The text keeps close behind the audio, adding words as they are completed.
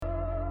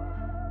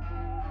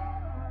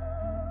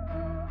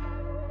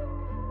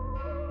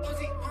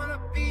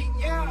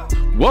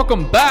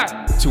Welcome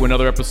back to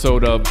another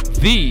episode of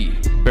the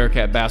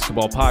Bearcat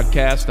Basketball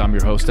Podcast. I'm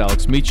your host,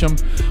 Alex Meacham,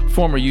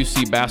 former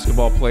UC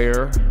basketball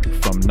player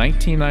from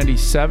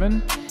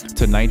 1997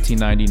 to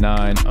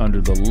 1999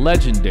 under the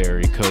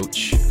legendary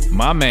coach,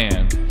 my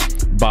man,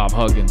 Bob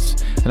Huggins.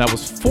 And I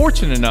was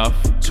fortunate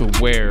enough to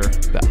wear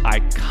the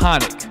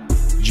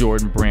iconic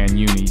Jordan brand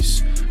unis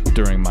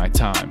during my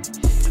time.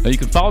 Now, you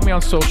can follow me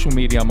on social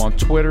media. I'm on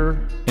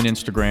Twitter and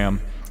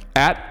Instagram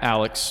at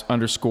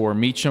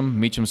Alex_Meacham.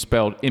 Meacham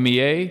spelled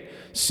Meacham.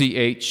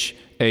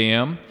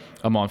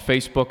 I'm on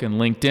Facebook and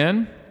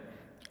LinkedIn,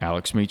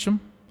 Alex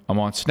Meacham. I'm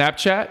on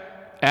Snapchat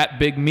at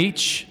Big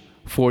Meach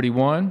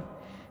 41,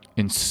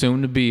 and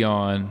soon to be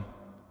on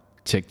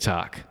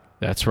TikTok.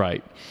 That's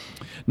right.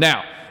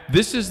 Now,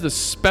 this is the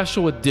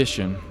special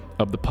edition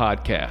of the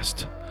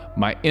podcast,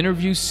 my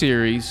interview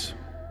series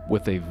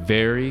with a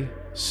very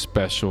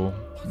special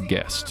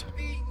guest.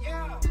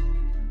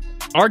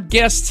 Our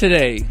guest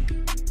today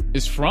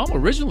is from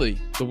originally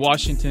the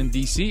Washington,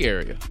 D.C.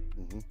 area.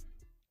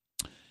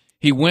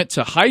 He went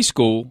to high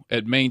school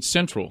at Maine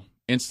Central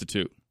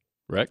Institute,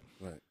 correct?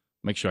 Right.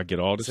 Make sure I get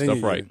all this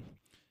stuff right.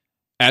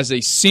 As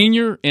a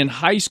senior in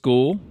high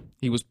school,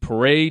 he was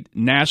Parade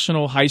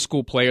National High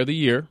School Player of the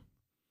Year,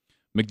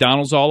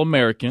 McDonald's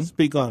All-American.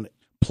 Speak on it.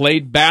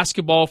 Played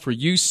basketball for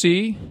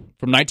UC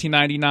from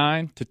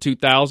 1999 to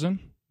 2000.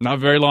 Not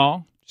very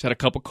long. Just had a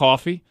cup of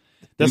coffee.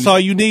 That's all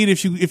you need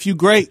if you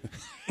great.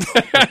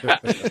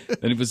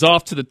 And he was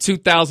off to the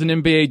 2000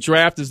 NBA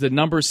draft as the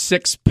number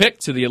 6 pick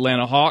to the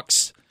Atlanta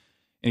Hawks.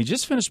 And he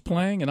just finished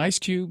playing in Ice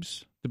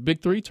Cube's the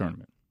Big 3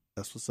 tournament.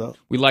 That's what's up.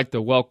 We like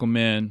to welcome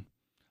in,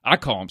 I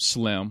call him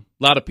Slim.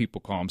 A lot of people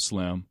call him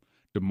Slim,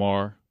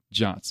 DerMarr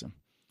Johnson.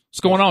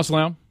 What's going on,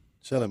 Slim?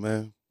 Chilling,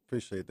 man.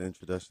 Appreciate the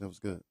introduction. That was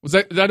good. Was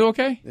that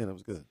okay? Yeah, that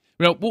was good.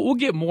 You know, we'll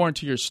get more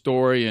into your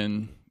story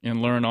and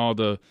learn all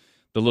the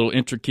little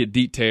intricate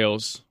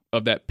details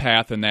of that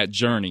path and that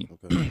journey.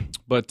 Okay.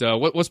 But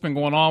what's been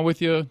going on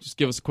with you? Just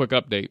give us a quick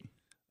update.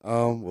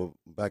 Well,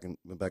 been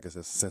back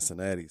in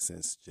Cincinnati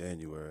since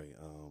January.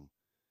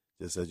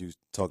 Just as you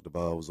talked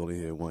about, I was only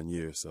here 1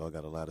 year, so I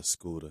got a lot of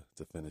school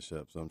to finish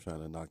up. So I'm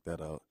trying to knock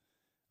that out.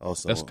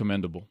 Also, that's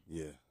commendable.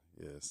 Yeah,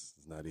 it's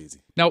not easy.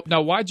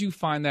 Now, why'd you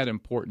find that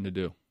important to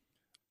do?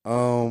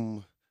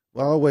 Well,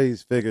 I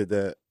always figured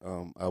that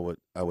I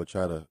would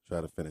try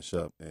to finish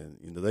up, and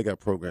they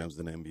got programs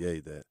in the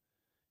NBA that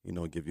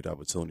give you the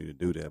opportunity to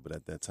do that. But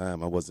at that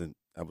time, I was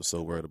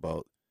so worried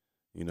about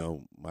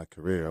my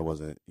career. I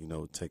wasn't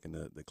taking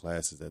the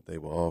classes that they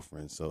were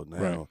offering. So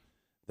now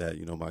that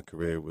my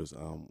career was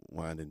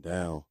winding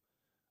down,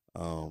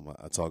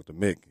 I talked to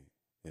Mick,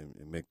 and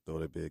Mick thought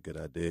it'd be a good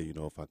idea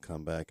if I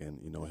come back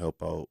and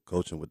help out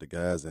coaching with the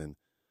guys and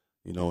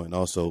and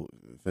also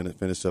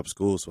finish up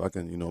school so I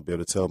can be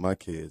able to tell my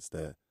kids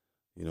that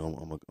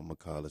I'm a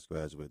college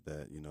graduate,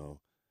 that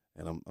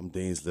and I'm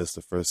Dean's List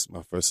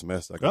my first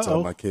semester. I can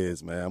tell my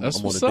kids, man, I'm on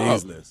the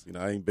Dean's List.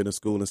 I ain't been in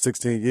school in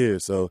 16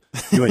 years, so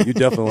you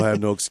definitely don't have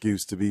no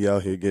excuse to be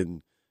out here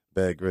getting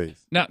bad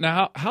grades.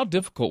 Now, how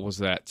difficult was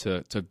that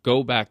to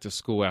go back to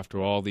school after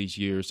all these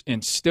years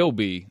and still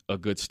be a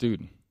good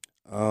student?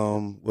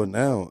 Well,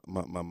 now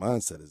my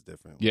mindset is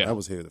different. Yeah. When I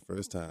was here the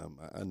first time,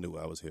 I knew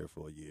I was here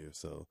for a year,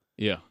 so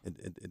yeah,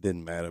 it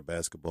didn't matter.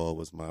 Basketball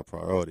was my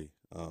priority.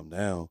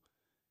 Now,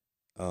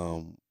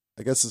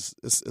 I guess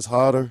it's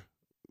harder.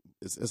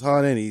 It's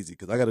hard and easy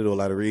because I got to do a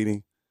lot of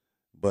reading,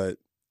 but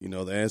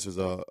the answers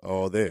are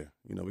all there.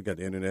 We got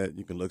the internet.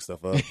 You can look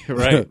stuff up.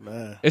 Right.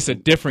 It's a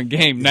different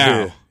game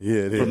now. Yeah,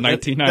 it is. From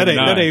 1999.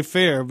 That ain't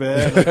fair,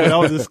 man. When I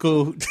was in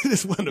school,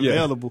 this wasn't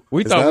available.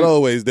 It's not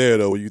always there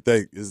though. When you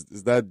think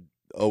it's not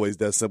always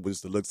that simple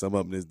just to look something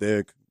up and it's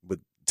there. But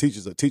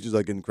teachers are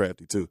getting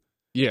crafty too.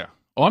 Yeah.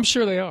 Oh, I'm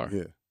sure they are.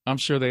 Yeah. I'm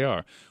sure they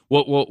are.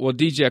 Well,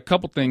 DJ, a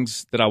couple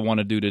things that I want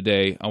to do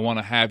today. I want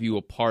to have you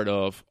a part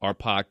of our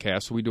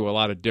podcast. So we do a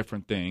lot of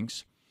different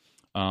things,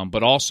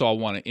 but also I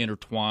want to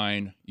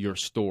intertwine your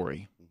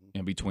story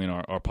in between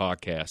our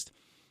podcast.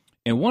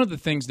 And one of the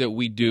things that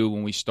we do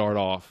when we start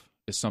off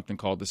is something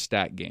called the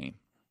stat game.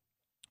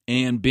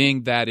 And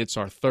being that it's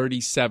our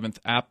 37th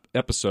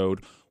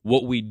episode,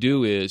 what we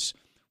do is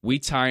we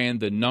tie in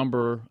the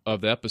number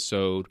of the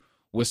episode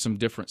with some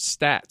different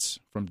stats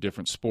from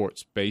different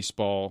sports,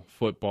 baseball,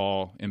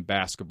 football, and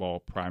basketball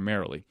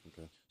primarily.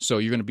 Okay. So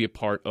you're going to be a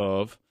part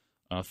of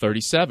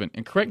 37.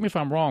 And correct me if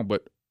I'm wrong,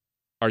 but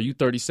are you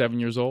 37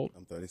 years old?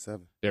 I'm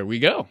 37. There we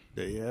go.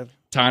 There you have it.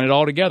 Tying it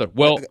all together.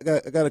 Well,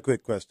 I got a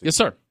quick question. Yes,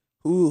 sir.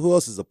 Who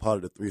else is a part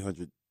of the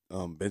 300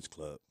 bench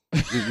club?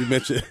 You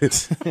mentioned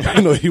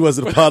he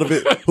wasn't a part of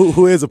it.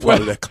 Who is a part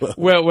of that club?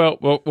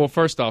 Well.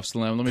 First off,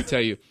 Slim, let me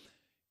tell you,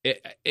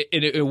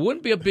 it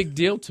wouldn't be a big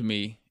deal to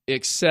me,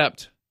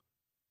 except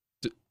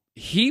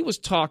he was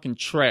talking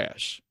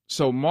trash.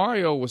 So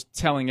Mario was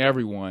telling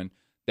everyone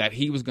that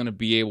he was going to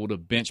be able to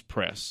bench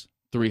press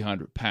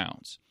 300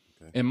 pounds.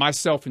 Okay. And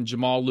myself and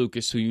Jamal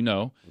Lucas, who you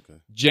know,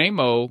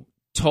 J-Mo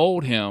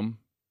told him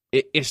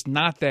it's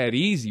not that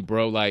easy,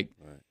 bro. Like,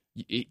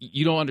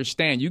 you don't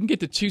understand. You can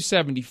get to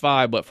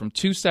 275, but from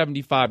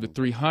 275 to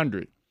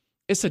 300,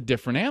 it's a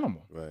different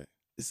animal. Right.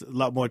 It's a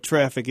lot more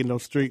traffic in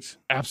those streets.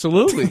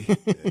 Absolutely.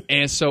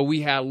 And so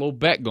we had a little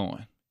bet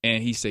going,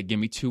 and he said, "Give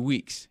me 2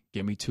 weeks.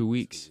 Give me 2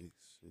 weeks."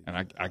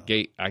 And I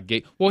gave.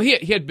 Well,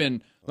 he had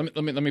been. Let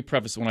me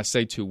preface when I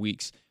say 2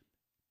 weeks.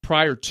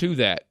 Prior to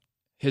that,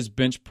 his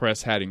bench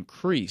press had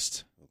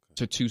increased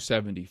to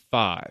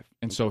 275,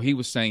 and so he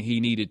was saying he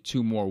needed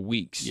 2 more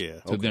weeks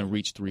to then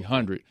reach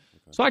 300. Okay.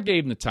 So I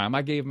gave him the time.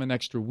 I gave him an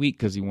extra week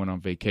because he went on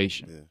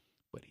vacation. Yeah.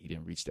 But he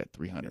didn't reach that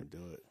 300.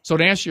 Do it. So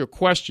to answer your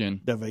question,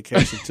 that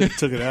vacation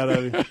took it out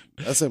of you.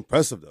 That's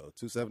impressive though.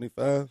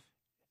 275.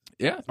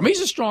 Yeah, I mean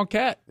he's a strong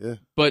cat. Yeah,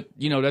 but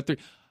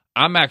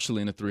I'm actually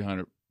in the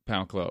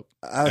 300-pound club.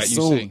 I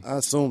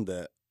assume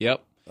that.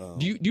 Yep.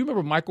 Do you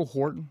remember Michael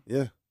Horton?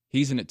 Yeah,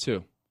 he's in it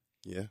too.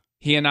 Yeah.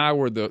 He and I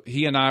were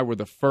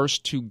the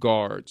first 2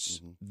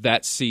 guards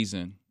that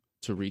season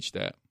to reach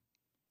that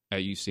at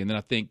UC, and then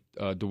I think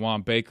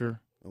DeJuan Baker.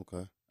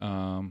 Okay.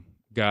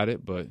 Got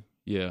it, but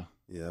yeah.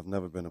 Yeah, I've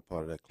never been a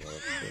part of that club.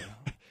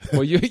 So.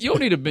 Well, you don't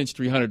need a bench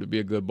 300 to be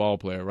a good ball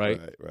player, right?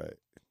 Right.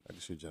 I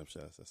can shoot jump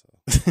shots, that's all.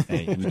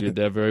 Hey, you did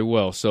that very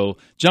well. So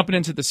jumping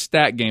into the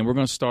stat game, we're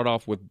going to start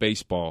off with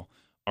baseball.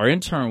 Our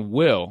intern,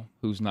 Will,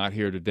 who's not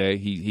here today,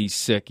 he's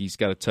sick. He's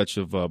got a touch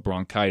of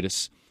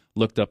bronchitis.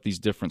 Looked up these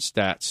different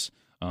stats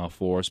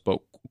for us. But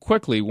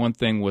quickly, one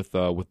thing with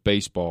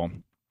baseball,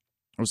 there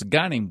was a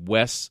guy named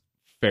Wes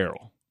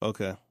Farrell.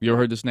 Okay. You ever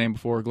heard this name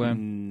before,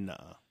 Glenn? No.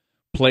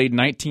 Played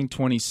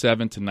 1927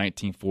 to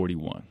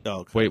 1941.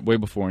 Okay. Way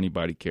before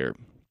anybody cared.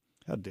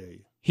 How dare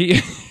you?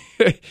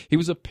 He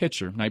was a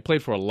pitcher. Now, he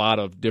played for a lot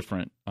of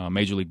different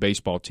Major League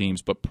Baseball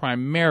teams, but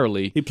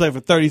primarily... He played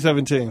for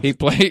 37 teams.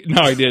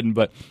 No, he didn't,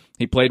 but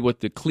he played with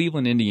the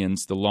Cleveland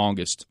Indians the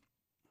longest.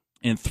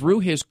 And through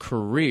his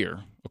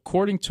career,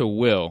 according to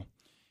Will,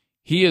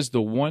 he is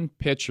the one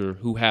pitcher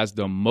who has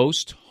the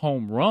most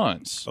home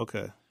runs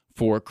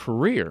for a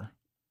career.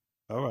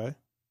 All right.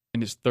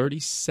 And it's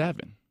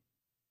 37.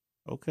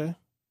 Okay.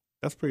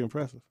 That's pretty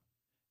impressive.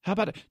 How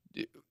about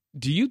it?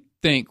 Do you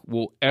think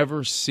we'll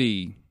ever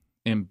see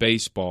in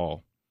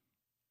baseball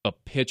a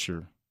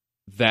pitcher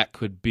that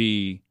could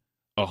be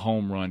a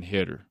home run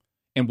hitter?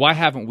 And why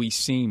haven't we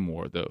seen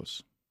more of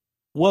those?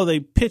 Well, they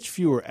pitch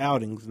fewer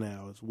outings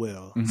now as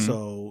well. Mm-hmm.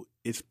 So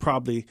it's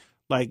probably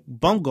like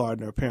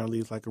Bumgarner apparently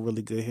is like a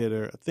really good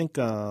hitter. I think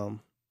there's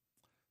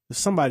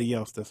somebody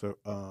else that's a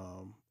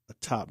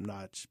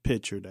top-notch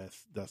pitcher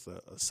that's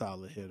a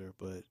solid hitter.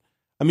 But,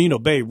 I mean,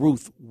 Babe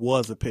Ruth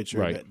was a pitcher.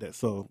 Right.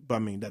 But I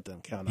mean, that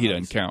doesn't count. He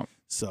doesn't count.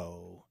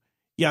 So,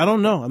 yeah, I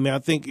don't know. I mean, I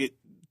think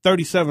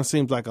 37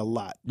 seems like a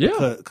lot.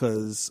 Yeah.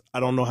 Because I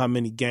don't know how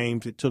many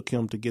games it took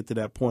him to get to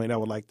that point. I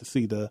would like to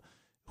see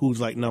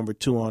who's like number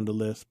 2 on the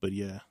list. But,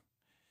 yeah.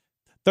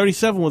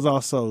 37 was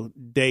also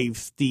Dave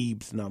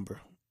Stieb's number,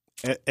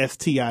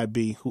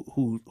 STIB,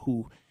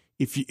 who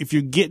if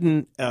you're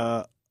getting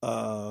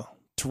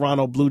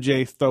Toronto Blue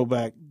Jays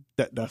throwback,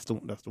 that's the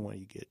one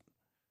you get.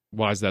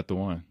 Why is that the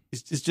one?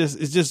 It's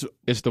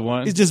the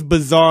one. It's just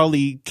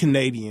bizarrely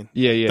Canadian.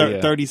 Yeah.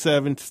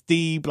 37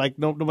 Steve, like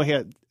nobody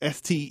had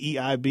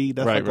STEIB.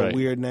 That's like a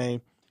weird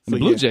name. So, the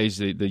Blue Jays,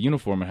 the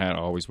uniform and hat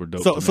always were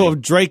dope. So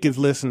if Drake is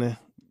listening,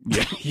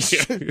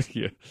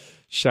 yeah.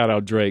 Shout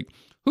out Drake.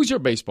 Who's your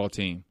baseball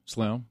team,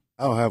 Slim?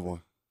 I don't have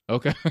one.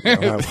 Okay. I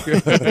don't have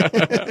one.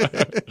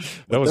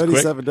 That was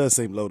 37 quick. Does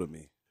seem low to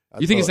me.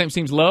 You think it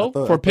seems low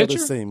for a pitcher?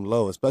 It seems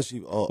low,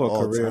 especially all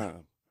career.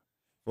 time.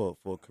 For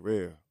a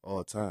career,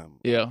 all time.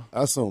 Yeah.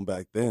 I assume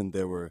back then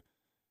there were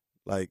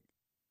like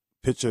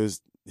pitchers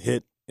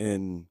hit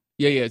in.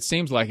 Yeah. It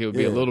seems like it would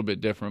be a little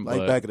bit different.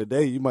 Like back in the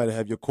day, you might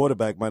have your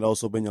quarterback might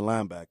also been your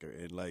linebacker,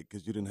 and like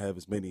because you didn't have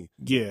as many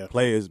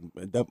players,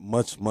 that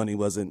much money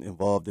wasn't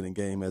involved in the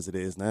game as it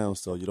is now,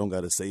 so you don't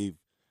got to save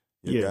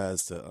your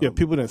guys to.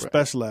 People didn't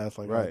specialize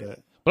like that.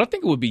 But I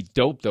think it would be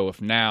dope though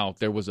if now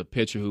there was a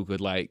pitcher who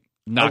could like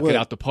knock it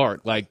out the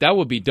park. Like that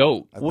would be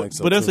dope. I think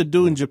so but there's too. a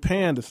dude in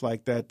Japan that's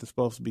like that. That's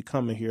supposed to be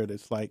coming here.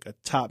 That's like a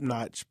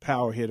top-notch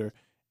power hitter,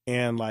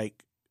 and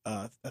like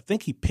I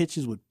think he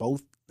pitches with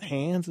both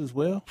hands as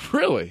well.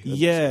 Really?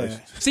 Yeah.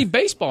 See,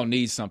 baseball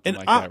needs something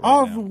like that. I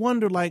often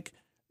wonder, like,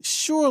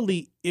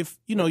 surely if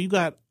you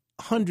got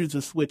hundreds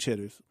of switch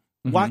hitters,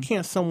 why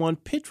can't someone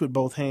pitch with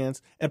both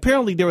hands?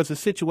 Apparently, there was a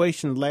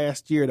situation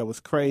last year that was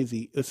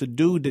crazy. It's a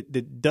dude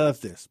that does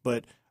this,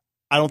 but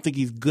I don't think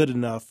he's good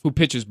enough. Who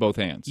pitches both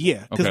hands?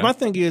 Yeah, because my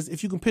thing is,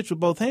 if you can pitch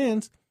with both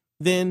hands,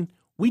 then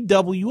we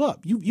double you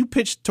up. You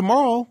pitch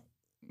tomorrow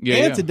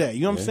and today.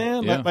 You know what I'm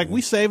saying? Yeah. Like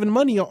we saving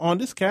money on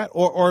this cat,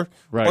 or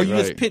you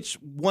just pitch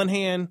one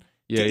hand.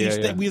 Yeah.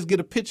 We just get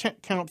a pitch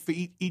count for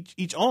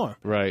each arm.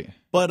 Right.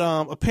 But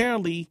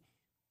apparently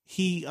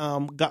he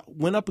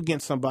went up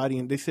against somebody,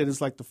 and they said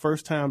it's like the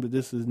first time that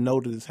this is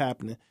noted is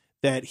happening,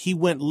 that he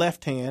went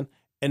left hand,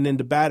 and then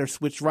the batter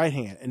switched right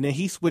hand. And then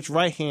he switched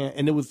right hand,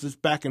 and it was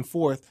just back and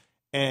forth.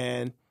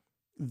 And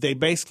they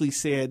basically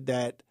said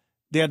that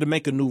they had to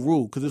make a new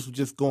rule because this was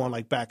just going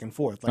like back and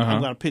forth. Like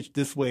I'm going to pitch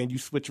this way, and you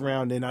switch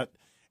around.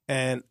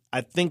 And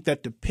I think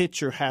that the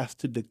pitcher has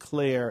to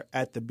declare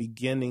at the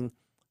beginning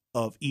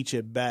of each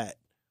at bat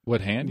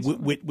What hand?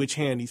 Which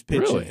hand he's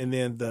pitching, Really? and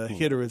then the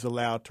hitter is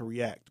allowed to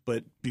react.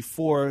 But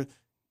before,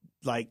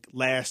 like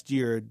last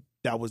year,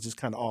 that was just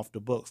kind of off the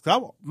books.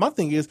 My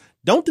thing is,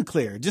 don't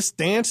declare, just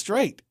stand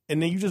straight,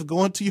 and then you just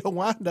go into your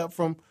windup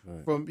from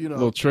a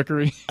little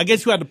trickery. I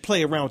guess you had to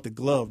play around with the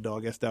glove, though.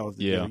 I guess that was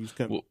the deal. You just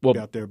couldn't be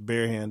out there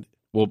barehanded.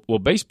 Well,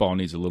 baseball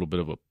needs a little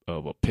bit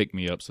of a pick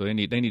me up, so they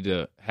need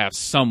to have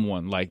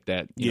someone like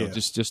that, you know,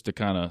 just to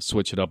kind of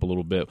switch it up a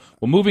little bit.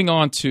 Well, moving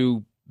on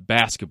to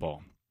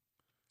basketball.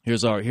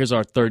 Here's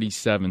our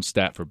 37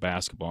 stat for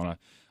basketball, and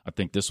I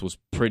think this was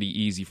pretty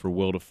easy for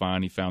Will to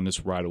find. He found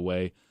this right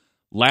away.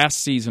 Last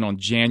season on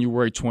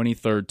January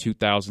 23rd,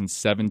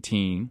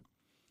 2017,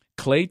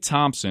 Klay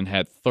Thompson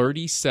had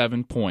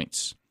 37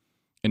 points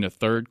in the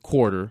third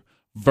quarter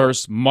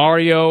versus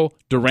Mario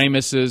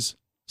DerMarr's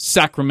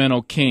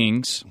Sacramento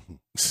Kings.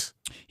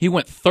 He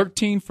went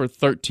 13 for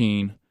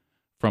 13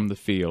 from the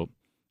field,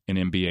 an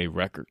NBA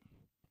record.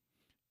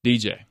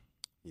 DJ.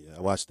 Yeah, I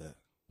watched that.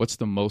 What's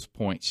the most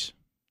points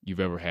you've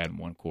ever had in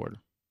one quarter?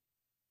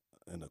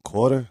 In a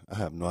quarter? I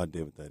have no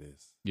idea what that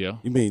is. Yeah.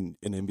 You mean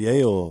in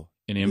NBA or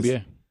in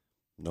NBA?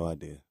 No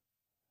idea.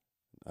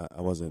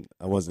 I wasn't,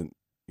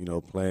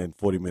 playing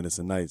 40 minutes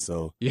a night.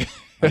 So yeah.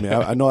 I mean,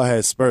 I know I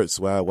had spurts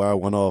where I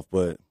went off,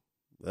 but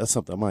that's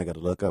something I might got to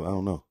look up. I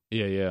don't know.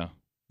 Yeah.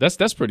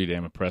 That's pretty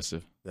damn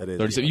impressive. That is.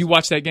 37. You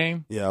watched that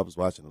game? Yeah, I was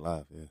watching it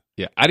live. Yeah.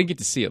 Yeah, I didn't get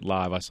to see it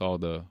live. I saw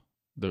the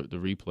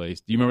replays.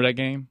 Do you remember that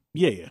game?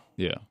 Yeah.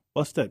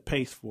 What's that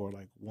pace for?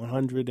 Like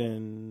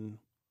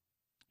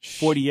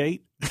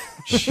 148?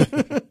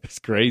 It's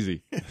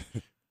crazy.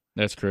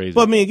 That's crazy.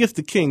 But I mean, against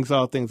the Kings,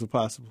 all things are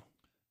possible.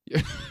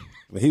 I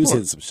mean, he was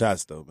hitting some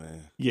shots though,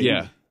 man.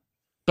 Yeah.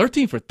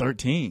 13 for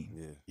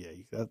 13. Yeah.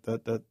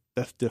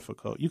 That's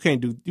difficult. You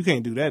can't do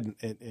that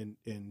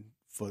in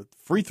for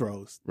free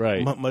throws,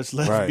 right? Much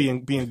less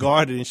being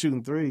guarded and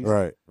shooting threes,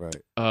 right. What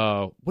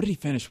did he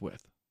finish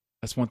with?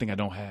 That's one thing I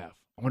don't have.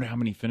 I wonder how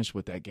many he finished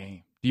with that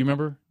game. Do you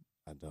remember?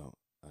 I don't.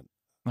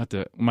 I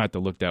might have to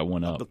look that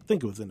one up. I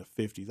think it was in the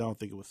 50s. I don't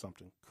think it was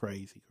something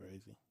crazy.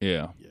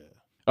 Yeah.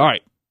 All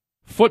right,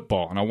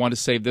 football, and I want to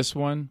save this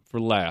one for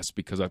last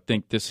because I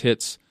think this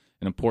hits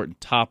an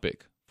important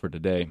topic for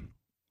today.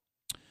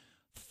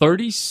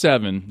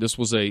 37. This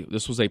was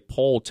a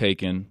poll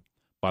taken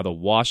by the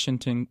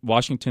Washington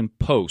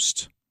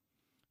Post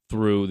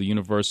through the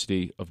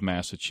University of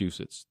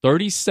Massachusetts.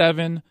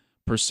 37%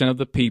 of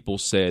the people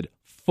said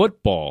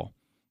football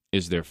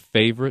is their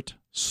favorite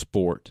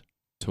sport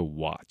to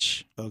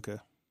watch. Okay.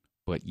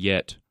 But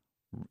yet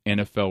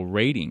NFL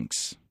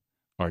ratings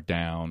are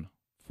down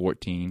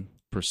 14%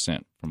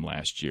 from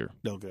last year.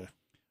 Okay.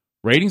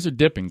 Ratings are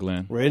dipping,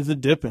 Glenn. Ratings are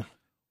dipping.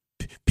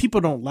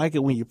 People don't like it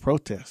when you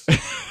protest.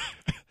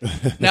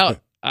 Now,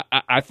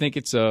 I think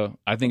it's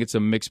a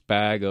mixed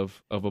bag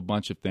of a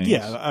bunch of things.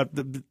 Yeah,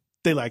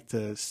 they like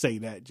to say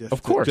that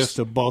just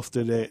to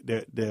bolster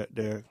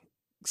their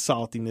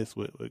saltiness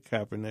with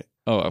Kaepernick.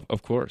 Oh,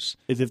 of course.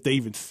 As if they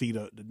even see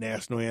the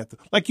national anthem.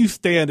 Like you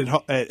stand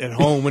at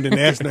home when the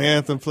national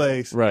anthem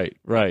plays. Right.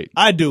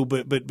 I do,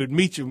 but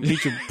Meacham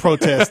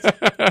protests.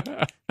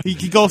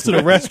 He goes to the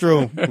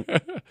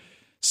restroom.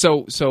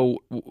 So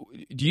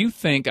do you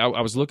think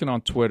I was looking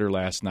on Twitter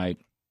last night,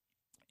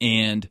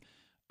 and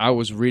I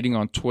was reading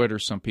on Twitter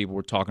some people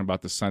were talking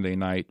about the Sunday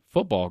night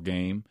football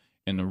game,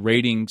 and the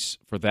ratings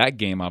for that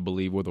game, I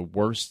believe, were the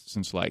worst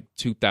since like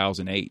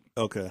 2008.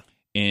 Okay.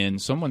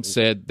 And someone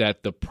said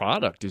that the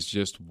product is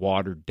just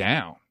watered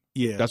down.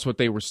 Yeah. That's what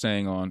they were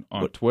saying on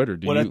Twitter.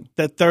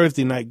 That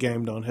Thursday night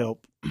game don't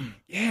help.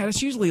 Yeah,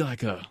 that's usually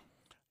like an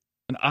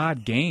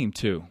odd game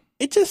too.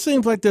 It just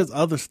seems like there's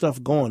other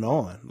stuff going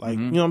on. Like,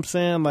 you know what I'm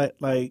saying?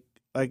 Like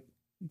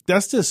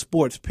that's just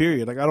sports,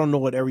 period. Like, I don't know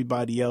what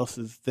everybody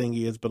else's thing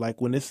is, but like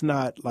when it's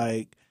not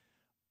like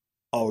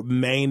a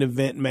main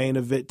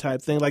event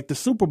type thing, like the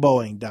Super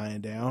Bowl ain't dying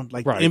down.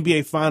 Like the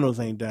NBA Finals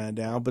ain't dying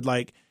down. But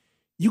like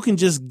you can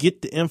just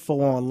get the info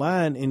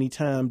online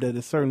anytime that at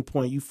a certain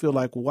point you feel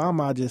like, well, why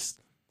am I just,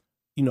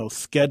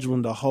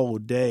 scheduling the whole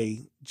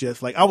day?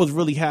 Just like I was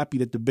really happy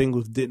that the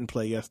Bengals didn't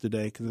play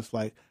yesterday because it's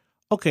like,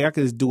 okay, I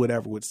could just do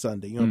whatever with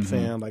Sunday. You know what I'm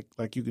saying?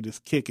 Like you could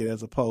just kick it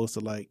as opposed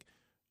to like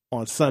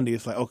on Sunday,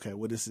 it's like, okay,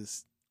 well, this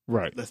is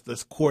right.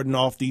 Let's cordon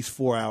off these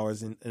 4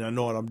 hours, and I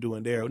know what I'm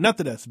doing there. Not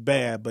that that's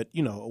bad, but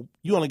you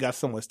only got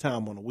so much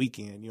time on the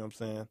weekend. You know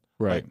what I'm saying?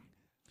 Right.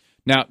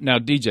 Like, now,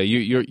 DJ,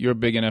 you're a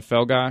big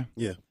NFL guy.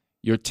 Yeah.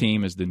 Your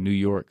team is the New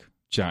York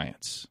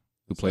Giants,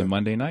 who play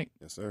Monday night.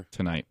 Yes, sir.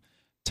 Tonight.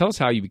 Tell us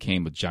how you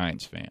became a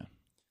Giants fan.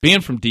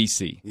 Being from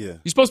D.C. Yeah. You're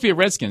supposed to be a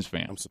Redskins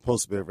fan. I'm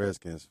supposed to be a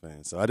Redskins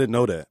fan, so I didn't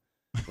know that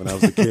when I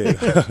was a kid.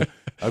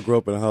 I grew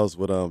up in a house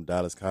with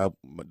Dallas Cowboys.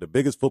 The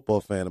biggest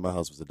football fan in my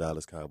house was a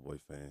Dallas Cowboy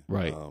fan.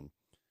 Right. I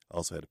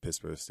also had a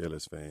Pittsburgh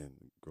Steelers fan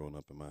growing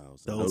up in my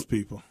house. Those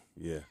people.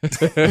 Yeah.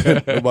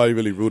 Nobody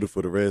really rooted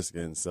for the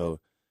Redskins.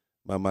 So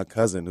my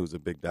cousin, who's a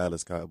big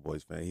Dallas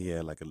Cowboys fan, he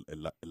had like an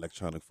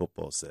electronic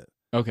football set.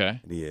 Okay.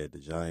 And he had the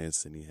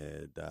Giants and he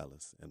had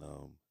Dallas. And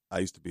I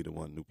used to be the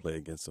one who played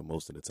against them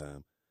most of the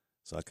time.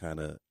 So I kind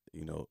of,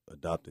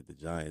 adopted the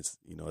Giants,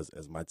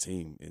 as my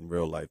team in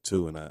real life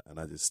too, and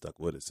I just stuck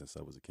with it since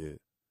I was a kid.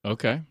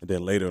 Okay. And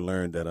then later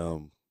learned that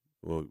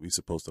we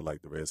supposed to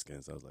like the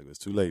Redskins. I was like, it's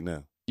too late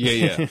now.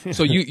 Yeah.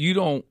 So you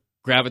don't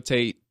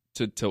gravitate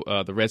to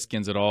the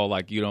Redskins at all?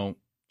 Like you don't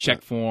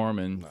check for them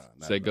and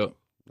say go?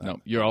 No,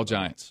 you're all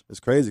Giants. It's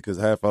crazy because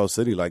half our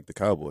city like the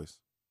Cowboys.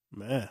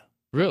 Man.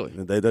 Really?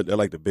 And they're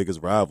like the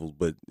biggest rivals,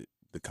 but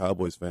the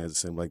Cowboys fans, it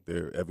seem like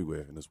they're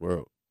everywhere in this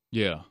world.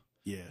 Yeah.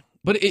 Yeah.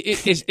 But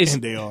it's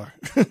and they are.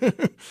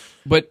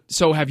 But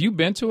so have you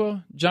been to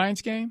a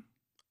Giants game?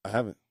 I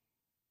haven't.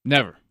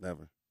 Never.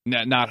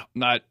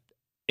 Not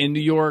in New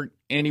York,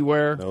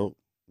 anywhere?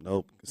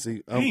 Nope.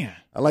 See, Man.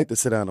 I like to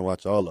sit down and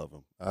watch all of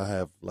them. I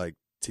have like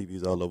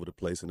TVs all over the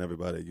place, and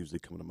everybody usually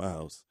come to my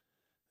house,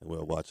 and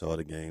we'll watch all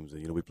the games.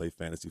 And we play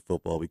fantasy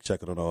football. We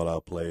check on all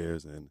our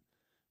players, and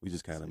we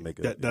just kind of make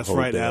a. That's whole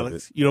right, day of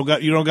Alex. it. You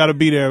don't got to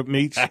be there,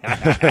 Meach.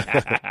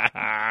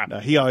 No,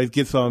 he always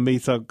gets on me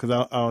because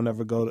I don't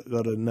ever go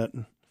to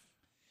nothing.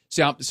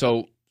 See,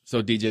 so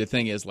DJ, the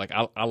thing is, like,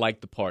 I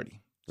like the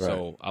party. Right.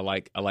 So I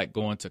like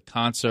going to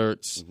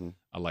concerts. Mm-hmm.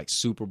 I like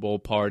Super Bowl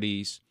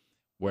parties.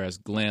 Whereas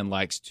Glenn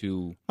likes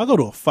to. I go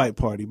to a fight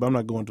party, but I'm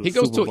not going to. He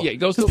goes to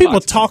people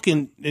lots.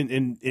 talking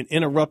and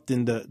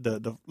interrupting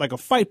the like a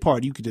fight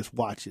party. You could just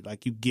watch it,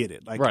 like you get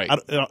it. Like right.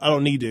 I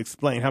don't need to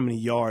explain how many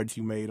yards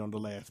you made on the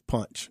last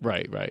punch.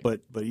 Right.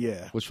 But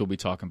yeah, which we'll be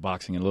talking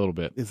boxing in a little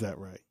bit. Is that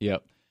right?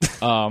 Yep.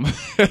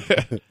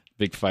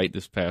 Big fight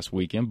this past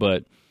weekend,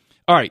 but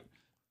all right.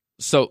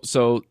 So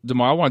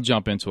DerMarr, I want to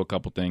jump into a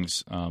couple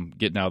things.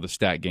 Getting out of the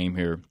stat game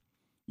here.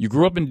 You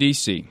grew up in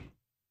D.C.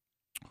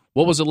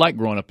 What was it like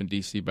growing up in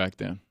D.C. back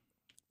then?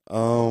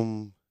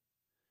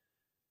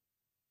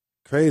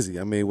 Crazy.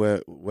 I mean,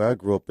 where I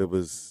grew up, it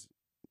was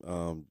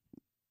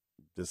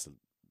just a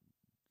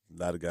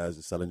lot of guys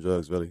just selling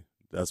drugs. Really,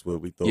 that's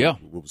what we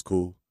thought what was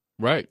cool.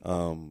 Right.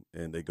 And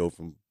they go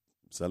from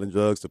selling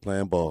drugs to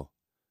playing ball.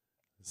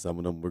 Some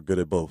of them were good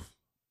at both.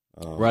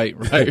 Right.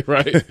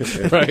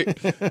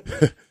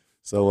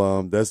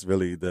 So that's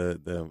really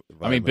the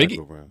I mean,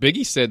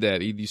 Biggie said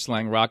that either you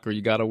slang rock or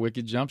you got a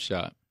wicked jump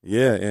shot.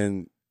 Yeah,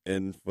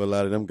 and for a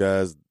lot of them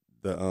guys,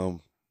 the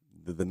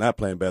not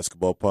playing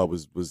basketball part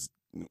was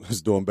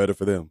doing better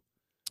for them.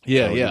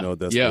 Yeah, so,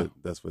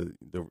 that's what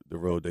the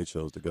road they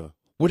chose to go.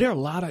 Were there a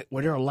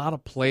lot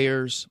of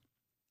players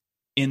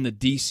in the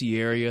DC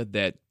area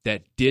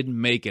that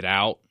didn't make it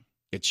out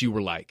that you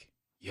were like,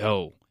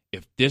 yo,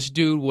 if this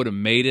dude would have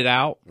made it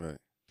out? Right.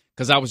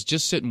 Because I was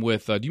just sitting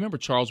with, do you remember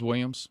Charles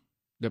Williams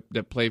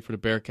that played for the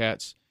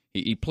Bearcats?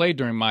 He played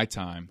during my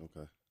time.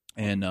 Okay.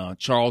 And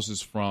Charles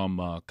is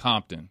from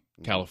Compton,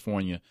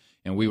 California,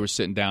 and we were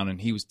sitting down,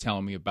 and he was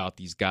telling me about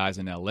these guys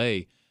in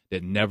L.A.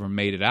 that never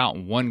made it out.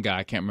 And one guy,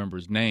 I can't remember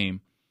his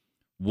name,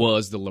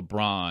 was the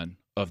LeBron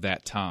of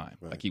that time.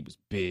 Right. Like he was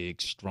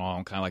big,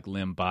 strong, kind of like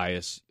Lim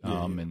Bias,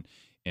 and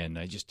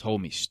he just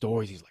told me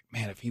stories. He's like,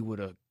 man, if he would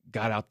have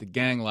got out the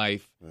gang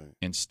life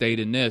and stayed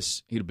in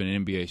this, he'd have been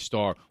an NBA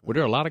star. Were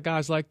there a lot of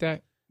guys like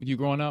that with you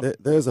growing up?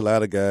 There's a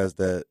lot of guys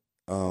that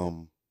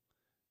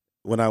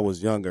when I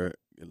was younger,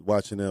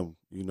 watching them,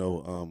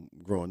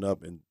 growing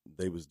up, and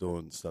they was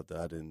doing stuff that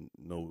I didn't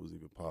know was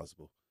even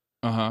possible.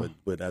 Uh-huh.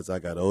 But as I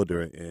got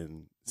older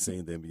and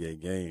seeing the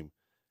NBA game,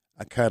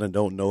 I kind of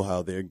don't know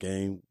how their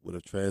game would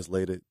have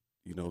translated,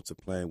 to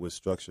playing with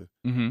structure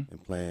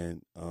and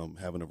playing,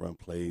 having to run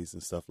plays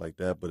and stuff like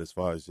that. But as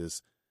far as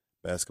just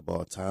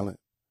basketball talent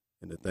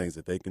and the things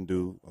that they can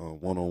do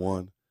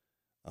one-on-one,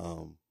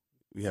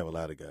 we have a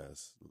lot of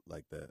guys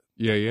like that.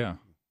 Yeah.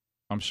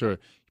 I'm sure.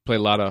 You play a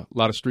lot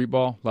of street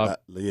ball?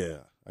 Yeah.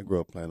 I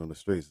grew up playing on the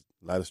streets,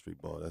 a lot of street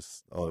ball.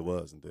 That's all it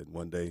was. And then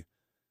one day,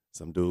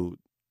 some dude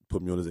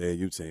put me on his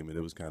AAU team, and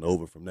it was kind of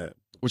over from that.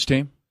 Which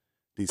team?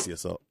 DC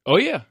Assault. Oh,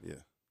 yeah.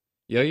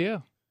 Yeah.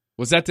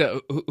 Was that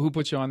who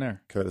put you on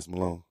there? Curtis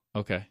Malone.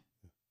 Okay.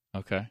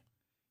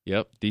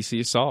 Yep,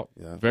 DC Assault.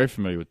 Yeah. Very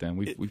familiar with them.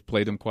 We've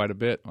played them quite a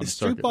bit on the circuit. Is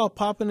street ball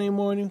popping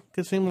anymore?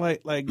 Because it seems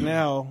like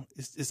now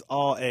it's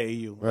all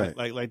AAU. Right.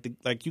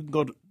 Like you can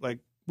go to, like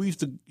we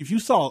used to, if you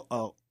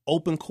saw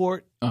open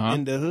court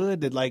in the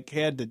hood that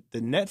had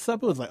the nets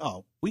up, it was like,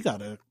 oh, we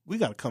gotta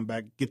come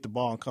back, get the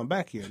ball and come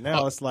back here.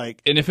 Now it's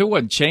like, and if it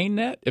wasn't chain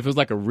net, if it was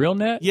like a real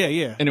net,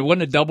 yeah, and it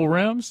wasn't a double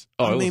rims,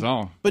 it was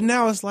on. But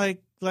now it's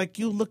like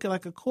you look at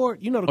like a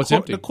court,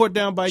 the court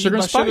down by Sugar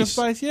you and by Sugar and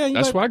Spice. Spice. Yeah,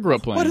 that's where I grew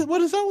up playing.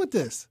 What is up with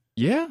this?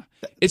 Yeah,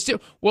 it's still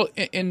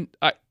and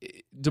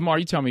DerMarr,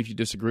 you tell me if you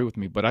disagree with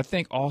me, but I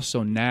think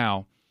also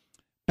now,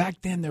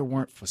 back then there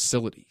weren't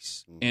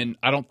facilities, and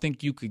I don't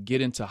think you could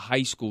get into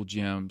high school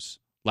gyms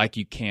like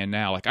you can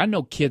now. Like I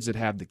know kids that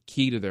have the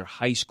key to their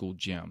high school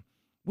gym.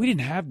 We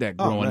didn't have that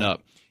growing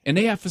up, and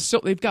they have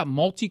they've got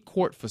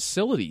multi-court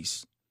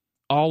facilities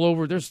all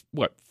over. There's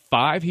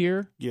 5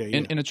 here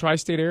in the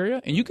tri-state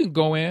area, and you can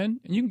go in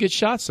and you can get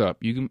shots up.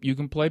 You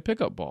can play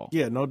pickup ball.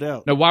 Yeah, no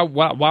doubt. Now, why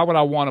would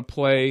I want to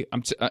play?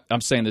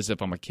 I'm saying this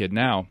if I'm a kid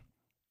now.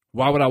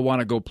 Why would I want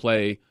to go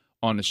play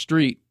on the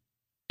street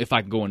if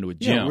I can go into a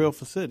gym? Yeah, real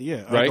facility.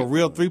 Yeah, right? like a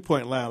real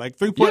 3-point line. Like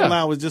 3-point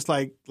line was just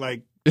like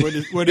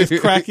where this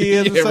crack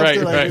is or Yeah,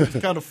 something. right. It's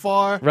kind of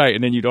far. Right,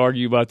 and then you'd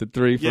argue about the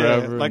three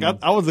forever. Like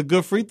I was a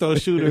good free throw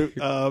shooter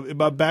in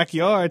my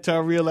backyard until I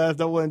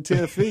realized I wasn't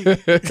 10 feet.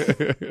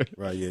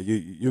 Right, yeah,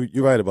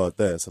 you're right about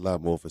that. It's a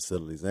lot more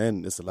facilities,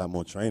 and it's a lot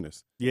more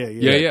trainers. Yeah,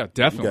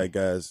 definitely. You got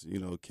guys,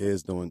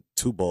 kids doing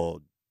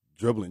 2-ball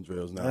dribbling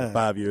drills now,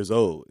 5 years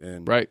old.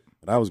 And right.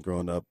 when I was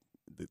growing up,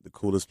 the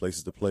coolest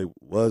places to play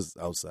was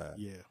outside.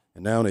 Yeah.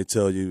 And now they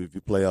tell you if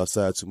you play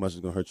outside too much, it's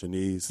going to hurt your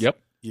knees. Yep.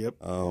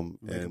 And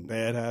a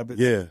bad habit.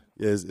 Yeah,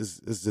 it's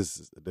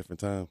just a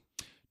different time.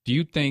 Do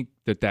you think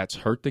that that's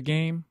hurt the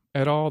game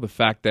at all? The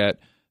fact that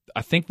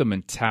I think the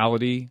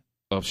mentality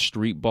of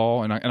street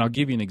ball, and I'll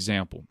give you an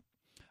example.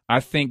 I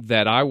think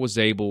that I was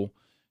able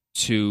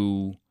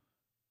to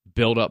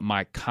build up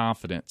my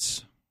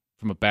confidence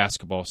from a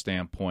basketball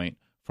standpoint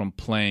from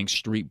playing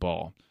street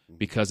ball,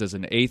 because as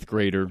an 8th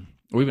grader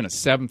or even a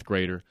 7th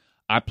grader,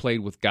 I played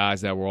with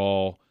guys that were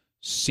all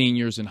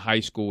seniors in high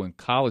school and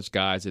college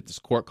guys at this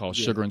court called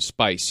Sugar and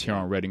Spice here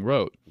on Reading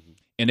Road.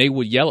 And they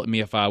would yell at me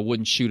if I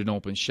wouldn't shoot an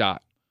open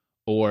shot.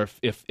 Or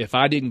if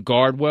I didn't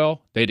guard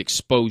well, they'd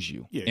expose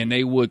you. And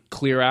they would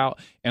clear out,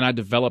 and I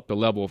developed a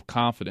level of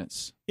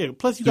confidence. Yeah,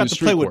 plus you got to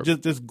play with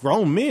just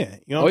grown men.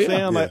 You know what I'm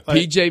saying? Like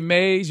P.J.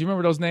 Mays, you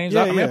remember those names?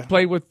 I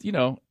played with,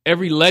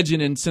 every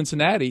legend in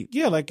Cincinnati.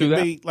 Yeah,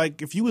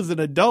 if you was an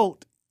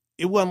adult,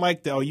 it wasn't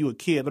like you a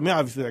kid. I mean,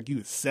 obviously, like you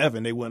was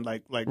 7, they wasn't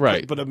like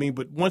right.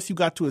 But once you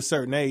got to a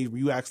certain age where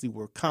you actually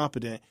were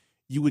competent,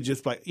 you would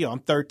just I'm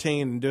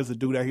 13 and there's a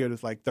dude out here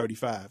that's like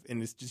 35,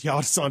 and it's just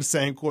y'all just on the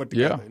same court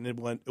together, and it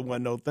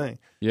wasn't no thing.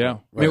 Yeah,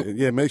 right.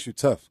 It makes you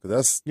tough,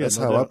 because that's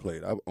how I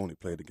played. I only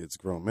played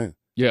against grown men.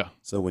 Yeah.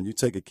 So when you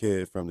take a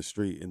kid from the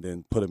street and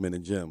then put him in the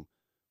gym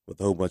with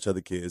a whole bunch of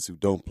other kids who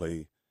don't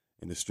play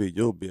in the street,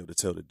 you'll be able to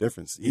tell the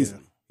difference easily.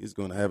 Yeah. He's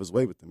going to have his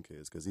way with them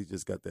kids because he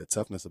just got that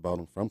toughness about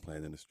him from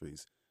playing in the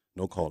streets.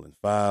 No calling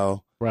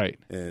foul, right?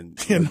 And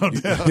no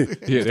doubt.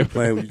 You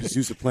just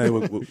used to playing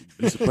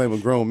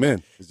with grown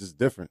men. It's just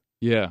different.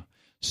 Yeah.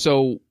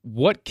 So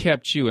what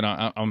kept you? And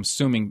I'm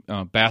assuming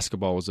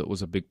basketball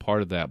was a big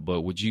part of that.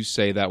 But would you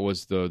say that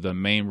was the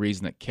main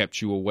reason that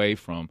kept you away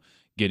from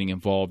getting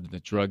involved in the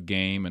drug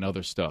game and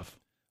other stuff?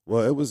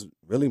 Well, it was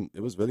really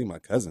my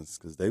cousins,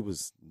 because they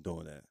was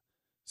doing that.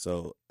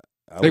 So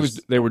they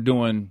were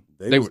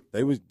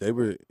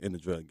in the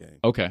drug game.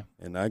 Okay.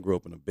 And I grew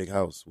up in a big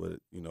house with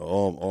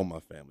all my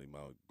family. My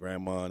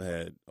grandma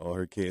had all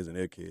her kids and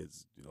their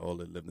kids, all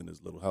lived in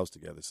this little house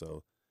together.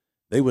 So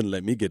they wouldn't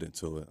let me get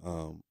into it.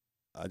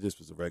 I just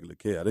was a regular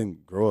kid. I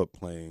didn't grow up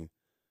playing,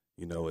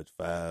 at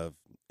 5,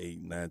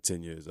 8, 9,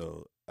 10 years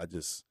old. I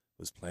just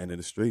was playing in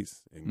the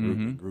streets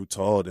and grew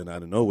tall. Then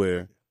out of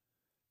nowhere,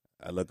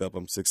 I look up,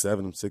 I'm 6'7",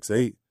 I'm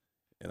 6'8",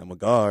 and I'm a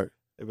guard.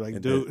 They be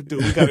like, dude,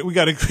 we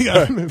got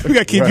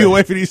to keep you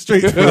away from these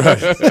streets.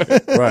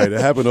 Right.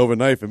 It happened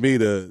overnight for me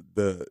I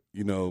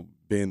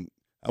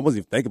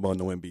wasn't even thinking about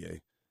no NBA.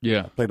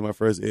 Yeah. I played in my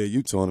first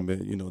AAU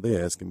tournament. They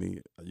asking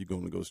me, are you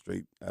going to go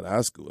straight out of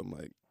high school? I'm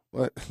like,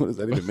 what? What does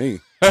that even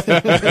mean?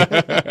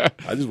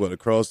 I just want to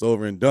cross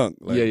over and dunk.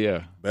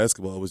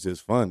 Basketball was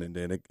just fun. And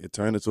then it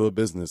turned into a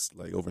business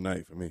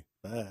overnight for me.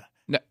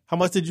 How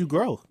much did you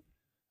grow?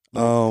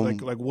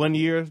 Like 1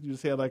 year, you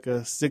just had like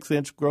a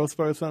 6-inch growth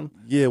spurt or something?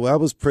 Yeah, well, I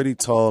was pretty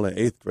tall in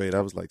 8th grade.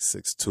 I was like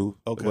 6'2".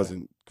 Okay. I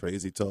wasn't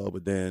crazy tall,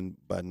 but then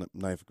by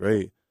 9th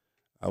grade,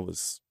 I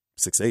was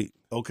 6'8".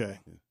 Okay.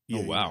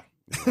 Yeah, wow.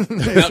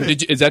 Now,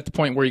 is that the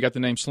point where you got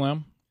the name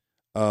Slim?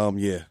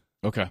 Yeah.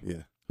 Okay.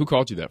 Yeah. Who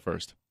called you that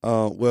first?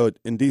 Well,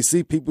 in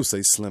D.C., people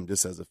say Slim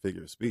just as a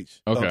figure of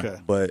speech. Okay.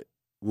 But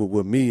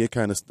with me, it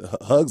kind of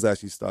Hugs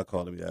actually started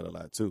calling me that a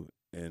lot too,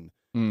 and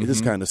it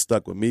just kind of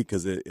stuck with me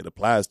because it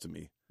applies to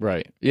me.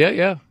 Right.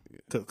 Yeah.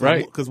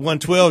 Right. Because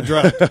 112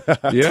 dropped.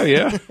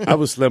 Yeah. I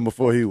was Slim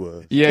before he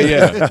was.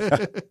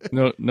 Yeah.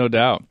 No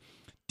doubt.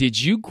 Did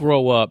you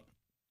grow up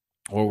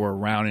or were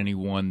around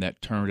anyone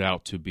that turned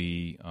out to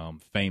be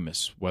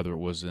famous, whether it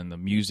was in the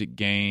music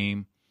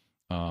game,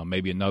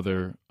 maybe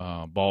another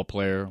ball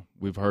player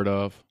we've heard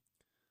of?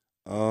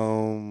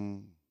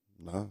 No,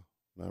 not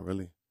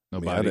really.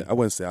 Nobody? I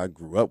wouldn't say I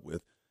grew up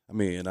with.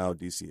 In our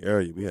D.C.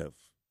 area, we have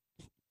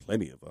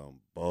plenty of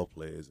ball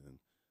players and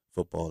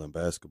football and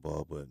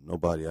basketball, but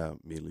nobody I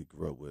immediately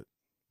grew up with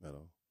at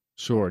all.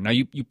 Sure. Now,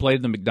 you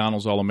played the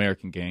McDonald's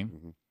All-American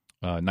game,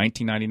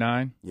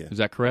 1999. Yeah. Is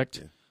that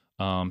correct?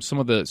 Yeah. Some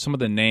of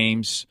the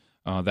names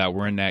that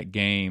were in that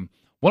game.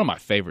 One of my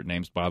favorite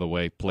names, by the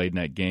way, played in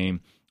that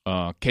game.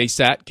 Kenny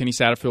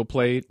Satterfield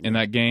played in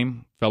that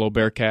game. Fellow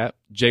Bearcat.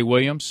 Jay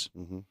Williams.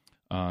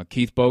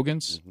 Keith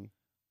Bogans.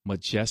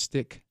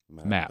 Majestic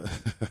Map.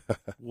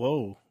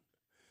 Whoa.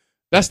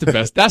 That's the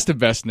best. That's the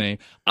best name.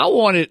 I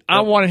wanted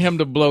him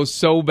to blow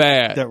so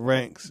bad. That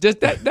ranks. Just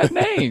that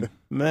name.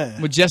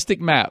 Man. Majestic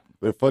Map.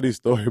 A funny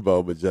story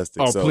about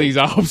Majestic. Oh, please,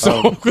 I hope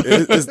so.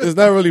 It's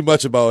not really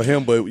much about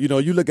him, but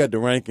you look at the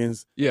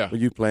rankings. Yeah.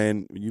 When you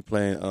playing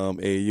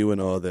AAU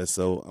and all that.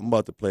 So I'm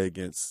about to play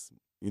against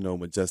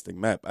Majestic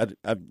Map.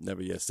 I've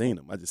never yet seen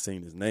him. I just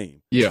seen his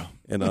name. Yeah.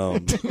 And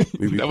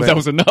that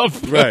was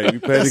enough. Right. We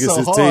played against so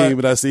his hard. team,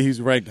 and I see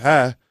he's ranked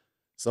high.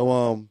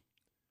 So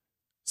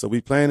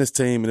we playing his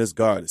team, and this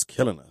guard is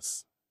killing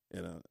us.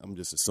 And I'm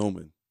just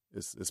assuming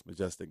it's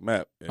Majestic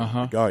Map. And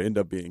the guard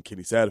ended up being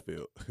Kenny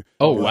Satterfield.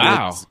 Oh,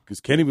 wow. Because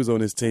Kenny was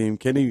on his team.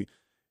 Kenny,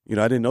 I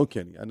didn't know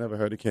Kenny. I never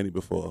heard of Kenny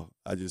before.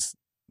 I just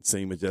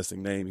seen Majestic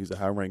name. He's a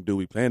high-ranked dude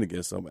we playing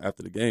against. So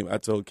after the game, I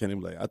told Kenny,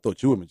 I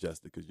thought you were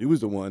Majestic because you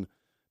was the one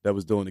that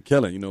was doing the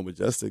killing.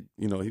 Majestic,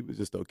 he was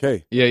just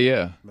okay.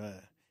 Yeah. Man,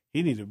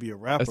 he need to be a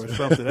rapper or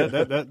something.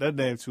 That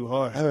name too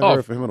hard. I haven't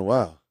heard from him in a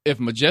while. If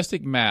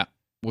Majestic Map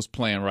was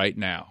playing right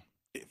now,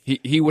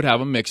 he would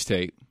have a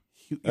mixtape.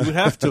 You would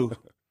have to.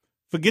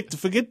 Forget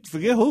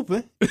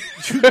hooping.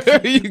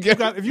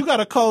 If you got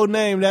a cold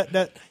name,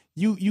 that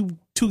you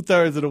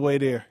 2/3 of the way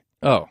there.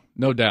 Oh,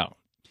 no doubt.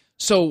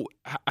 So,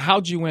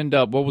 how'd you end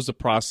up? What was the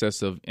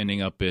process of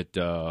ending up at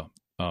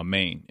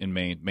Maine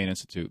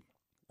Institute?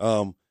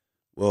 Well,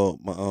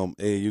 my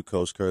AAU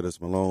coach Curtis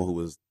Malone, who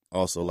was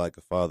also like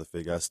a father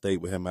figure, I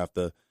stayed with him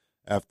after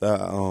I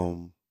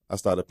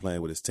started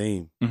playing with his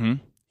team. Mm-hmm.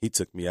 He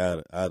took me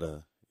out of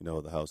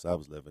the house I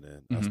was living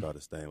in. Mm-hmm. I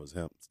started staying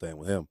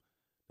with him.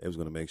 They was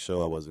going to make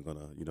sure I wasn't going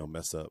to,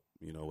 mess up,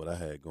 what I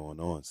had going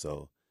on.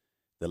 So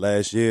the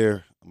last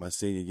year, my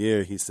senior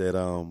year, he said,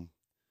 I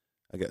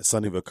got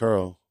Sonny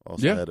Vaccaro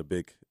also had a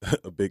big,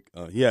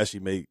 he actually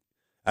made,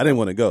 I didn't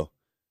want to go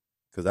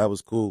because I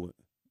was cool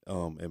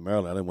in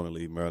Maryland. I didn't want to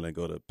leave Maryland and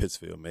go to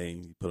Pittsfield,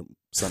 Maine. He put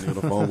Sonny on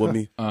the phone with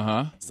me.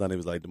 Sonny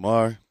was like,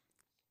 DerMarr,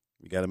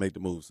 we got to make the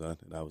move, son.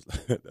 And I was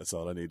that's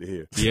all I need to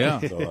hear. Yeah.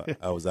 So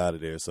I was out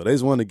of there. So they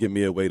just wanted to give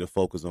me a way to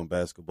focus on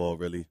basketball,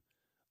 really.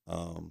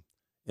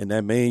 And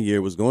that Maine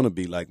year was going to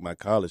be like my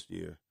college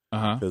year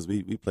because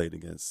we ain't played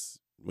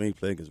against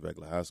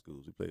regular high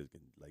schools. We played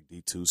against like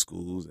D2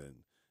 schools and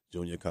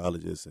junior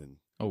colleges. And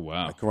oh,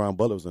 wow. Like Karan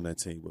Butler was on that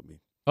team with me.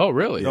 Oh,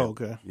 really? Yeah. Oh,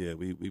 okay. Yeah,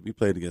 we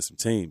played against some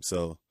teams.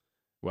 So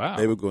wow,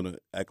 they were going to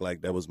act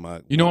like that was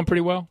my. You know him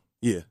pretty well?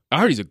 Yeah.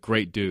 I heard he's a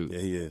great dude. Yeah,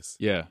 he is.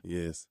 Yeah. He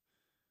is.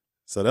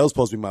 So that was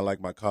supposed to be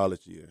my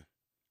college year.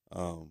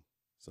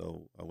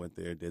 So I went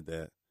there, did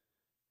that,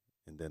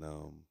 and then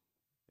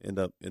end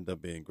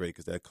up being great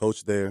because that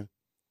coach there,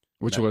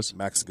 which was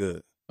Max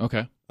Good.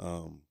 Okay.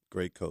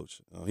 Great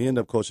coach. He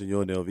ended up coaching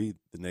UNLV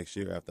the next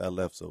year after I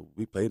left, so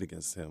we played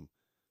against him.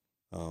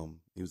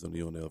 He was on the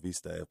UNLV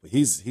staff, but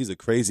he's a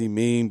crazy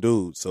mean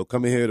dude. So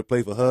coming here to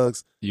play for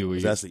Hugs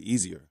was actually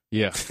easier.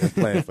 Yeah, than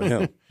playing for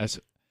him. And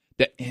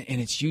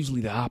it's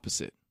usually the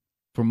opposite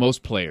for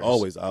most players.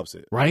 Always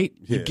opposite, right?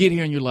 Yeah. You get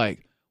here and you're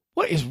like,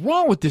 what is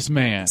wrong with this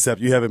man? Except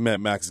you haven't met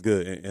Max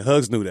Good, and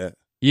Hugs knew that.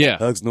 Yeah,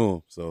 Hugs knew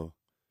him. So.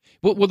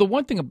 Well, the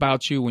one thing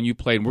about you when you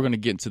played, and we're going to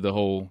get into the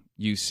whole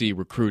UC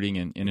recruiting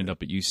and ended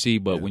up at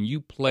UC, but when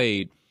you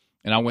played,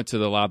 and I went to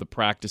a lot of the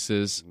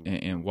practices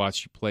and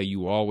watched you play,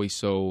 you were always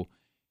so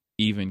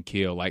even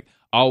keel. Like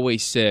I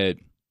always said,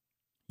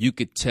 you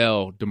could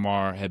tell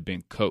DerMarr had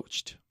been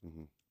coached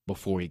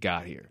before he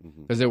got here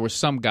because there were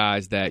some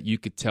guys that you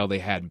could tell they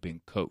hadn't been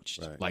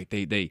coached. Right. Like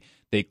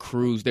they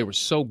cruised. They were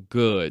so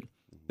good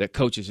that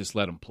coaches just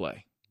let them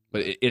play.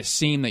 But it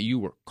seemed that you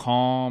were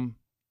calm.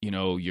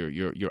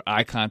 Your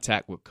eye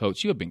contact with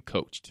coach. You have been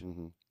coached.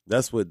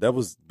 That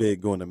was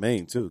big going to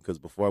Maine too. Because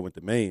before I went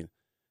to Maine,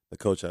 the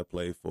coach I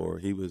played for,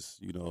 he was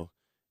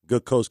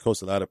good coach,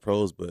 coached a lot of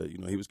pros, but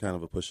he was kind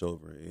of a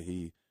pushover, and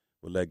he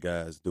would let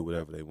guys do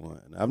whatever they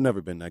want. And I've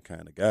never been that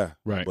kind of guy.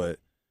 Right. But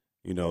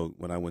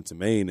when I went to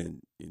Maine,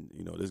 and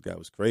this guy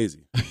was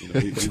crazy.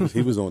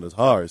 He was on us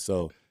hard,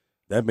 so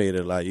that made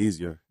it a lot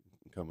easier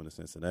coming to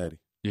Cincinnati.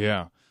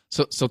 Yeah.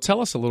 So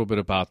tell us a little bit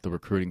about the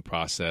recruiting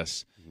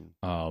process.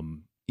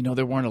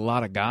 There weren't a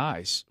lot of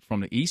guys from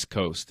the East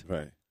Coast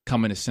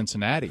coming to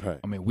Cincinnati. Right.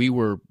 I mean, we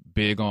were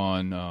big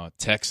on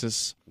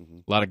Texas.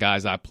 A lot of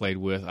guys I played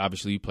with.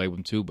 Obviously, you played with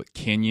them too, but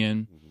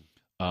Kenyon,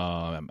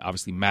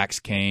 obviously Max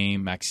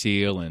came,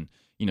 Maxiel, and,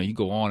 you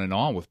go on and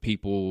on with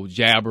people,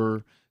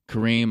 Jabber,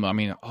 Kareem. I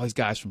mean, all these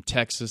guys from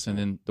Texas, and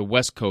then the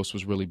West Coast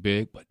was really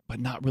big, but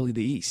not really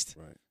the East.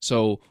 Right.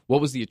 So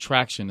what was the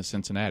attraction to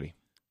Cincinnati?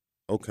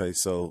 Okay,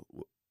 so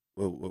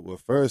well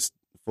first,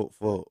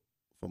 for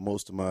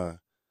most of my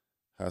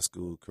high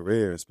school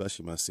career,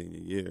 especially my senior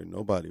year,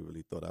 nobody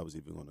really thought I was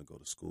even going to go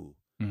to school.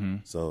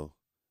 So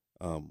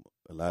a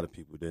lot of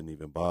people didn't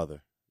even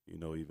bother,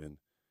 even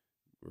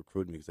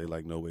recruiting me because they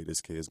like, no way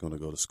this kid's going to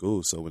go to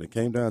school. So when it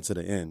came down to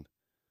the end,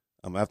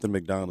 after the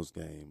McDonald's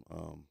game,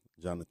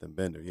 Jonathan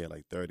Bender, he had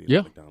like 30 in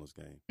the McDonald's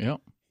game. Yeah.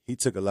 He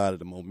took a lot of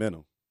the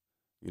momentum,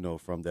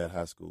 from that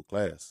high school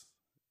class,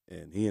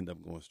 and he ended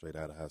up going straight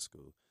out of high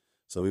school.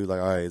 So he was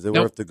like, all right, is it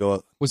worth to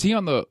go? Was he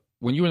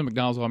when you were in the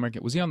McDonald's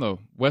All-American, was he on the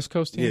West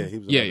Coast team? Yeah, he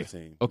was on the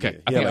team.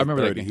 Okay. Yeah, I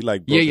remember 30.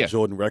 That game. He broke the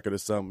Jordan record or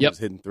something. He was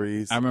hitting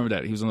threes. I remember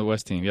that. He was on the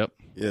West team, yep.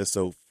 Yeah,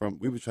 so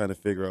we were trying to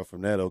figure out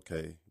from that,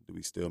 okay, do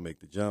we still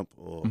make the jump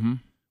or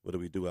what do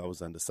we do? I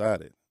was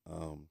undecided.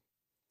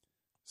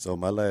 So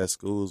my last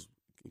schools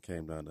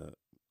came down to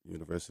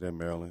University of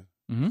Maryland,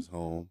 which is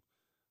home.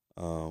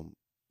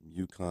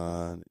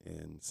 UConn,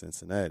 and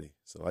Cincinnati.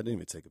 So I didn't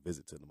even take a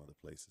visit to them other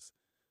places.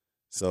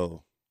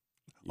 So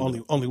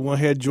only one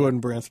had Jordan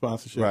Brand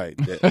sponsorship. Right.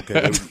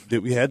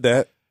 We had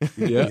that.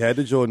 We had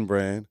the Jordan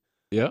Brand.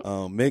 Yeah.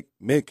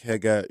 Mick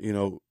had got,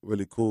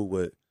 really cool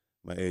with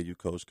my AAU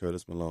coach,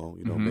 Curtis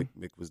Malone.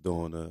 Mick was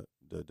doing the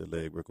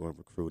legwork on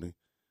recruiting.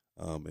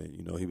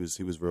 And he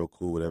was real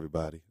cool with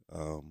everybody.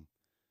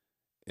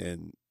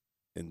 And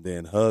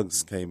then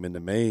Hugs came into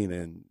Maine,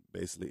 and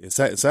basically, and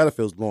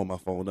Satterfield's blowing my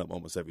phone up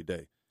almost every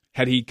day.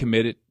 Had he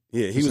committed?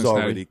 Yeah, he was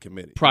already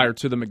committed prior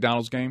to the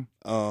McDonald's game.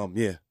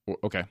 Yeah.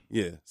 Okay.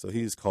 Yeah, so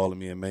he's calling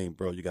me in Maine,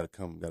 bro. You gotta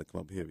come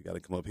up here. We gotta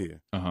come up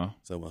here.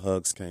 So when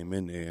Hugs came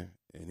in there,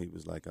 and he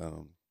was like,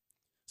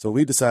 so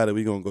we decided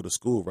we're gonna go the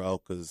school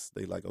route because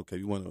they like,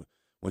 okay,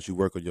 once you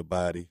work on your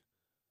body,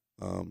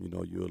 you're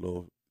a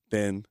little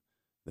thin.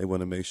 They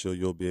want to make sure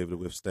you'll be able to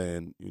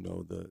withstand,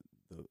 the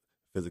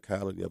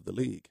physicality of the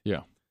league.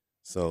 Yeah.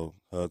 So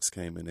Hugs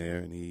came in there,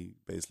 and he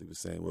basically was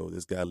saying, well,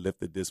 this guy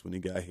lifted this when he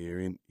got here,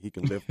 and he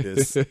can lift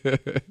this,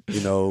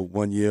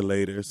 1 year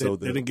later. So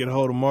they didn't get a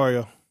hold of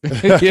Mario.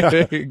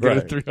 Yeah, go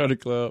to 300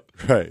 Club.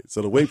 Right.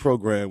 So the weight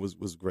program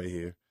was great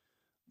here.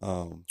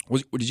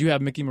 Did you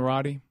have Mickey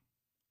Marotti?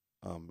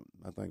 I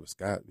think it was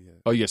Scott. Yeah.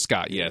 Oh yeah,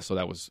 Scott. Yeah.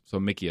 So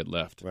Mickey had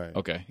left. Right.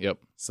 Okay. Yep.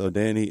 So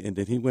then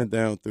he went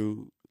down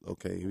through.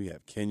 Okay, we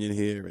have Kenyon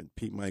here, and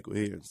Pete Michael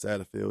here, and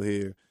Satterfield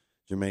here,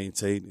 Jermaine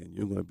Tate, and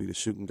you're going to be the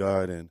shooting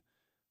guard. And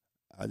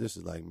I just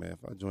was like, man,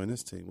 if I join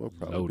this team, we'll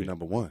probably be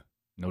number one.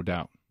 No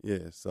doubt.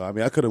 Yeah. So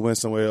I could have went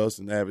somewhere else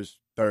and averaged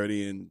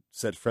 30 and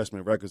set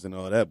freshman records and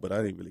all that, but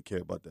I didn't really care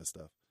about that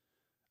stuff.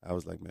 I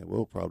was like, man,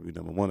 we'll probably be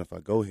number one if I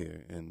go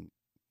here, and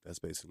that's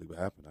basically what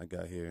happened. I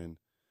got here, and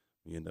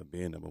we ended up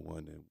being number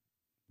one, and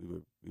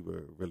we were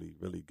a really,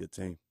 really good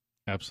team.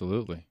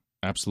 Absolutely.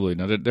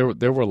 Now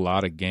there were a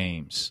lot of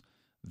games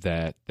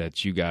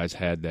that you guys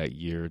had that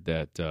year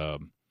that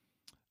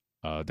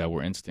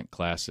were instant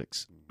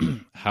classics.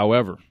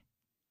 However,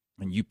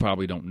 and you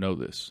probably don't know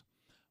this,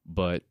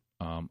 but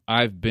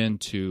I've been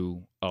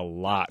to a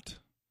lot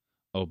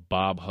of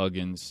Bob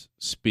Huggins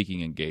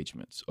speaking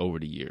engagements over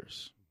the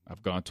years.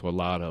 I've gone to a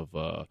lot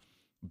of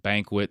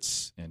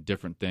banquets and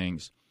different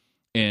things.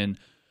 And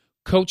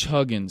Coach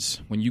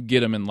Huggins, when you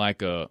get him in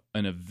like an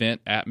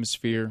event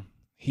atmosphere,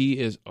 he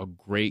is a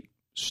great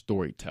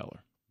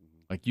storyteller.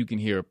 Like you can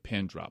hear a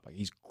pin drop. Like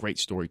he's a great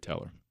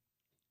storyteller.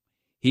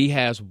 He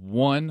has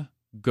one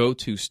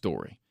go-to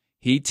story.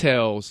 He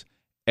tells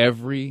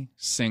every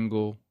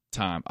single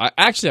time.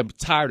 I'm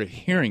tired of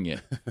hearing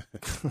it,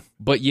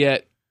 but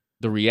yet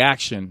the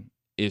reaction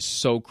is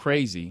so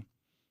crazy,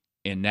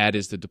 and that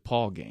is the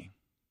DePaul game.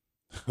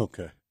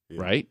 Okay. Yeah.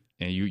 Right?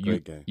 And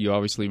you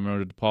obviously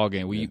remember the DePaul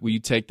game. Will you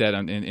take that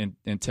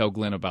and tell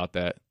Glenn about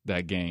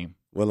that game?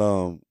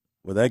 Well,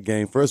 that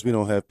game, first we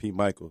don't have Pete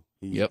Michael.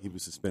 He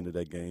was suspended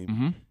that game.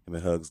 Him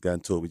and Hugs got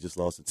into it. We just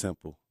lost to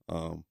Temple.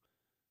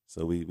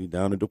 So we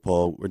down to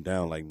DePaul. We're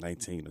down like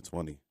 19 or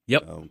 20.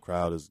 Yep.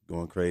 Crowd is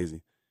going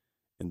crazy.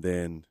 And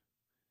then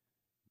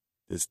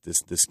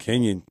this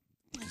Kenyon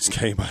just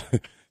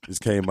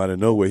came out of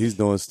nowhere. He's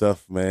doing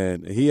stuff,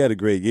 man. He had a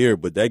great year,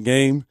 but that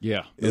game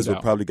is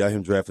what probably got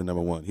him drafted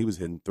number one. He was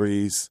hitting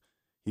threes.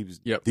 He was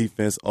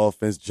defense,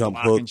 offense, jump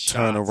hook,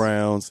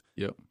 turnarounds.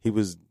 Yep. He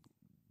was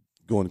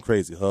going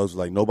crazy. Hugs was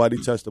like,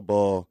 nobody touch the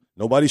ball.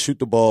 Nobody shoot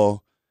the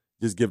ball.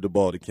 Just give the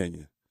ball to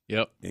Kenyon.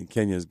 Yep. And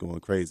Kenyon's going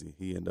crazy.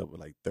 He ended up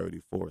with like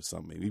 34 or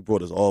something. He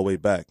brought us all the way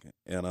back.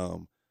 And I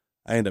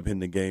ended up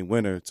hitting the game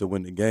winner to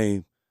win the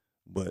game.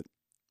 But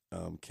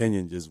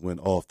Kenyon just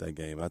went off that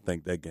game. I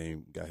think that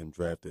game got him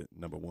drafted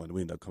number one.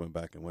 We ended up coming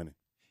back and winning.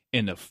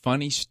 And the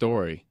funny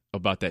story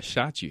about that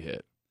shot you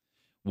hit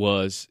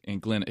was,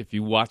 and Glenn, if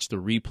you watch the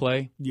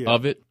replay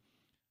of it,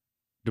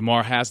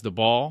 DerMarr has the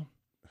ball,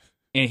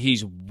 and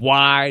he's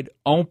wide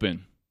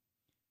open.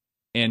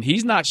 And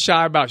he's not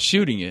shy about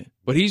shooting it,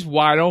 but he's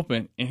wide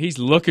open, and he's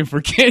looking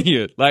for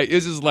Kenyon. Like,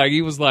 it's just like,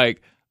 he was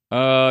like,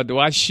 do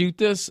I shoot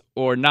this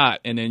or not?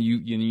 And then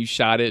you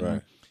shot it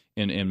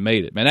and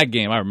made it. Man, that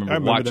game, I remember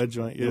watching. That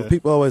joint, yeah.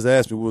 People always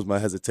ask me what was my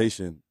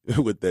hesitation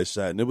with that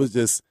shot. And it was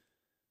just,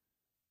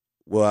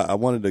 I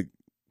wanted to,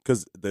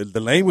 because the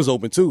lane was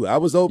open too. I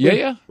was open.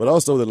 Yeah. But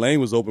also the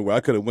lane was open where I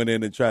could have went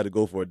in and tried to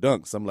go for a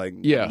dunk. So I'm like,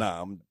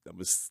 nah, I'm going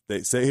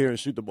to stay here and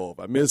shoot the ball. If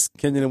I miss,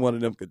 Kenyon and one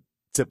of them could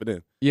tip it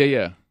in.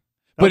 Yeah.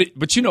 But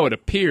it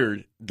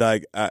appeared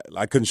like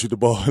I couldn't shoot the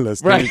ball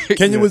unless right.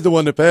 Kenyon was the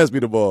one that passed me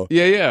the ball.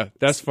 Yeah.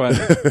 That's funny.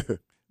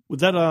 Was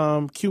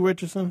that Q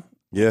Richardson?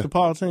 Yeah. The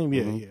Paul team?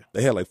 Yeah.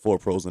 They had like 4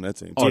 pros on that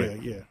team. Oh,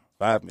 yeah.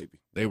 5 maybe.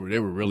 They were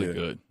really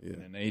good. Yeah.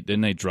 And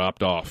then they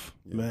dropped off.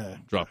 Yeah.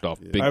 Man. Dropped off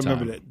big time. I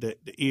remember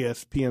that the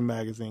ESPN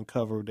magazine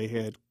cover, they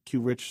had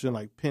Q Richardson,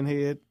 like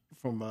Pinhead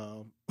from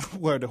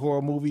where the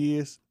horror movie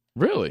is.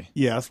 Really?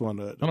 Yeah, that's one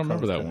of the I don't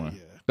remember that one.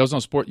 Yeah. That was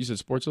on Sport. You said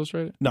Sports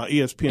Illustrated? No,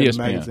 ESPN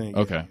magazine.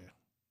 Okay. Yeah.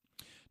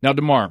 Now,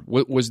 DerMarr,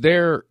 was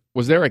there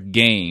a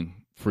game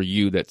for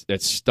you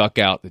that stuck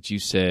out that you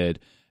said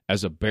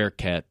as a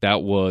Bearcat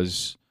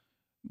that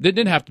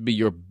didn't have to be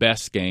your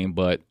best game,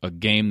 but a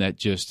game that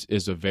just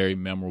is a very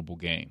memorable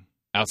game?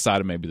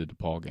 outside of maybe the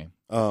DePaul game?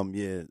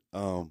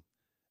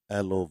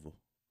 At Louisville,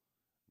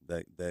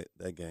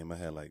 that game I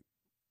had like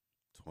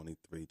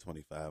 23,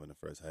 25 in the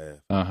first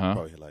half.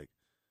 Probably hit like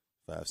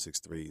 5, 6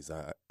 threes.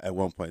 At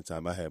one point in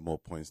time, I had more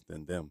points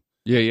than them.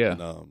 Yeah.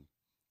 And,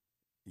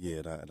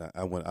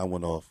 I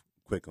went off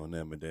quick on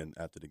them, and then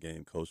after the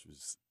game, coach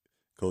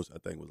I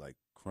think was like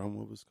Crum.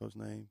 What was coach's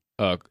name?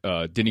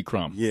 Denny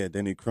Crum. Yeah,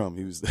 Denny Crum.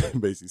 He was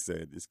basically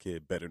saying this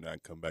kid better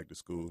not come back to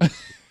school.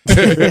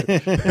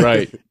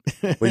 Right.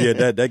 But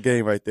yeah, that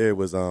game right there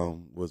was a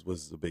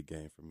big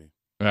game for me.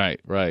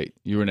 Right.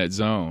 You were in that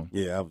zone.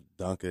 Yeah, I was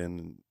dunking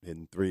and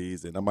hitting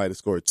threes, and I might have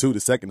scored 2 the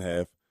second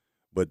half,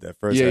 but that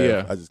first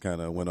half, I just kind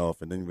of went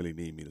off and didn't really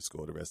need me to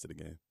score the rest of the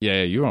game.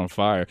 Yeah, you were on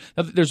fire.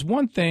 Now, there's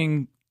one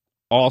thing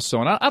also,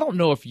 and I don't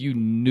know if you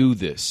knew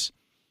this,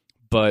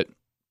 but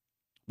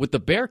with the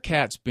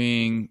Bearcats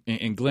being,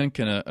 and Glenn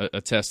can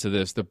attest to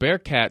this, the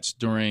Bearcats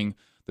during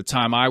the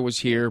time I was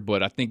here,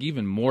 but I think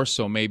even more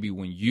so maybe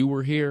when you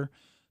were here,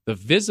 the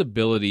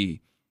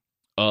visibility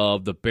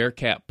of the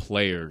Bearcat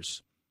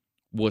players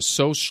was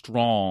so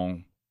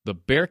strong. The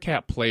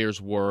Bearcat players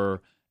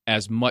were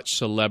as much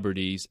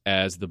celebrities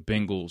as the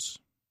Bengals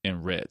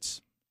and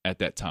Reds at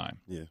that time.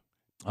 Yeah.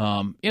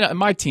 And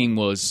my team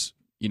was,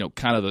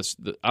 kind of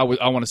I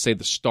want to say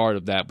the start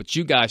of that, but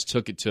you guys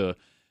took it to,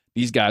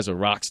 these guys are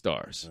rock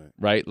stars,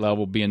 right?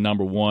 Level being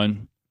number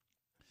one.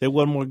 They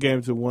won more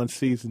games in one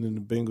season than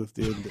the Bengals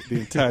did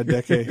the entire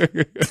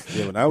decade.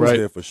 Yeah, when I was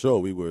there for sure,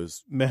 we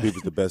was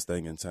the best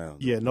thing in town.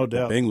 Yeah, no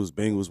doubt. The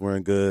Bengals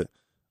weren't good.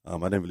 I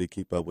didn't really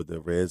keep up with the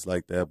Reds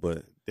like that,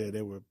 but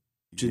they were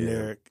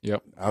generic. Yeah,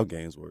 yep. Our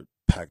games were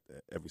packed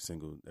every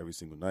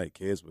single night.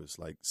 Kids was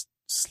like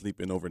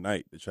sleeping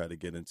overnight to try to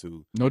get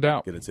into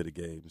the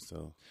game.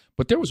 So,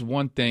 but there was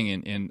one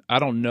thing, and I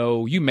don't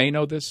know. You may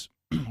know this,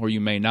 or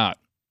you may not.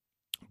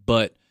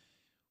 But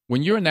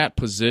when you're in that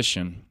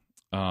position,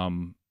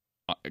 kind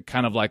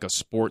of like a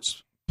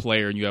sports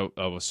player, and you have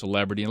of a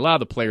celebrity, and a lot of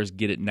the players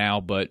get it now,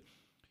 but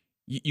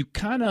you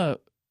kind of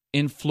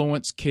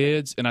influence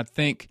kids. And I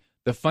think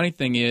the funny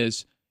thing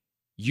is,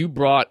 you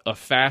brought a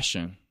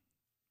fashion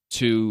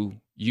to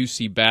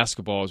UC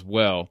basketball as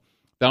well.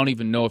 I don't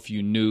even know if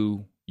you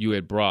knew you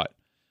had brought.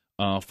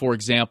 For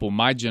example,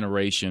 my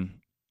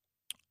generation,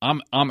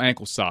 I'm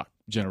ankle sock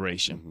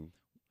generation. Mm-hmm.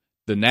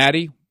 The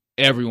Natty,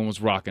 everyone was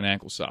rocking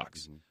ankle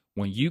socks. Mm-hmm.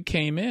 When you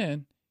came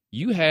in,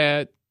 you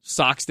had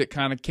socks that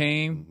kind of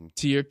came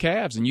to your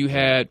calves, and you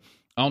had,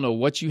 I don't know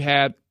what you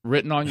had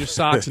written on your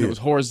socks, and it was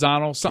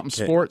horizontal, something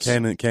sports.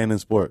 Canon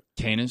Sport.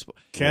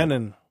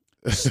 Canon.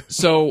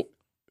 So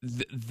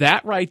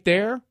that right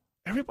there,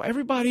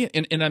 everybody,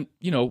 and I'm,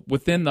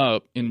 within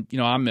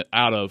I'm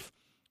out of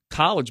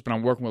college, but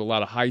I'm working with a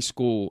lot of high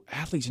school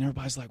athletes, and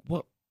everybody's like,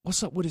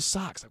 what's up with his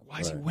socks? Like, why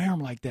is he wearing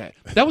them like that?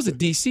 That was a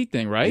DC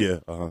thing, right? Yeah.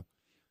 Uh-huh.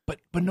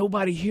 But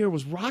nobody here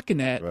was rocking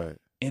that. Right.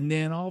 And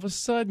then all of a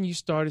sudden you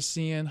started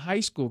seeing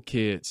high school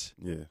kids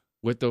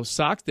with those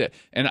socks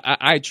and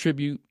I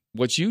attribute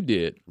what you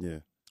did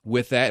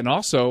with that, and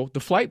also the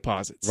flight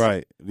posits.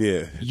 Right.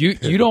 Yeah.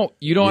 You don't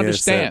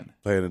understand.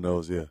 Playing in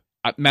those, yeah.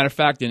 Matter of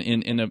fact,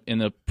 in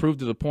the proof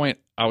to the point,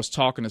 I was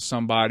talking to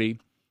somebody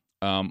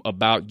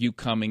about you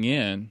coming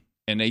in,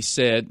 and they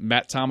said,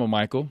 Matt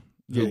Tomomichael,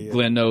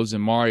 Glenn knows,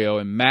 and Mario,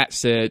 and Matt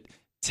said,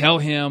 tell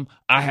him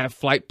I have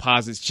flight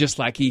posits just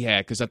like he had,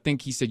 because I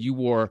think he said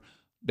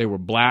they were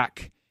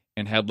black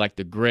and had like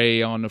the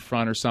gray on the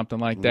front or something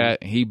like that,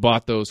 and he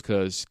bought those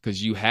because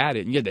you had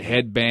it, and you had the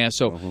headband.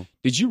 So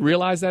did you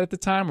realize that at the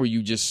time, or were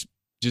you just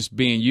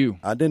being you?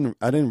 I didn't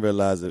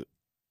realize it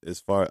as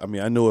far. I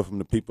mean, I knew it from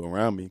the people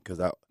around me, because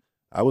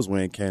I was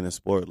wearing Canon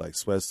Sport, like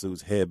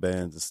sweatsuits,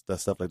 headbands, and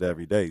stuff like that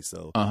every day.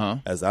 So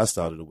as I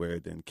started to wear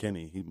it, then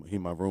Kenny, he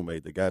my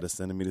roommate, the guy that's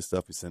sending me the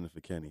stuff, he's sending it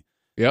for Kenny.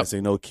 Yep. I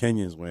say, no,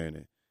 Kenyon's wearing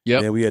it.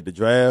 Yep. Then we had the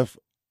draft.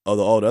 All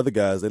the other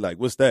guys, they like,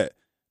 what's that?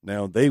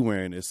 Now they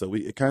wearing it. So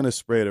it kind of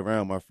spread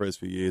around my first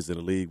few years in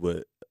the league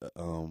with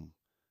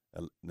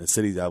the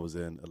cities I was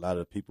in. A lot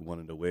of people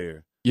wanted to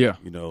wear,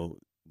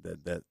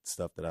 that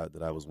stuff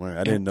that I was wearing.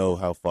 I didn't know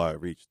how far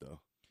it reached, though.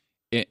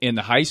 In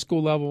the high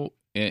school level,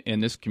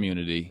 in this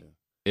community,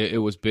 it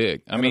was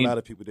big. I mean, a lot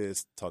of people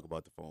did talk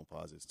about the phone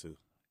posits, too.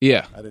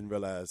 Yeah. I didn't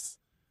realize,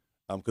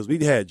 because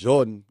we had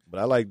Jordan,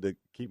 but I like to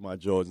keep my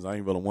Jordans. I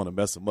didn't really want to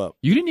mess them up.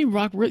 You didn't even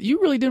rock. You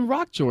really didn't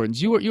rock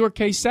Jordans. You were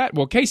K-Sat.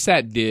 Well,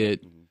 K-Sat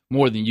did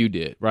more than you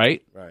did,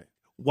 right? Right.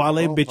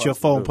 Wale bit your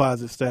phone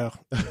posit style.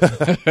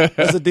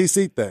 That's a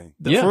DC thing.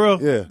 For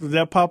real? Yeah. Did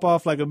that pop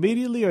off like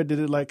immediately, or did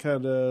it like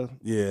kind of?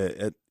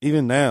 Yeah.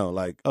 Even now,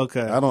 like,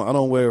 okay, I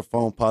don't wear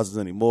phone posits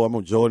anymore. I'm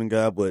a Jordan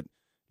guy, but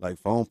like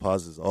phone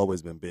posits has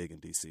always been big in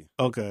DC.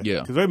 Okay.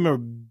 Yeah. Because I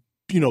remember,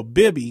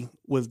 Bibby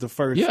was the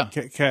first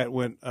cat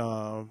when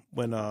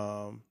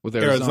with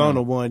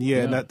Arizona won.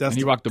 Yeah. And that's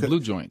he rocked the blue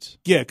joints.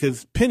 Yeah,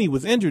 because Penny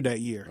was injured that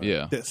year.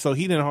 Yeah. So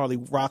he didn't hardly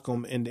rock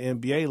them in the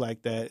NBA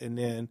like that. And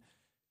then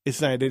it's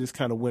like they just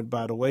kind of went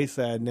by the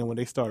wayside. And then when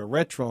they started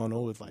retroing,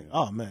 it was like,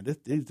 oh man,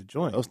 these the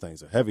joints. Those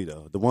things are heavy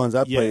though. The ones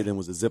I played in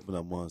was the zipping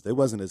up ones. They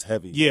wasn't as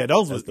heavy. Yeah,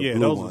 those as was the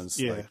blue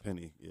ones. Like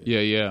Penny.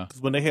 Yeah.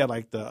 Because when they had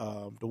like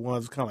the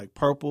ones kind of like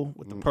purple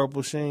with the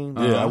purple sheen.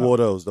 Yeah, I wore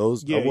those. I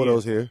wore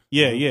those here.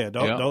 Yeah.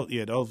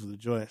 Those were the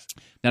joints.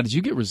 Now, did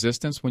you get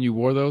resistance when you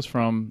wore those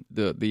from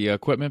the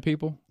equipment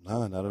people?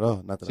 No, not at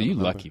all. Not that so you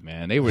lucky,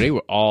 man. They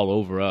were all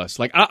over us.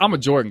 Like I'm a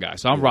Jordan guy,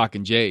 so I'm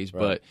rocking J's. Right.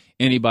 But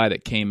anybody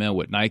that came in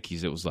with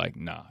Nikes, it was like,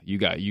 nah, you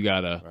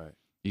gotta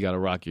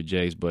rock your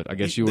J's. But I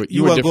guess you were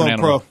different going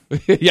animal.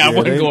 Pro. I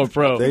wasn't going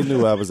pro. They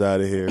knew I was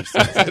out of here.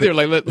 They were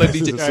like, let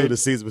DJ. The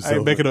season was I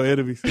ain't making no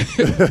enemies.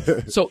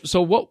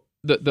 So what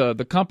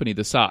the company,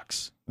 the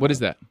socks? What is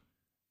that?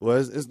 Well,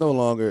 it's no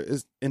longer.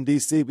 It's in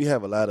DC. We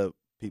have a lot of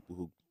people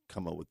who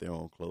come up with their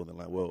own clothing.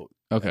 Like, well,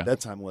 at that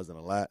time it wasn't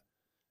a lot.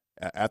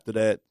 After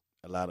that,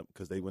 a lot of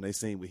because when they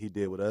seen what he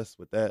did with us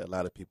with that, a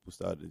lot of people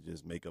started to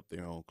just make up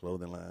their own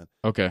clothing line.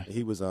 Okay,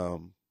 he was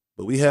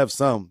but we have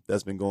some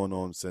that's been going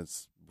on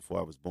since before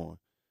I was born.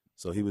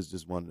 So he was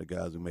just one of the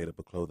guys who made up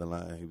a clothing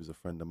line. He was a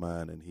friend of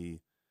mine, and he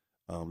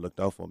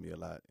looked out for me a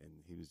lot. And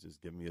he was just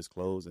giving me his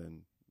clothes,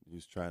 and he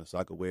was trying so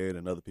I could wear it,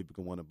 and other people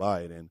could want to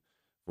buy it. And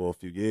for a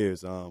few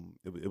years,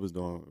 it was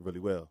doing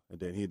really well. And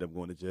then he ended up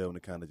going to jail, and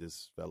it kind of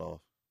just fell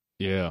off.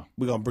 Yeah,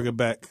 we're gonna bring it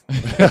back.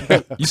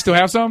 You still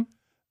have some?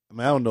 I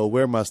mean, I don't know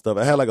where my stuff.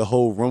 I had like a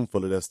whole room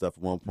full of that stuff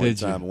at one point in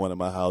time in one of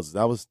my houses.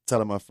 I was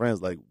telling my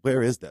friends, like,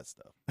 where is that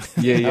stuff?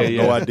 Yeah. I have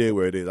no idea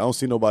where it is. I don't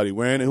see nobody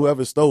wearing it.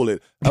 Whoever stole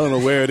it, I don't know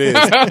where it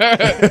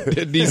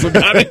is. Diesel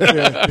got it.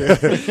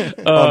 Yeah.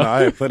 Oh no,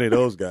 I had plenty of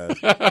those guys.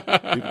 People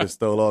that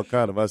stole all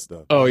kind of my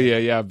stuff. Oh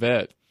yeah, I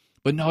bet.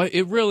 But no,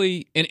 it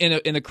really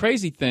in a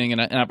crazy thing,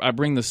 and I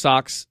bring the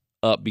socks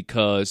up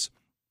because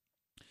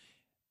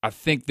I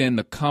think then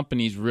the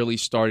companies really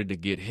started to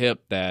get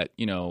hip that,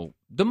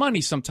 the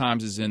money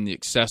sometimes is in the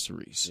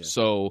accessories. Yeah.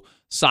 So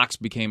socks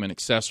became an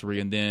accessory,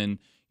 and then,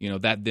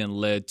 that then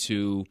led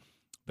to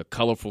the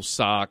colorful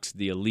socks,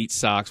 the elite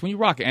socks. When you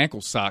rock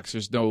ankle socks,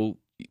 there's no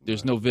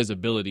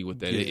visibility with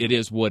that. Yeah. It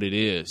is what it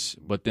is.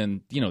 But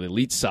then, the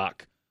elite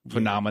sock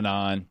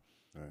phenomenon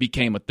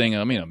became a thing.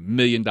 I mean, $1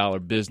 million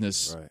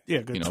business. Right. Yeah,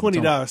 because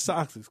 $20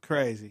 socks is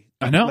crazy.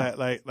 I know.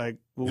 Like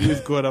when we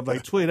was growing up,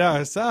 like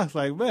 $20 socks,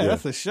 like, man,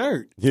 that's a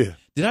shirt. Yeah.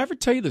 Did I ever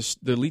tell you the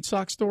elite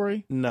sock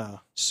story?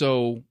 No.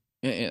 So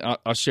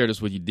I'll share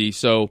this with you, D.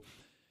 So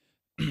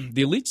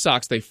the elite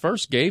socks, they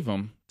first gave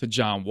them to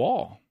John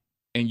Wall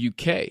in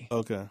UK.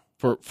 Okay.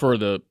 For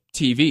the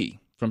TV,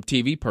 from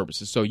TV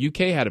purposes. So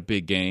UK had a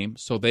big game,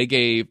 so they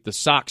gave the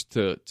socks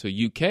to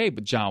UK,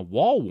 but John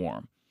Wall wore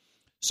them.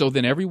 So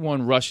then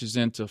everyone rushes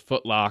into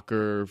Foot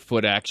Locker,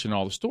 Foot Action,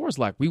 all the stores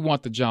like, we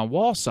want the John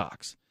Wall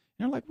socks.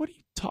 And they're like, what are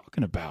you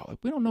talking about? Like,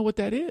 we don't know what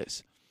that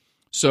is.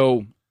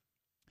 So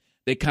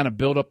they kind of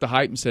built up the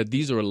hype and said,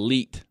 these are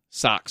elite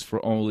socks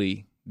for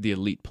only the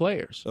elite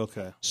players.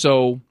 Okay.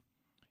 So,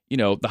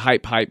 the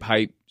hype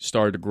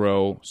started to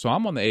grow. So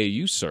I'm on the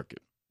AAU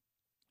circuit.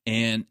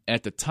 And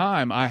at the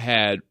time, I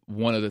had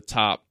one of the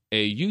top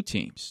AAU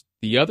teams.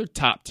 The other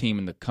top team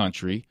in the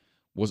country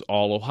was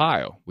All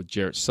Ohio with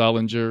Jared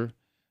Sullinger,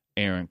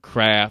 Aaron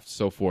Kraft,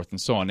 so forth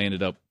and so on. They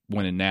ended up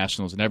winning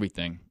nationals and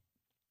everything.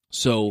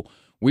 So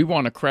we were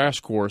on a crash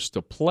course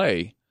to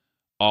play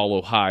All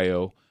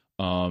Ohio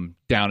down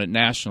at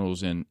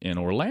nationals in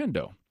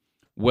Orlando.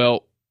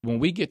 Well, when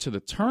we get to the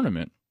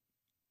tournament,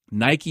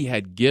 Nike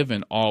had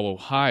given All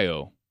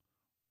Ohio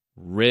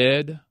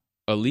red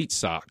elite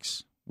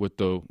socks with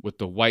the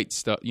white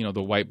stuff,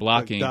 the white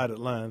blocking, like dotted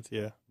lines,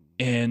 yeah.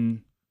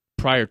 And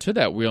prior to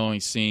that, we only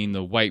seen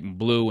the white and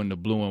blue and the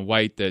blue and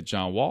white that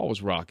John Wall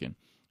was rocking.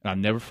 And I'll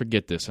never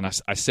forget this. And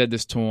I said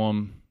this to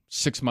him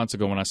 6 months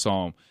ago when I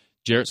saw him.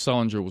 Jared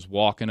Sullinger was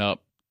walking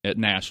up at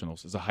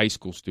nationals as a high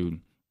school student,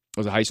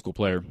 as a high school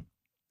player,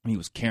 and he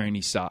was carrying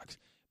these socks.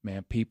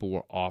 Man, people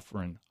were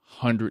offering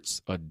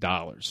hundreds of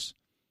dollars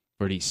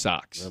for these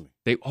socks.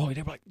 Really?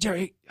 They were like,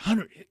 Jerry,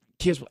 100.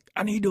 Kids were like,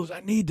 I need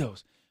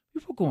those.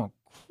 People were going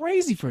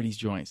crazy for these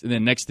joints. And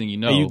then next thing you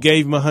know. And you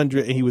gave him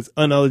 100 and he was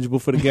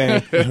uneligible for the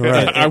game.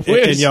 Right. I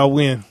wish. And y'all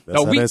win.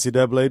 That's how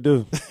NCAA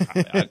do.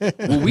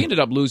 Well, we ended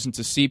up losing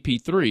to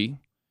CP3.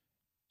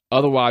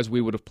 Otherwise,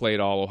 we would have played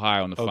All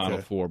Ohio in the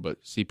Final Four,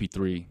 but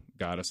CP3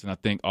 got us. And I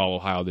think All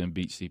Ohio then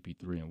beat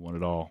CP3 and won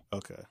it all.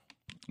 Okay.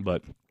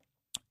 But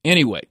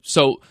anyway,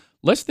 so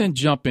let's then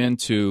jump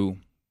into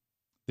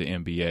the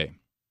NBA.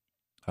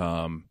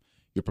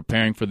 You're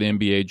preparing for the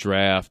NBA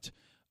draft.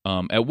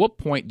 At what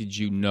point did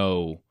you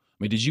know?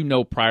 I mean, did you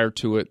know prior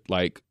to it,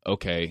 like,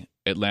 okay,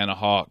 Atlanta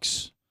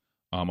Hawks,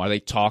 are they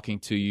talking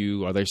to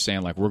you? Are they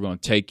saying, like, we're going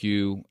to take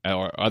you?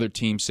 Or other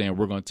teams saying,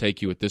 we're going to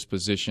take you at this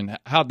position?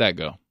 How'd that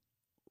go?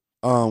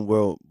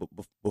 Well,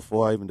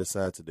 before I even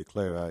decided to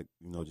declare, I,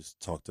 just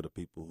talked to the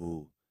people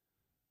who,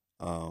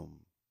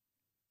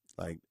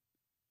 like,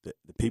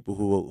 the people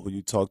who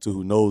you talk to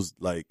who knows,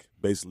 like,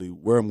 basically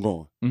where I'm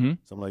going. Mm-hmm.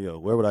 So I'm like, yo,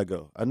 where would I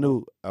go? I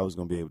knew I was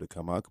going to be able to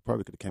come out. I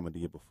probably could have came out the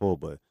year before,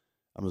 but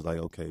I was like,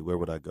 okay, where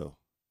would I go?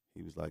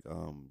 He was like,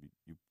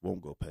 you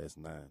won't go past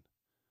 9.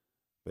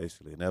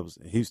 basically. And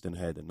Houston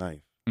had the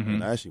ninth. Mm-hmm.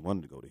 And I actually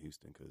wanted to go to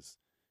Houston because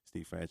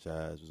Steve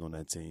Franchise was on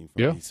that team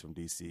from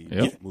DC.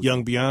 Yep.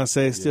 Young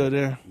Beyonce still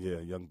there. Yeah,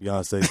 young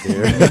Beyonce's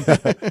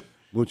there.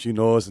 Moochie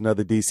Norris,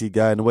 another DC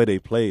guy. And the way they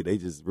played,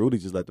 Rudy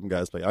just let them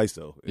guys play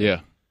ISO.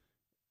 Yeah.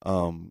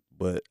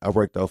 But I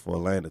worked out for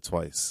Atlanta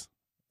twice,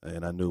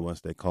 and I knew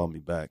once they called me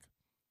back,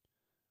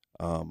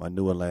 I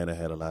knew Atlanta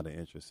had a lot of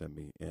interest in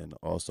me, and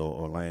also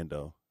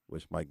Orlando,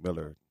 which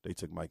they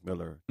took Mike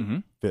Miller Mm-hmm.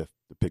 fifth,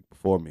 the pick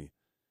before me.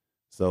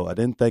 So I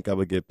didn't think I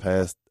would get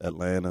past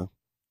Atlanta,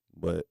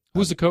 but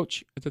Who's the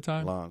coach at the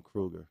time? Lon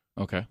Kruger.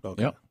 Okay.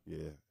 Okay. Yep.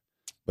 Yeah,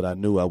 but I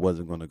knew I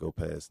wasn't going to go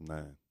past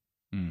 9.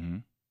 Mm-hmm.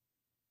 And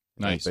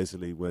Nice. that's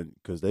basically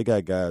because they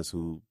got guys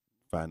who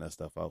find that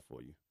stuff out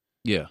for you.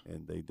 Yeah.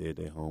 And they did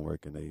their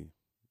homework, and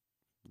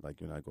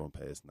you're not going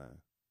past 9.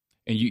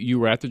 And you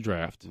were at the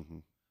draft. Mm-hmm.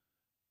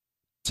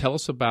 Tell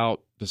us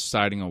about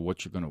deciding on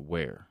what you're going to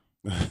wear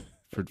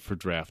for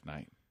draft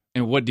night.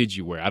 And what did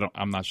you wear?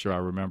 I'm not sure I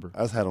remember. I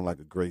just had on like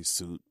a gray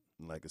suit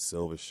and like a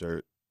silver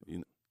shirt.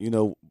 You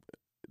know,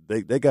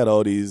 they got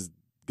all these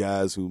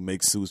guys who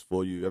make suits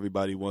for you.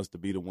 Everybody wants to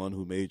be the one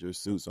who made your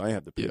suit, so I didn't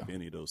have to pick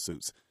any of those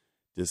suits.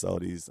 Just all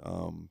these.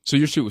 So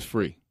your suit was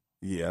free.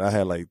 Yeah, I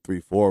had like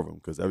 3-4 of them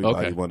because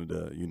everybody Okay. wanted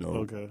to,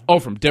 Okay. Oh,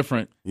 from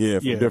different. Yeah,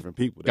 from different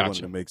people. They Gotcha.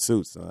 wanted to make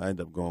suits. So I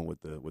ended up going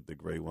with the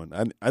gray one.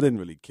 I didn't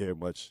really care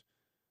much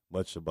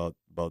about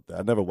that.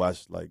 I never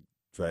watched like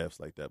drafts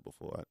like that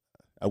before.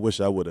 I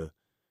wish I would have,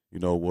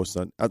 wore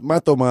something. My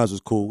throw mines was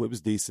cool. It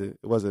was decent.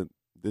 It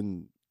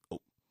didn't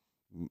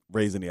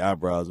raise any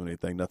eyebrows or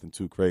anything. Nothing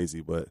too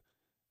crazy, but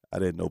I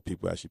didn't know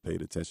people actually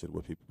paid attention to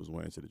what people was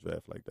wearing to the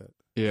draft like that.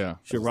 Yeah.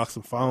 Should rock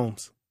some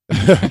foams.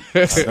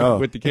 know.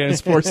 With the Cannon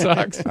Sports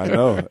socks. I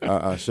know.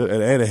 I should,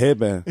 and a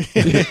headband.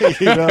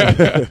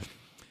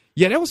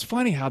 Yeah, that was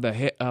funny how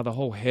the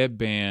whole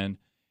headband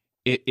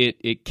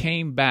it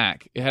came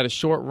back. It had a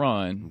short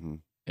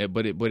run,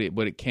 but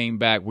it came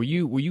back. Were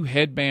you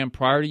headband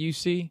prior to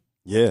UC?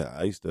 Yeah,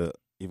 I used to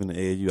even the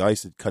AAU. I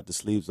used to cut the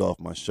sleeves off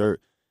my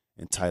shirt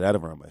and tie that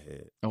around my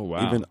head. Oh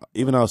wow!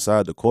 Even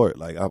outside the court,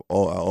 like I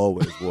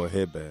always wore a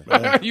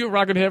headband. You were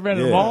rocking headband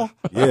in the mall?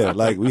 Yeah,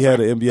 like we had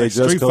an NBA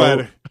dress Street code.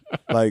 Fighter.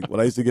 Like when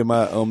I used to get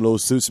my little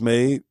suits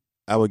made,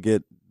 I would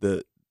get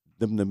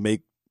them to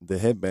make the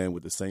headband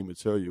with the same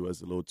material as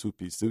the little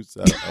 2-piece suits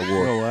I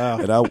wore. Oh wow!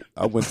 And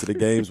I went to the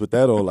games with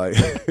that on. Like,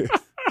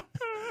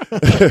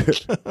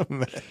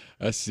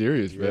 That's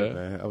serious, yeah,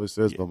 man. I was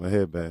serious about my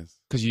headbands.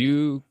 Because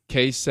you,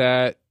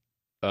 K-Sat,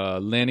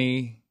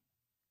 Lenny,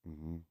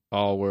 Mm-hmm.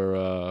 all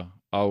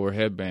were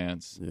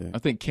headbands. Yeah. I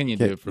think Kenyon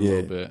did for a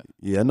little bit.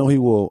 Yeah, I know he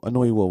wore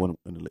one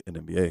in the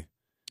NBA.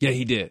 Yeah,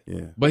 he did.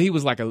 Yeah, But he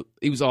was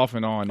he was off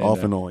and on.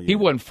 Off and on. Yeah. He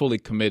wasn't fully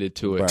committed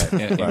to it Right,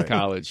 in right.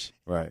 college.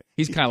 Right.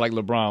 He's kind of like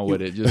LeBron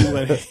with it.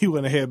 Just He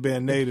went a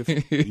headband native.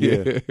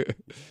 Yeah.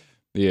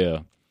 Yeah.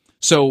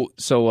 So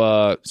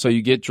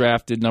you get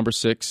drafted number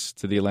 6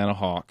 to the Atlanta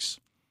Hawks.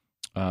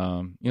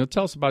 Tell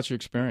us about your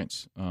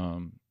experience.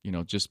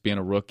 Just being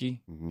a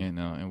rookie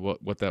and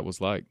what that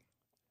was like.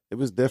 It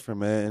was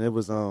different, man, and it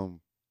was on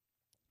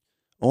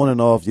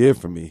and off year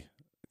for me.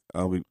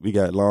 We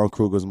got Lon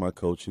Kruger as my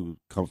coach, who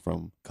come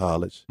from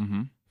college,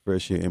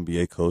 first year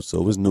NBA coach, so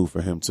it was new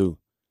for him too.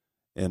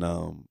 And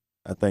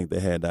I think they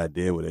had the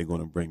idea where they're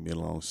going to bring me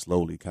along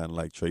slowly, kind of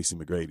like Tracy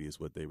McGrady is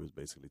what they was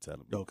basically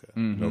telling me.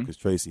 Okay. Because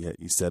Tracy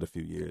he said a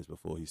few years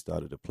before he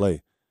started to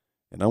play.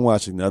 And I'm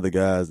watching the other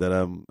guys that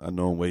I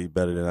know way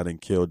better than I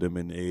didn't kill them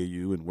in the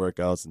AAU and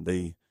workouts, and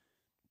they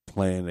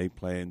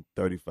playing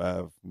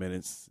 35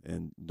 minutes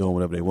and doing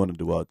whatever they want to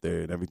do out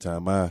there. And every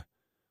time I,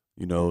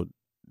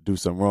 do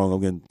something wrong,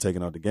 I'm getting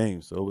taken out the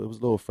game. So it was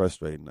a little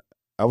frustrating.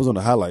 I was on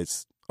the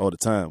highlights all the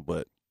time,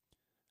 but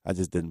I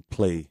just didn't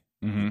play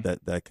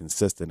that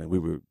consistent, and we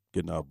were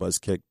getting our butts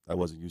kicked. I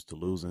wasn't used to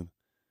losing.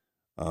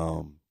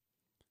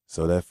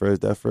 So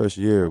that first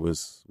year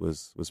was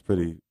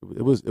pretty.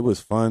 It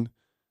was fun.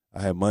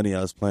 I had money.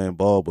 I was playing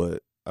ball,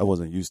 but I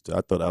wasn't used to.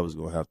 I thought I was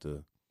gonna have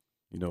to,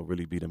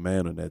 really be the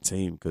man on that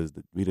team because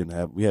we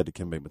had the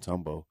Kembe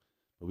Mutombo,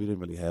 but we didn't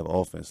really have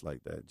offense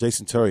like that.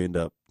 Jason Terry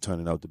ended up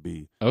turning out to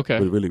be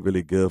really,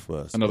 really good for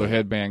us. Another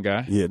headband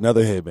guy. Yeah,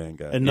 another headband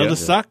guy. Another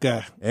sock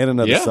guy. And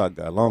another sock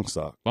guy, long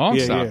sock. Long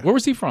sock. Yeah. Where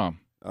was he from?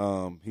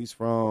 He's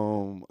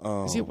from.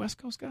 Is he a West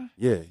Coast guy?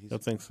 Yeah, I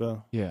think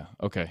so. Yeah.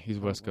 Okay, he's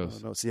West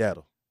Coast. No,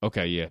 Seattle.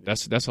 Okay, yeah,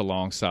 that's a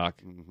long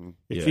sock. Mm-hmm.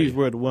 Yeah, He's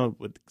were the one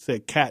with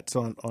said cats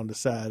on the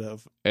side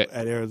of at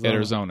Arizona. At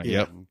Arizona.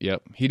 Yeah.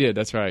 Yep. He did.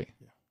 That's right.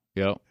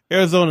 Yep.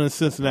 Arizona and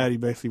Cincinnati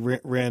basically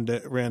ran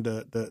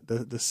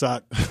the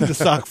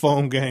sock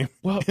foam game.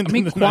 Well, in I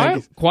mean, the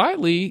 90s.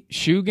 quietly,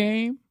 shoe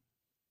game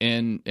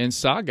and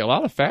Saga, a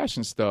lot of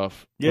fashion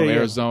stuff from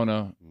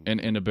Arizona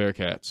and the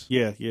Bearcats.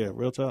 Yeah,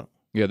 real talk.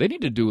 Yeah, they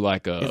need to do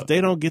like If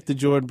they don't get the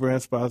Jordan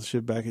Brand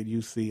sponsorship back at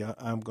UC,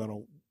 I'm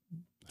gonna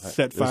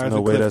set fires. There's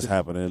no way that's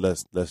happening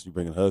unless you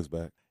bringing Hugs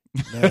back.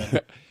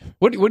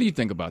 What do you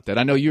think about that?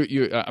 I know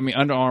you're. I mean,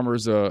 Under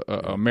Armour's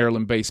a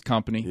Maryland-based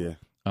company. Yeah.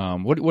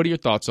 What are your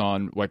thoughts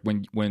on like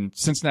when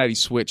Cincinnati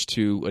switched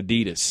to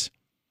Adidas?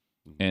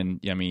 And,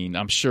 I mean,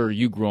 I'm sure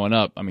you growing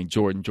up, I mean,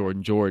 Jordan,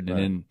 Right. and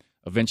then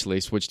eventually they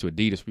switched to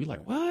Adidas. Were you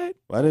like, what?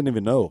 Well, I didn't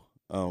even know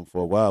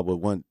for a while,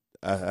 but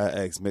I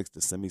asked Mix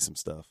to send me some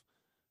stuff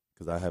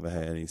because I haven't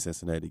had any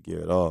Cincinnati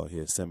gear at all. He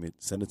had sent it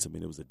to me,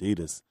 and it was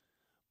Adidas.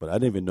 But I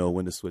didn't even know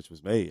when the switch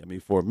was made. I mean,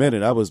 for a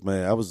minute, I was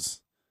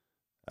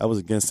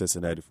against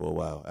Cincinnati for a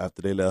while.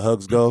 After they let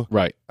Hugs go,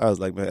 Right. I was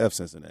like, man, F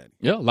Cincinnati.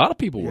 Yeah, a lot of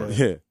people were.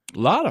 Yeah. A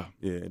lot of.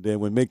 Yeah, and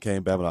then when Mick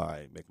came back, I'm like, all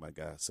right, Mick, my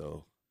guy.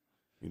 So,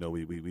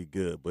 we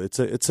good. But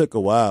it took a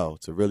while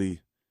to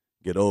really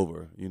get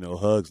over,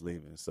 Hugs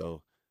leaving.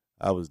 So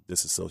I was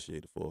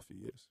disassociated for a few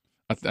years.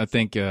 I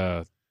think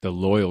the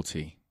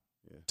loyalty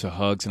to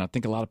Hugs, and I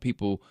think a lot of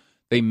people,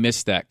 they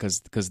miss that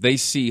because they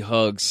see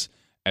Hugs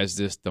as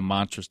this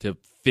demonstrative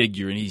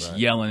figure, and he's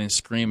yelling and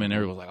screaming.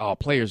 Everyone's like, oh,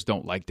 players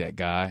don't like that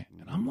guy.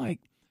 And I'm like,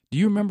 do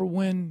you remember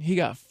when he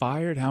got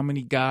fired? How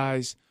many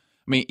guys?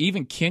 I mean,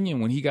 even Kenyon,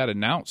 when he got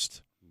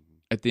announced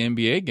at the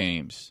NBA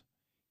games,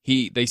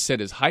 they said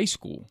his high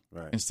school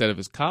instead of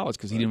his college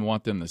because he didn't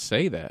want them to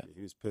say that.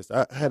 He was pissed.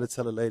 I had to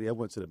tell a lady, I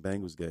went to the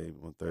Bengals game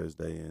on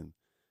Thursday, and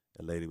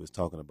a lady was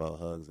talking about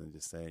Hugs and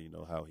just saying,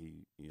 how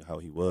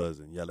he was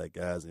and yell at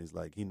guys. And he's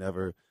like, he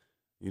never,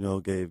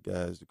 gave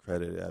guys the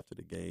credit after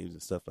the games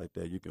and stuff like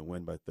that. You can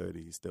win by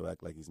 30. He still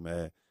act like he's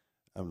mad.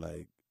 I'm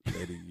like,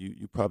 lady,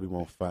 you probably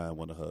won't find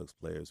one of Hugs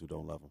players who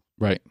don't love him.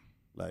 Right.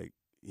 Like,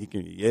 he's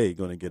going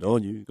to get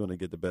on you. He's going to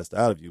get the best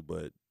out of you,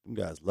 but you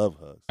guys love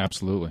Hugs.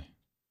 Absolutely.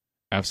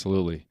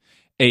 Absolutely.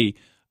 Hey,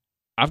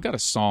 I've got a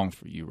song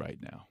for you right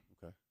now.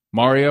 Okay.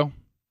 Mario,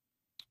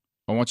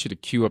 I want you to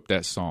cue up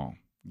that song.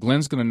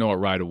 Glenn's going to know it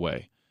right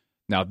away.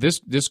 Now, this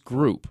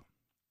group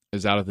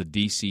is out of the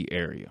D.C.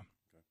 area.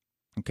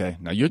 Okay.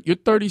 Now, you're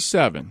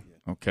 37,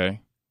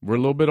 okay? We're a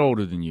little bit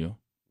older than you.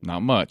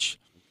 Not much.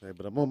 Okay,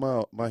 but I'm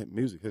on my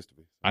music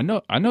history. I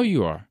know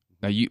you are.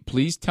 Now,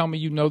 please tell me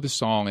you know the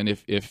song, and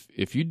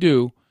if you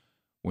do,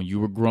 when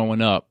you were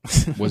growing up,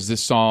 was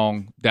this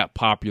song that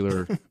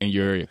popular in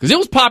your area? Because it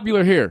was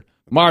popular here.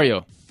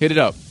 Mario, hit it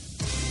up.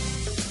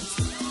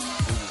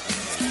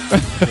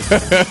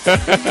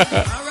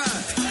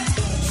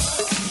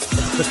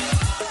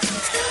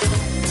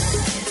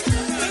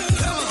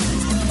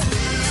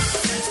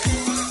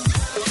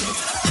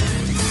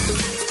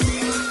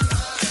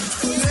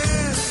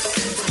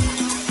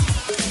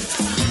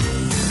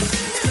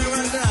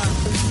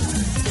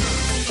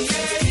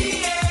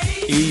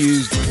 He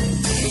used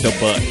the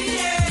butt.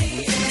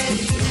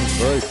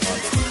 Very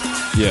popular.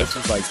 Yeah. This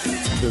is like,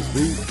 because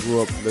we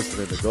grew up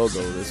listening to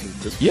Go-Go. This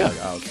was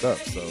like our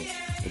stuff. So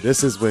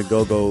this is when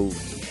Go-Go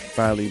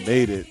finally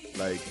made it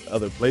like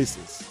other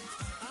places.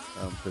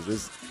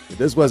 Because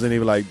this wasn't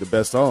even like the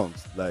best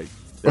songs. Like,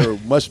 there were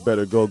much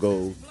better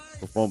Go-Go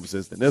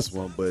performances than this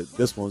one, but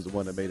this one's the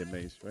one that made it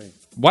mainstream.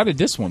 Why did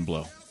this one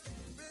blow?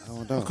 I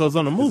don't know. Because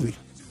on the movie.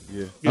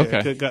 Yeah.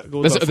 Okay. The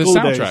The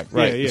soundtrack,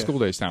 right? Yeah. The School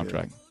Days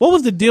soundtrack. What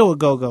was the deal with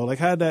Go-Go? Like,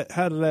 how did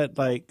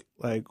that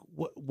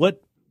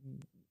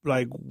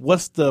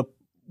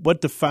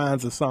what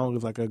defines a song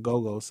as like a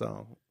Go-Go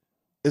song?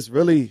 It's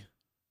really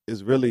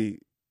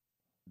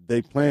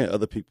they playing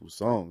other people's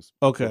songs.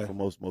 Okay. For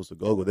most of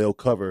Go-Go, they'll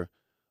cover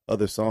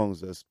other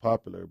songs that's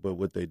popular, but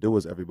what they do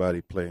is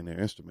everybody playing their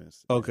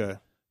instruments. Okay.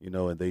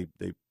 And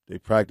they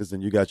practice,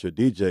 and you got your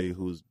DJ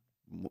who's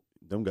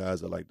them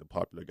guys are like the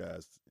popular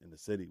guys in the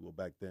city. Well,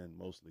 back then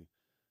mostly,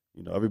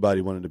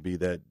 everybody wanted to be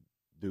that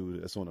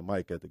dude that's on the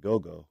mic at the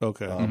Go-Go.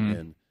 Okay.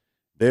 And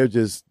they're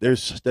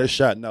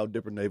shouting out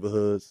different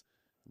neighborhoods.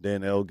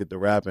 Then they'll get the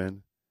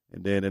rapping,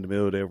 and then in the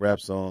middle of their rap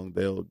song,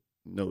 they'll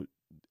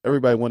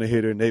everybody want to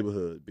hear their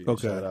neighborhood being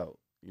shout out,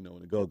 in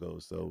the Go-Go.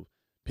 So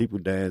people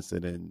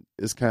dancing, and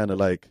it's kind of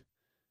like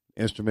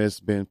instruments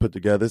being put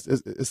together.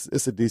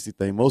 It's a DC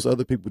thing. Most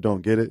other people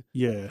don't get it.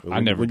 Yeah, I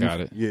never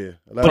got it. Yeah,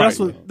 but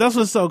that's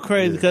what's so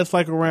crazy because it's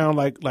like around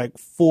like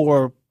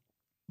 4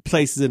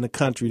 places in the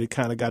country that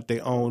kind of got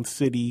their own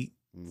city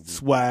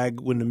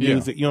swag when the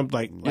music.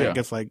 I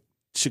guess like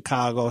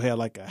Chicago had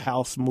like a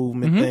house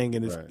movement thing,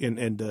 and it's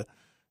and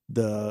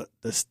the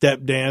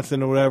step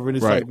dancing or whatever. And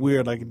it's like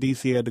weird. Like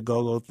DC had the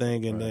Go-Go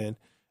thing, and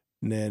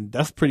then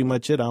that's pretty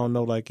much it. I don't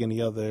know like any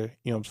other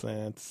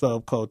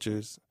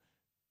subcultures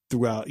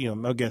throughout.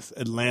 I guess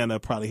Atlanta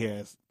probably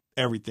has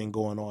everything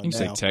going on. You can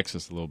now. say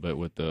Texas a little bit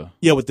with the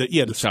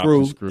the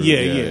screw. Yeah,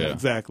 Yeah.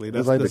 exactly.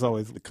 That's like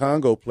always the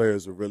Congo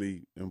players are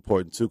really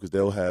important too because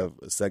they'll have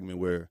a segment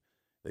where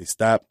they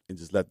stop and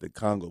just let the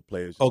Congo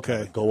players just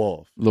kinda go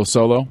off. Little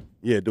solo?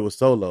 Yeah, do a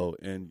solo.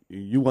 And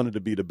you wanted to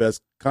be the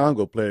best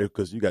Congo player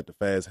because you got the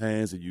fast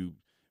hands and you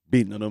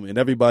beating on them. And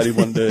everybody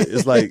wanted to,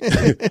 it's like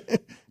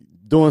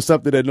doing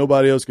something that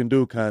nobody else can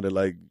do, kind of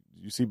like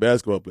you see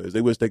basketball players.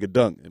 They wish they could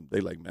dunk. And they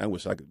like, man, I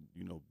wish I could,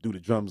 do the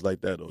drums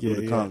like that or do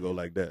the Congo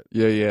like that.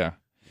 Yeah.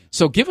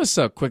 So give us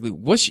quickly,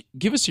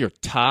 give us your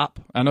top,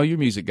 I know you're a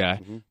music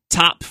guy,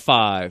 top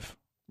 5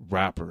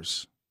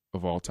 rappers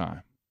of all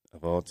time.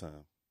 Of all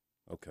time.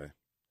 Okay.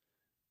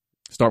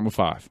 Starting with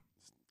 5.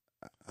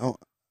 I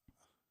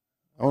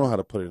don't know how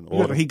to put it in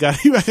order. He got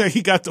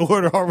the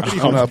order already.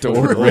 I don't have to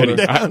order ready.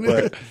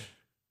 But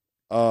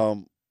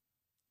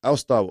I'll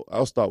start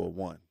with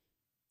one.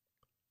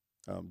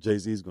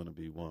 Jay-Z's going to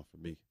be one for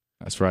me.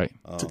 That's right.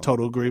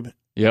 Total agreement.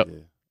 Yep.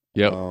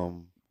 Yeah. Yep.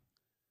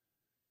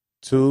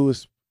 Two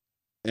is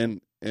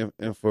and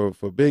for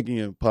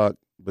Biggie and Pac,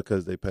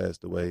 because they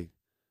passed away,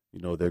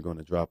 they're going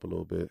to drop a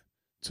little bit.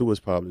 Two is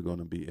probably going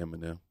to be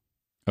Eminem.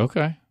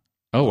 Okay.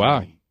 Oh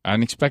wow, I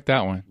didn't expect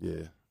that one.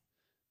 Yeah.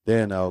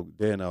 Then I'll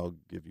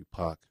give you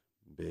Pac,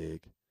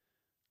 Big.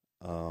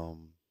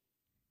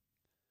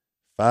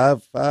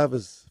 Five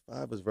is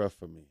rough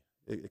for me.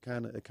 It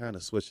kind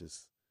of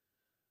switches.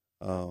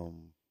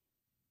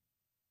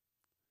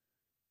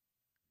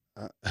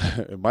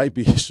 It might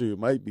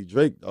be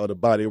Drake, all the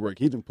body of work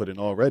he done put in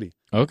already.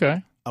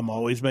 Okay. I'm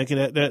always making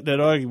that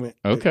argument.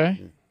 Okay.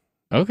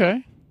 Yeah.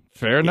 Okay.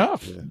 Fair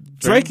enough. Yeah.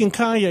 Drake and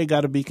Kanye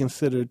got to be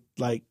considered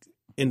like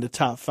in the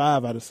top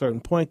 5 at a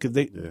certain point because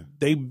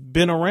they've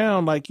been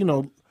around like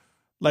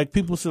like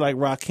people say like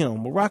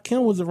Rakim. Well,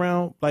 Rakim was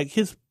around like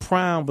his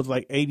prime was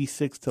like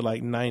 86 to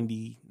like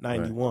 90,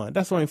 91. Right.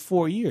 That's only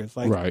 4 years.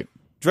 Like right.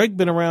 Drake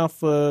been around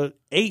for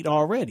 8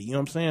 already. You know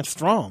what I'm saying?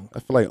 Strong. I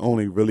feel like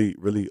only really,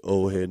 really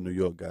old head New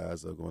York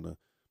guys are going to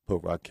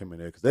put Rakim in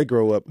there because they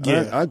grow up.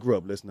 Yeah. I grew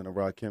up listening to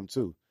Rakim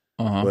too.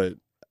 Uh-huh. But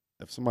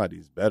if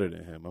somebody's better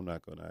than him, I'm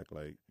not going to act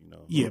like,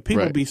 Yeah,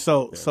 people be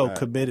so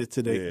committed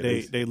to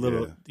they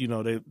little,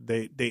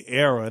 they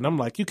era. And I'm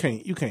like, you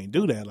can't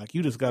do that. Like,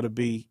 you just got to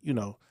be,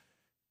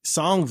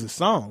 songs are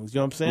songs. You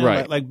know what I'm saying?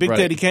 Right. Like Big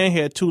Daddy Kane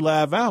had 2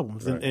 live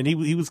albums. Right. And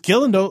he was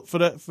killing though for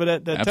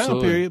that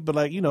time period. But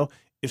like,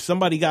 if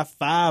somebody got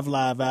 5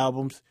 live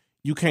albums,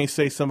 you can't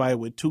say somebody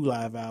with 2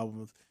 live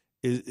albums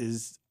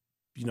is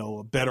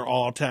a better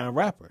all-time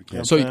rapper.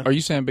 So are you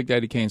saying Big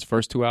Daddy Kane's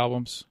first 2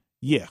 albums?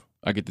 Yeah.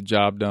 I Get the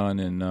Job Done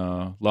and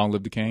Long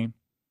Live the Kane?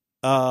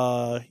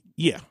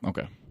 Yeah.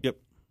 Okay. Yep.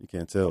 You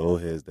can't tell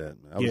old heads that,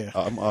 man.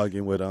 I'm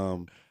arguing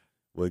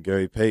with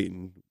Gary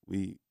Payton.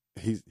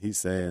 He's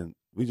saying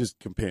we just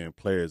comparing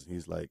players, and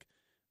he's like,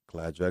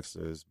 Clyde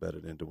Drexler is better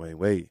than Dwayne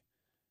Wade.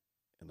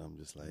 And I'm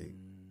just like,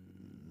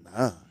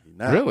 nah, he's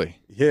not. Really?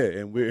 Yeah,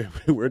 and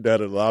we're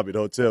down in the lobby of the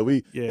hotel.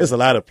 There's a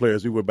lot of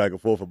players we went back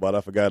and forth about.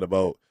 I forgot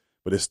about,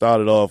 but it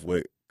started off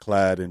with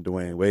Clyde and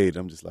Dwayne Wade.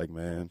 I'm just like,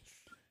 man,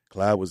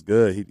 Clyde was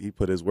good. He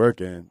put his work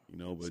in,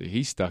 But see,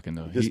 he's stuck in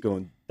the. Just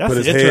going to put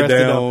his head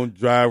down,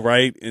 drive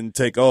right, and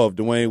take off.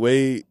 Dwayne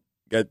Wade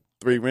got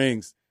 3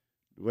 rings.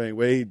 Dwayne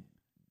Wade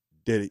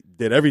did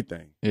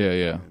everything.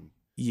 Yeah.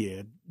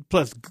 Yeah.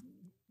 Plus,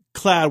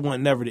 Clyde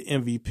wasn't never the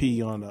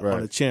MVP on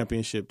a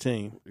championship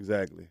team.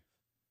 Exactly.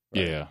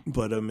 Right. Yeah.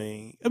 But I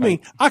mean,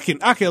 I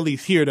can at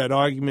least hear that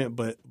argument.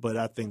 But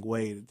I think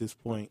Wade at this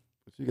point.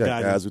 You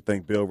got guys who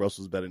think Bill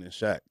Russell's better than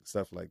Shaq,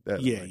 stuff like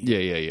that. Yeah. Like,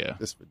 yeah.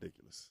 That's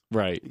ridiculous.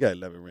 Right. He got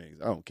 11 rings.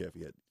 I don't care if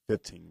he had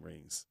 15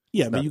 rings.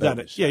 Yeah, but you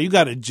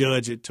got to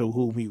judge it to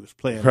whom he was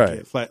playing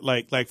against.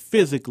 Like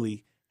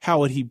physically, how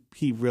would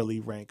he really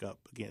rank up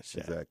against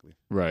Shaq? Exactly.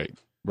 Right.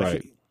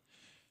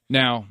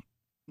 Now,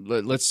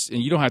 let's,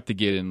 and you don't have to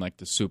get in like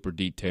the super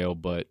detail,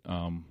 but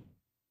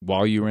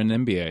while you were in the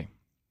NBA,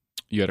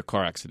 you had a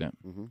car accident.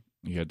 Mm-hmm.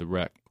 You had the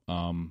wreck.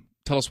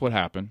 Tell us what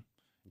happened,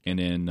 and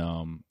then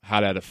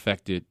how that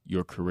affected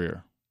your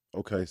career.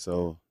 Okay,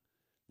 so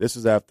this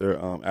was after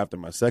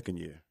my second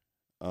year,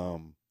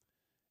 and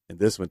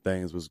this when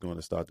things was going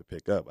to start to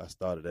pick up. I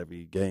started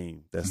every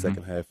game that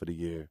second half of the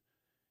year,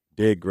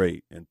 did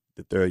great, and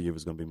the third year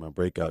was going to be my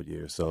breakout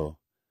year. So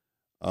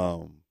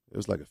it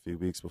was like a few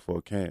weeks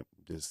before camp,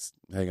 just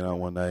hanging out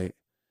one night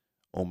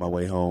on my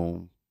way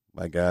home.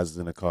 My guys is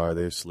in the car,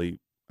 they're asleep.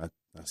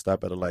 I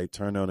stopped at a light,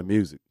 turned on the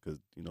music because,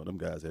 them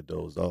guys had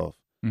dozed off.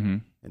 Mm-hmm.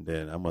 And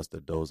then I must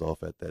have dozed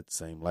off at that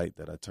same light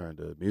that I turned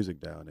the music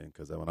down in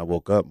because when I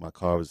woke up, my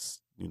car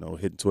was,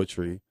 hitting to a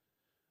tree.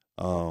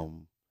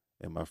 And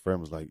my friend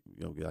was like,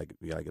 we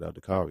gotta get out of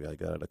the car. We gotta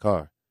get out of the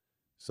car.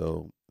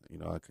 So,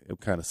 it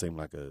kind of seemed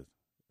like a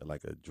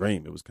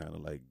dream. It was kind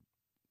of like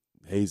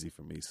hazy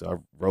for me. So I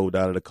rolled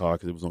out of the car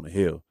because it was on a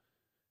hill.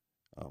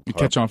 You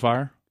catch on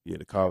fire? Yeah,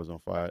 the car was on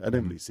fire. I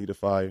didn't really see the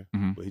fire,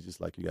 but he's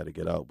just like, you got to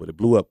get out. But it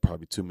blew up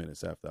probably 2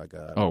 minutes after I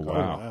got out of the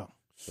car. Wow.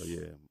 So,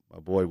 yeah, my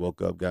boy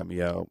woke up, got me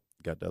out,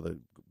 got the other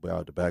boy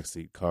out the back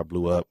seat. Car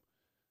blew up.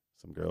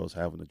 Some girls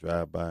having to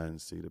drive by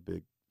and see the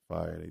big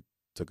fire. They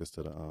took us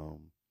to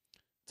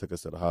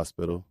the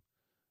hospital.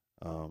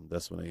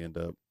 That's when they end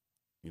up,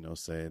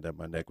 saying that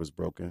my neck was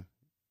broken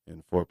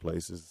in 4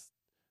 places.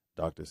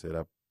 Doctor said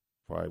I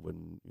probably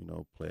wouldn't,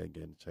 play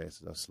again. The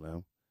chances are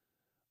slim.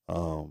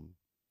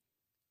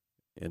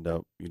 End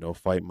up,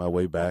 fighting my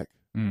way back.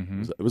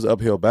 Mm-hmm. It was an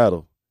uphill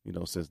battle,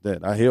 since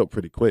then. I healed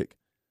pretty quick.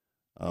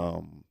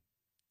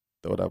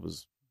 Thought I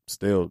was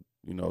still,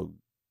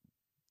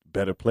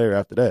 better player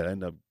after that. I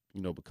ended up,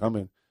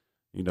 becoming,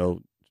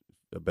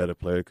 a better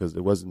player because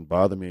it wasn't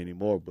bothering me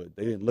anymore. But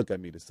they didn't look at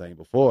me the same.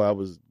 Before, I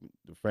was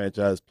the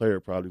franchise player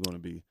probably going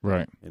to be.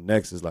 Right. And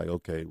next is like,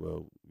 okay,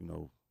 well,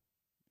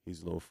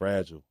 he's a little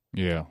fragile.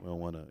 Yeah. We don't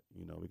want to,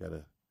 we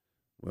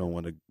don't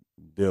want to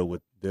deal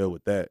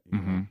with that,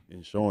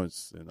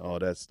 insurance and all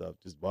that stuff,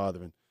 just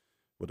bothering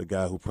with a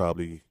guy who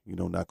probably,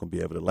 not going to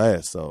be able to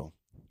last. So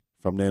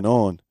from then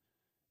on,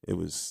 it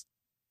was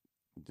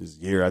just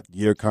year after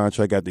year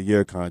contract after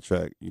year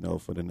contract,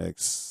 for the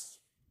next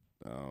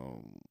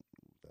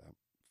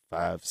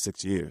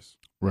 5-6 years.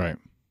 Right.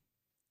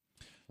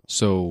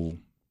 So,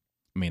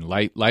 I mean,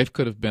 life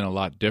could have been a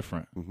lot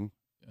different.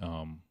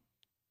 Mm-hmm.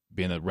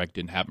 Being that wreck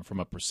didn't happen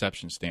from a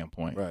perception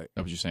standpoint. Right.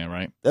 That's what you're saying,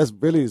 right? That's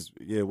really,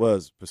 it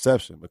was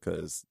perception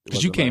because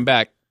you came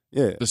back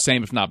the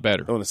same, if not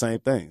better. On the same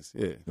things,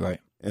 yeah. Right.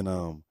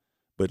 And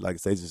but like I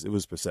say, it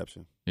was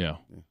perception. Yeah.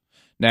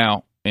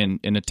 Now,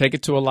 and to take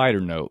it to a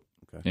lighter note,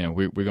 okay.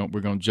 we're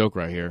gonna joke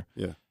right here.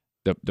 Yeah.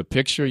 The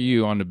picture of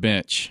you on the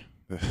bench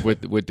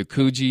with the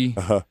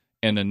Coogee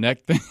and the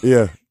neck thing.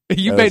 Yeah.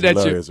 You made that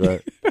hilarious,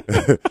 shit.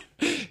 Right?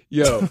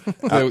 Yo,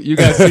 you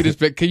guys see this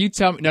pic? Can you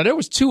tell me? Now there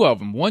was two of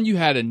them. One you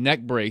had a neck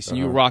brace and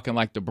you were rocking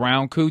like the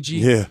brown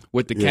Coogee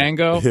with the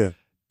Kango. Yeah.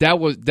 That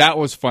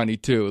was funny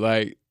too.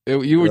 Like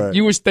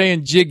you were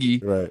staying jiggy.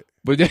 Right.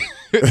 But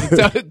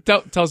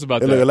tell us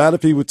about that. Look, a lot of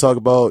people talk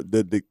about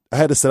I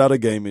had to set out a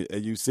game at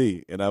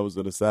UC, and I was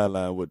on the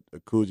sideline with a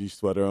Coogee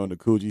sweater on, the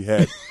Coogee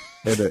hat,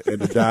 and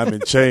the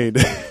diamond chain.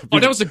 Oh,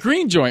 that was a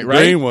green joint, right?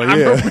 Green one, yeah. I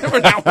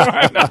remember that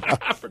one.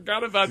 I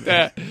forgot about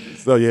that.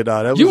 So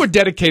that you were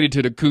dedicated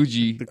to the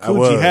Coogee. The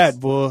Coogee hat,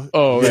 boy.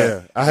 Oh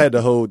yeah. I had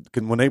the whole.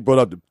 When they brought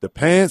up the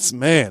pants,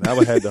 man,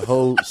 I had the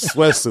whole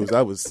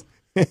sweatsuits.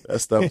 That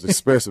stuff was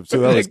expensive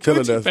too. I was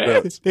killing that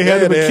stuff. They had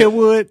them in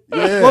Kenwood.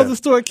 Yeah. What was the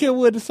store in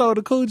Kenwood that sold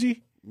the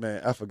Coogee?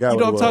 Man, I forgot You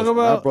know what what I'm talking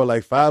about? I brought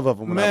like 5 of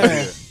them when I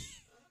was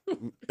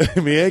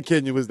there. Me and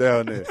Kenya was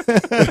down there.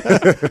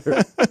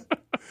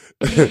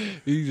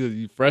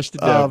 You fresh to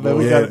death. Oh man,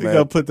 we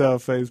gotta put that on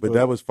Facebook. But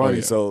that was funny. Oh,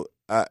 yeah. So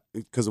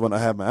because when I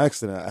had my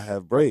accident, I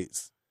have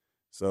braids.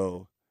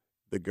 So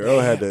the girl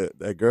had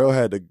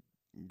to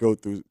go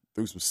through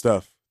some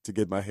stuff to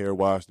get my hair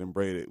washed and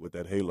braided with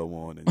that halo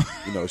on, and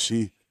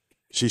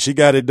she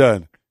got it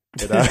done.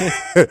 And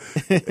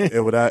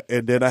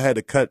and then I had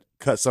to cut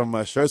some of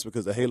my shirts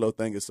because the halo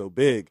thing is so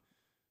big.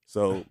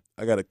 So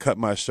I got to cut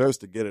my shirts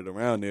to get it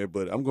around there.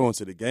 But I'm going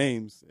to the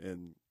games,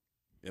 and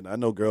I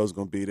know girls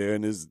gonna be there,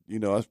 and I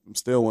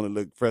still want to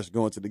look fresh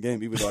going to the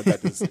game, even though I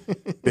got this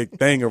big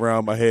thing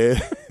around my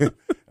head.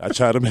 I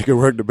try to make it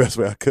work the best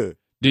way I could.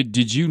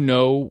 Did you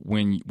know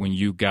when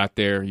you got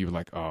there, you were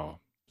like, oh,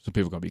 some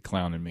people gonna be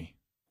clowning me?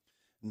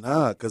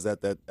 Nah, because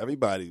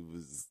everybody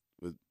was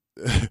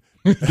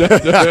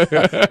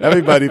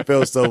everybody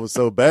felt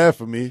so bad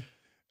for me.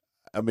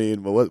 I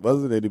mean,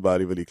 wasn't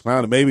anybody really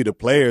clowning? Maybe the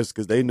players,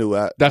 because they knew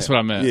That's what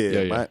I meant.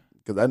 Yeah.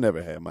 Because I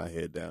never had my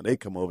head down. They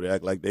come over there,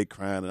 act like they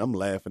crying, and I'm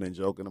laughing and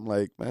joking. I'm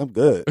like, man, I'm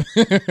good.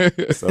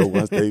 So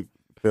once they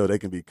feel they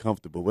can be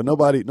comfortable, but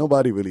nobody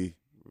really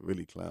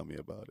clowned me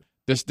about it.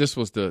 This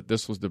was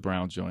the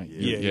brown joint.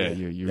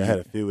 I had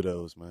a few of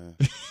those, man.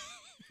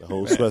 The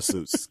whole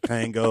sweatsuits,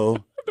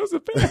 Kango. Those are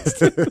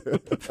best.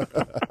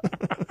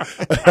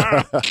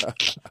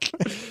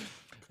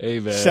 Hey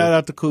man! Shout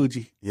out to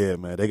Coogee. Yeah,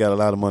 man, they got a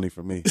lot of money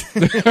from me.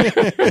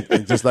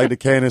 and just like the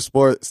Canon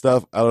Sport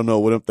stuff, I don't know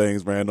what them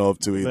things ran off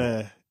to either.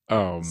 Man.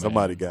 Oh man!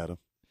 Somebody got them.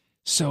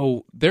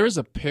 So there's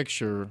a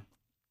picture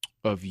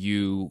of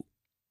you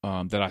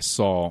that I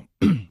saw.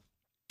 I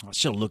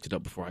should have looked it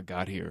up before I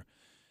got here,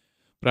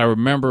 but I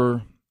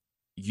remember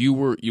you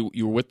were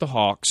with the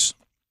Hawks,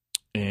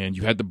 and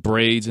you had the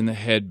braids and the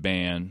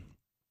headband,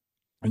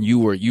 and you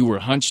were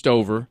hunched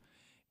over.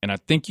 And I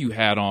think you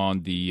had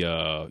on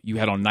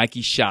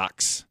Nike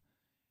Shocks,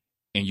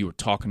 and you were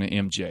talking to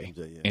MJ,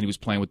 and he was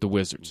playing with the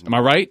Wizards. Am I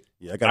right?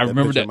 Yeah, I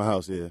remember that in my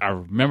house. Yeah, I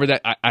remember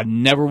that. I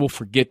never will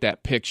forget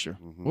that picture.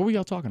 Mm-hmm. What were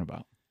y'all talking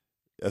about?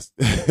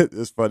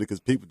 It's funny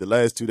because the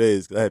last 2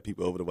 days, because I had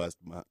people over to watch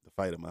the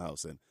fight at my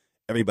house, and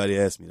everybody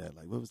asked me that,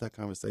 like, what was that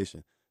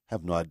conversation? I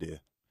have no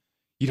idea.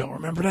 You don't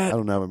remember that? I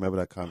do not remember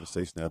that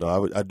conversation at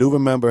all. I do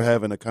remember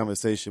having a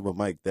conversation with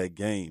Mike that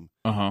game.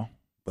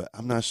 But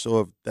I'm not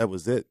sure if that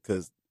was it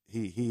because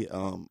he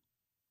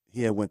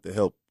had went to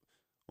help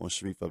on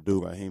Sharif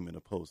Abdul-Rahim in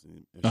the post,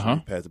 and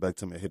Sharif passed it back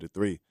to me and hit a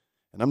 3.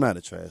 And I'm not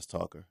a trash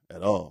talker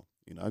at all.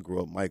 I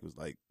grew up, Mike was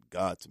like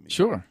God to me.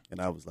 Sure.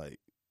 And I was like,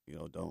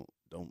 don't.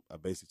 I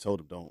basically told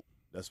him, don't.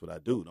 That's what I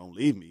do. Don't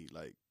leave me.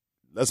 Like,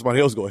 let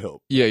somebody else go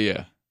help.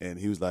 Yeah. And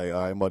he was like,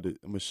 all right, I'm going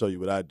to show you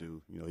what I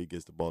do. He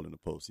gets the ball in the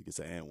post. He gets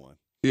an and one.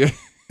 Yeah.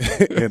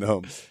 And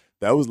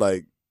that was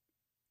like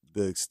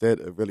the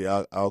extent of really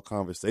our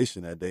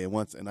conversation that day.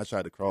 And I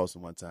tried to cross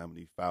him one time, and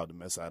he fouled the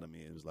mess out of me.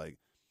 It was like,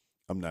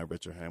 I'm not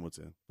Richard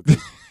Hamilton.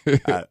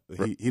 Because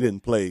he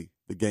didn't play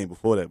the game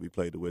before that. We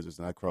played the Wizards,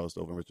 and I crossed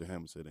over Richard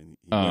Hamilton, and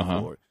he went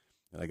for it.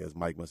 And I guess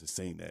Mike must have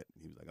seen that.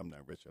 He was like, I'm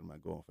not Richard. I'm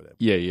not going for that.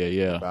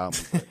 Yeah.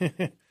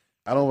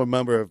 I don't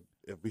remember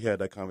if we had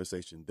that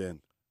conversation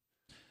then.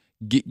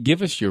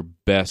 Give us your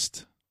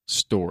best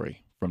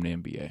story from the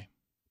NBA.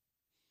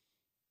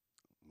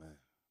 Man,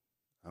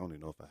 I don't even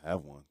know if I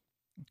have one.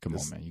 Come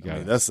on, man. You got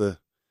it.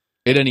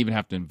 It doesn't even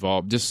have to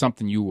involve just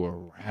something you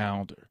were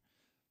around or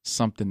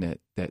something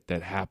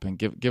that happened.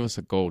 Give us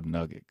a gold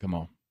nugget. Come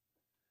on.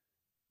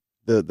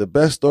 The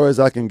best stories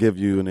I can give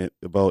you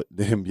about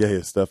the NBA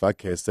and stuff I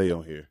can't say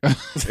on here.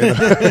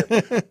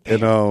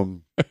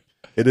 And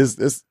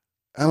it's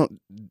I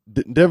don't.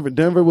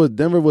 Denver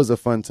was a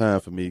fun time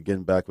for me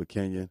getting back with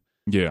Kenyon.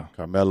 Yeah.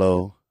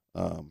 Carmelo,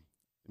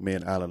 me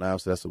and Allen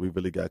Iverson. That's when we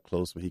really got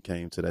close when he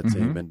came to that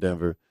team in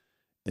Denver,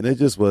 and it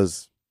just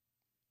was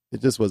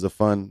a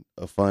fun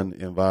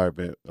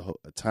environment,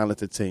 a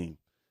talented team,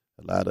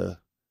 a lot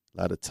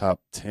of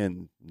top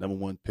 10 number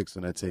 1 picks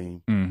on that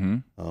team.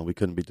 Mm-hmm. We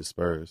couldn't beat the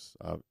Spurs,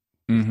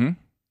 Mm-hmm.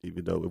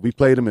 even though if we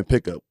played them in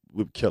pickup,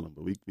 we'd kill them,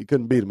 but we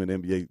couldn't beat them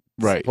in NBA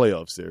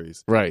playoff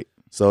series. Right.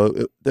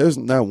 So there's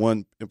not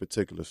one in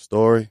particular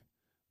story,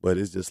 but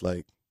it's just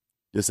like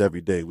every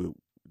day.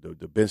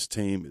 The bench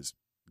team is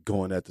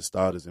going at the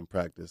starters in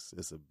practice.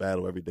 It's a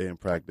battle every day in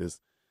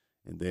practice.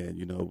 And then,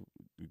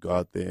 we go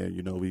out there,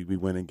 we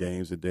winning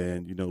games, and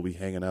then, we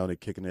hanging out and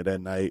kicking it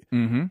at night.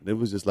 Mm-hmm. It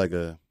was just like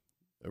a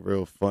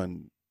real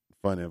fun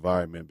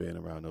environment being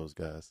around those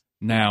guys.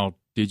 Now,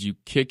 did you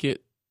kick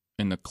it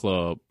in the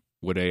club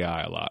with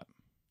AI a lot?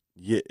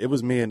 Yeah, it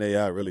was me and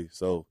AI really.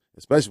 So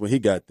especially when he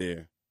got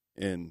there,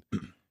 and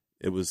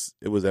it was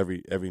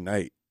every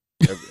night,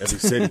 every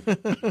city,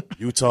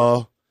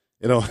 Utah.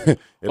 It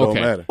don't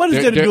matter. What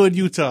is there to do in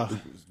Utah?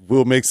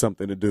 We'll make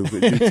something to do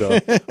with Utah.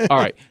 All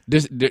right,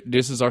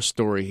 this is our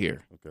story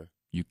here. Okay,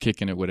 you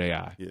kicking it with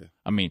AI. Yeah,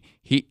 I mean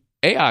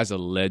AI is a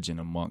legend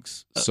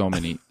amongst so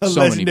many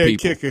legendary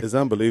people. Kicker. It's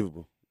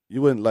unbelievable.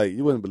 You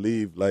wouldn't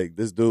believe like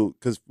this dude,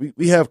 because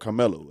we have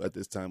Carmelo at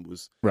this time,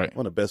 was one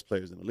of the best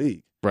players in the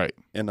league. Right.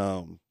 And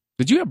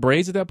did you have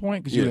braids at that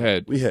point? Because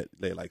we had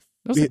like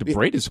that was like the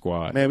braided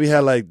squad. Man, we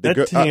had like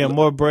that team had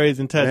more braids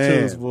and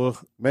tattoos.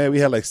 Man, we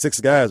had like 6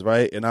 guys,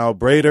 right? And our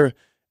braider,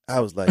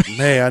 I was like,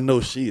 man, I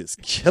know she is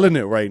killing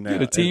it right now.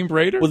 The team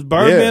braider? Was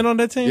Birdman on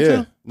that team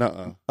too?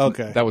 Nuh-uh.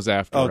 Okay. That was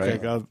after, okay,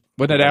 right?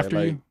 Wasn't that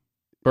after you?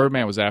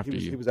 Birdman was after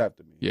you. He was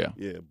after me. Yeah.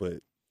 Yeah,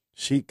 but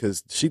she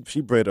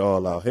braided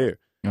all our hair.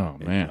 Oh,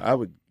 and, man. I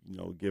would,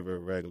 give her a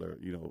regular,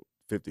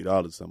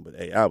 $50 or something,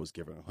 but AI was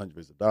giving her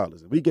hundreds of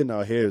dollars. And we getting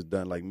our hairs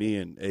done, like me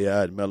and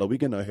AI and Mello, we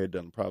getting our hair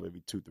done probably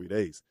every 2-3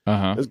 days.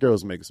 Uh-huh. This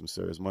girl's making some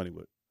serious money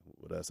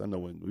with us. I know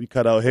when we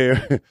cut our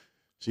hair,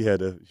 she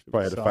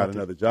probably had to find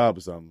another job or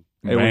something.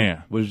 Hey,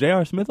 man. Was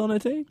J.R. Smith on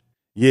that team?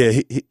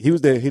 Yeah, he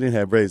was there. He didn't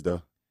have braids,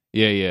 though.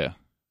 Yeah.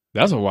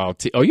 That was a wild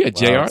team. Oh, you had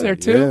JR there,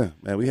 too? Yeah,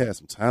 man, we had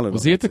some talent.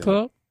 Was he at the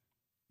club?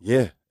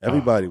 Yeah,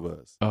 everybody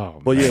was. Oh,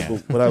 but man. yeah,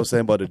 but what I was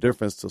saying about the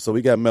difference, so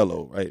we got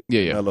Mello, right?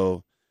 Yeah.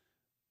 Mello.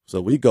 So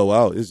we go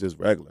out, it's just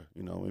regular,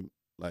 and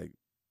like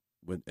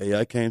when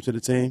AI came to the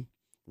team,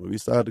 when we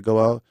started to go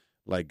out,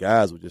 like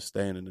guys were just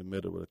staying in the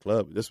middle of the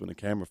club. Just when the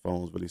camera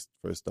phones really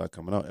first started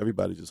coming out,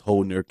 everybody just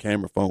holding their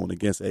camera phone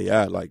against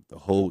AI like the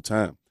whole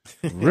time.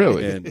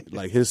 Really? And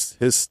like his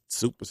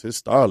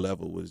star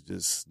level was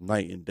just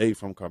night and day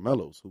from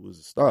Carmelo's, who was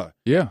a star.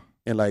 Yeah.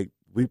 And like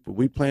we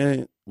play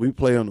on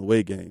the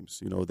away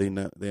games.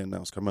 They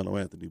announced Carmelo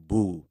Anthony,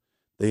 boo.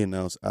 They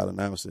announced Allen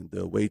Iverson.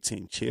 The away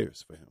team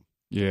cheers for him.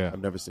 Yeah.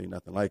 I've never seen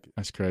nothing like it.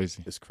 That's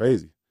crazy. It's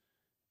crazy.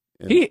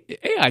 And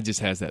AI just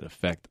has that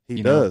effect.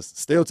 He does.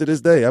 Still to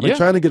this day. I've been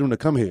trying to get him to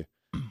come here.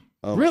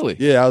 Really?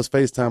 Yeah, I was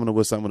FaceTiming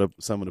with some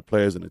of the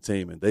players in the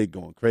team, and they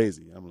going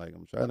crazy. I'm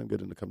trying to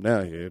get him to come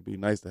down here. It'd be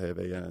nice to have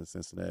AI in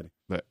Cincinnati.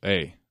 But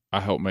hey, I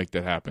hope make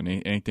that happen.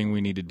 Anything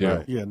we need to do.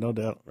 Right. Yeah, no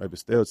doubt. Right, but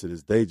still to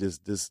this day,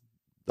 just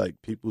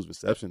like people's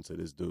reception to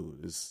this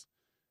dude is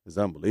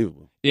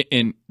unbelievable.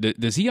 And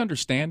does he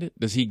understand it?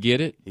 Does he get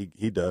it?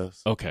 He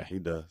does. Okay. He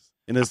does.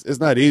 And it's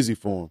not easy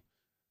for him,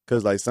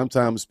 because like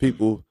sometimes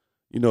people,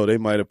 they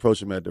might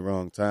approach him at the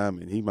wrong time,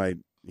 and he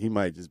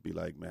might just be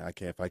like, man, I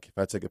can't. If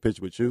I take a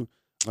picture with you,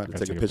 I'm going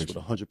to take a picture with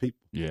 100 people.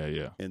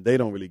 Yeah. And they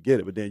don't really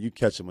get it. But then you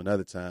catch him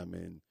another time,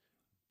 and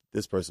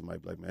this person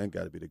might be like, man,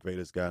 got to be the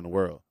greatest guy in the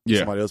world. Yeah.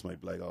 Somebody else might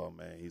be like, oh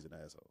man, he's an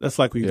asshole. That's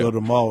like when you go to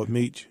the mall with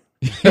Meach.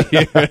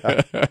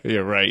 Yeah,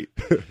 right.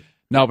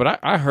 No, but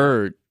I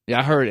heard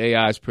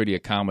AI is pretty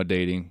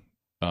accommodating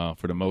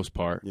for the most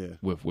part. Yeah.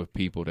 With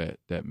people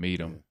that meet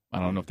him. Yeah. I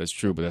don't know if that's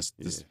true, but that's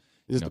just.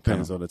 It just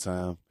depends on the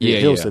time. Yeah,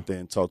 He'll sit there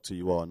and talk to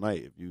you all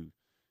night. If you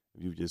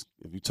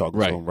talk to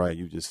him right,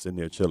 you just sitting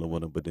there chilling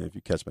with him. But then if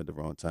you catch him at the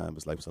wrong time,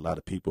 it's like there's a lot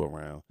of people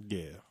around.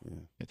 Yeah.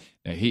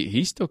 Now,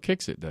 he still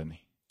kicks it, doesn't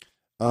he?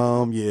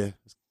 Yeah.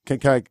 Can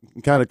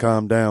kind of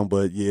calm down,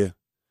 but yeah.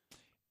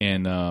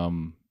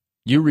 And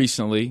you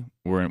recently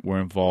were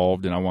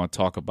involved, and I want to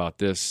talk about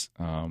this.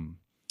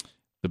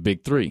 The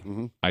Big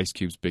Three, Ice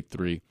Cube's Big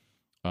Three,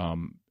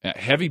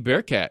 heavy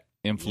Bearcat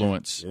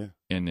influence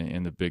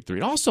in the Big Three.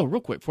 And also, real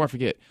quick before I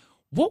forget,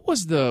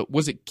 was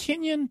it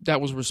Kenyon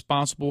that was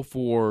responsible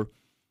for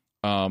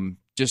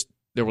just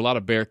there were a lot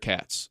of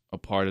Bearcats a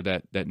part of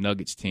that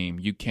Nuggets team?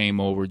 You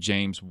came over,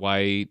 James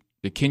White.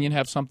 Did Kenyon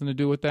have something to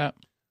do with that?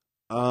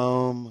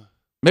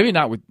 Maybe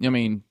not with. I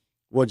mean,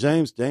 well,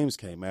 James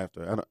came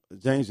after.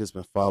 James just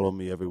been following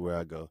me everywhere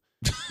I go.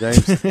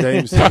 James look,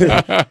 James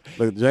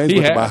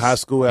went to my high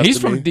school after me. He's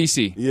from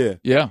DC.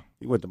 Yeah.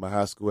 He went to my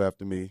high school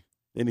after me.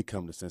 Then he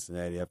come to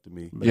Cincinnati after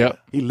me. Yeah.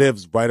 He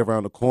lives right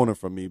around the corner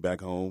from me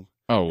back home.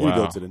 Oh, wow. He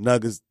go to the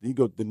Nuggets. He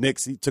go to the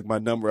Knicks. He took my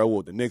number. I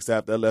wore the Knicks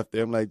after I left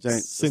there. I'm like,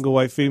 James. Single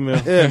white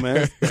female. Yeah,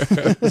 man.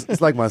 It's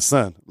like my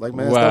son. Like,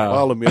 man, stop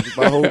following me. It's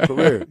my whole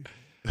career.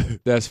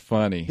 That's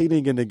funny. He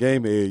didn't get in the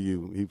game at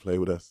AAU. He played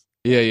with us.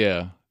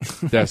 Yeah.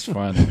 That's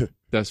funny.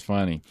 That's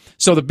funny.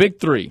 So the Big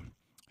Three,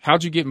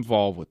 how'd you get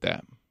involved with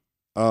that?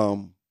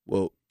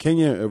 Well,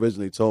 Kenya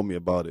originally told me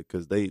about it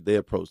because they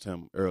approached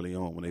him early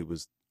on when they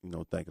was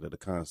thinking of the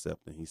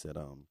concept, and he said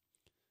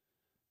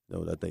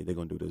that they're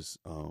gonna do this.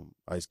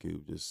 Ice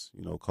Cube just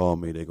call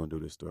me. They're gonna do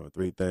this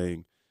 3-on-3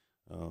 thing.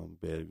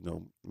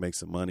 Make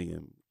some money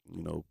and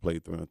play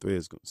 3-on-3.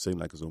 It seemed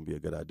like it's gonna be a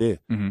good idea.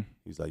 Mm-hmm.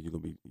 He's like,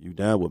 you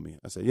down with me?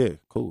 I said, yeah,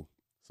 cool.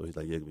 So he's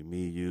like, yeah, it'll be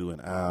me, you,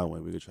 and Al,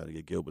 and we're gonna try to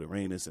get Gilbert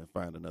Arenas and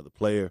find another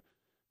player.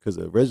 Because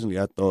originally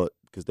I thought,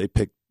 because they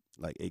picked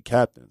like 8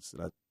 captains,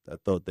 and I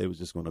thought they was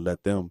just gonna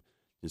let them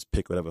just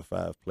pick whatever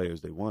 5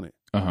 players they wanted.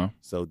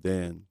 So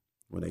then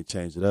when they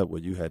changed it up,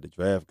 where you had to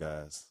draft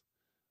guys,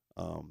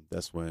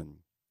 that's when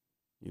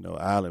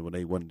Allen, when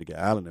they wanted to get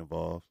Allen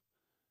involved,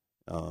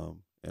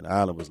 and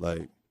Allen was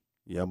like,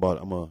 yeah, I'm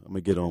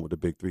gonna get on with the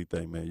Big Three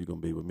thing, man. You're gonna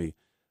be with me.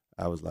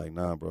 I was like,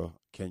 nah, bro.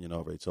 Kenyon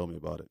already told me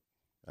about it.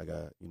 I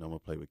got, I'm gonna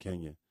play with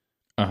Kenyon.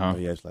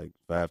 He asked like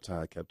 5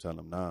 times. I kept telling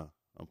him, nah,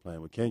 I'm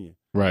playing with Kenyon.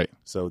 Right.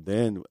 So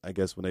then I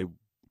guess when they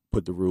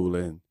put the rule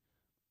in,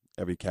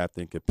 every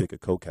captain could pick a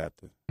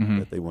co-captain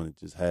that they want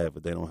to just have,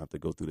 but they don't have to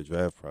go through the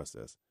draft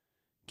process.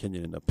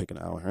 Kenyon ended up picking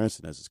Al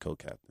Harrison as his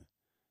co-captain.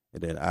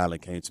 And then Allen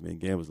came to me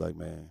again, was like,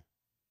 man,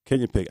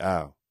 Kenyon picked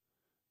Al.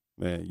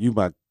 Man, you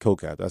my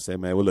co-captain. I said,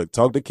 man, well, look,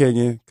 talk to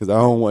Kenyon because I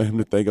don't want him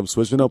to think I'm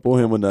switching up on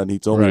him or nothing. He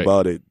told me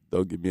about it.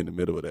 Don't get me in the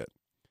middle of that.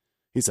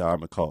 He said, all right, I'm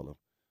going to call him.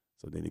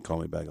 So then he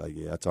called me back like,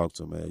 yeah, I talked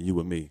to him, man. You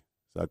with me.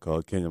 So I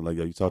called Kenyon. I'm like,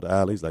 yo, you talked to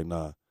Al? He's like,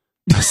 nah.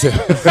 I said,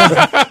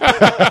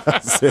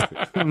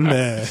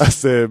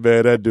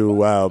 man, that dude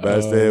wild, man.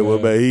 I said, well,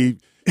 man,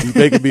 he's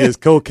making me his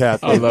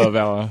co-captain. I love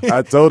Alan.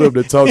 I told him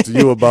to talk to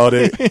you about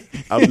it.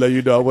 I'm letting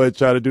you know I wasn't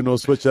trying to do no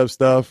switch-up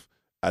stuff.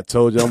 I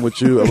told you I'm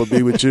with you. I'm going to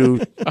be with you.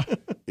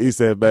 He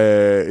said,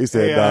 man,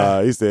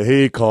 nah. He said,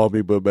 he called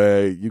me, but,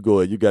 man, you go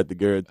ahead. You got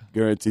the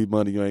guaranteed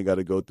money. You ain't got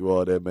to go through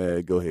all that,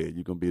 man. Go ahead.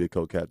 You're going to be the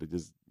co-captain.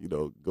 Just,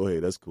 go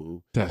ahead. That's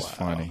cool. That's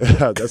funny.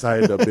 That's how I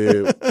ended up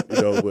being,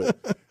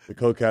 with the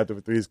co-captain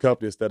for Three's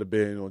Company instead of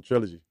being on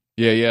Trilogy.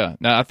 Yeah.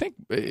 Now, I think,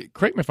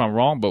 correct me if I'm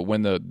wrong, but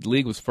when the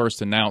league was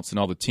first announced and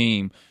all the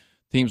teams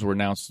were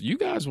announced, you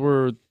guys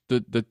were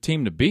the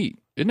team to beat.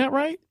 Isn't that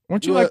right?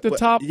 Weren't you like the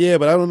top? Yeah,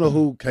 but I don't know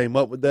who came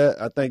up with that.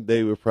 I think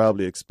they were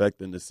probably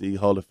expecting to see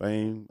Hall of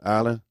Fame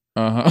Allen.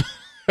 when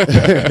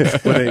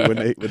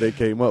they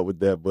came up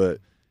with that, but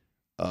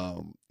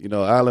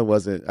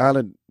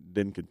Allen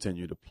didn't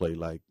continue to play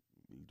like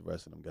the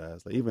rest of them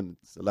guys. Like even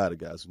a lot of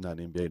guys who's not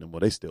in the NBA no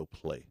more, they still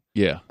play.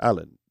 Yeah,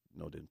 Allen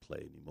didn't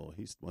play anymore.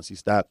 Once he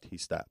stopped, he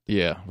stopped.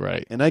 Yeah,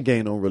 right. And that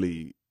game don't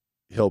really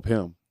help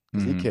him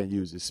because he can't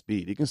use his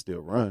speed. He can still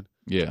run.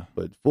 Yeah.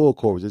 But full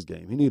court was his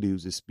game. He needed to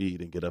use his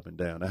speed and get up and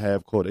down. A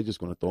half court, they're just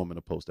going to throw him in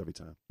the post every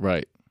time.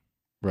 Right.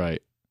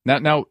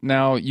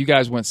 Now, you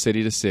guys went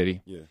city to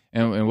city. Yeah.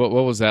 And what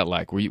was that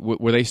like?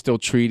 Were they still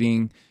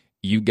treating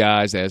you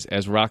guys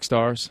as rock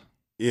stars?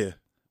 Yeah.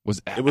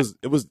 It was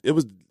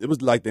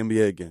like the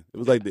NBA again. It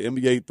was like the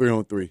NBA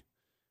 3-on-3.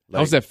 How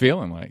was that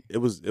feeling like? It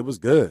was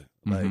good.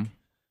 Like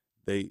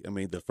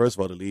first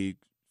of all, the league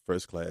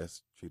first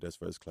class, treat us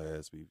first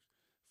class. We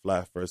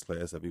fly first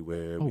class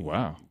everywhere. Oh,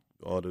 wow.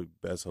 All the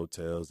best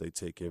hotels. They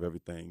take care of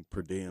everything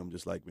per diem,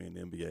 just like me in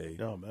the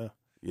NBA. Oh, man.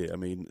 Yeah,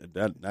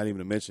 not even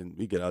to mention,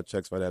 we get our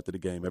checks right after the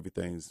game.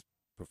 Everything's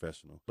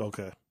professional.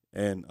 Okay.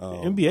 And the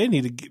NBA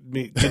need to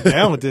get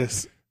down with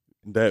this.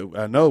 That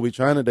I know.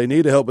 They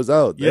need to help us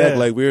out. They act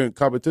like we're in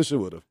competition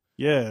with them.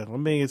 Yeah,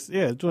 it's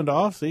during the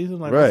off season.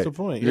 Like, right. What's the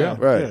point? Yeah,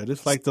 right. Yeah,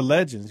 just like the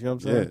legends. You know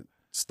what I'm saying? Yeah,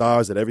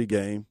 stars at every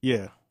game.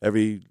 Yeah,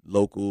 every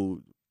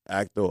local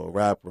actor or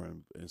rapper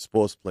and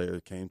sports player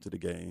came to the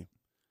game.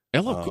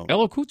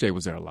 LL Cool J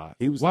was there a lot.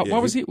 He was. Why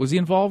was he? Was he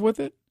involved with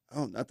it?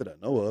 Not that I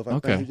know of. I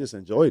think he just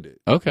enjoyed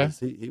it. Okay.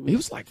 He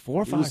was like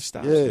 4 or 5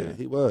 stars. Yeah,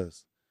 he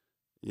was.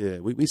 Yeah,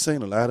 we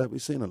seen a lot of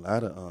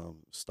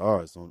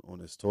stars on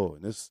this tour,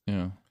 and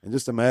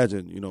just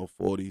imagine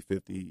 40,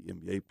 50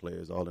 NBA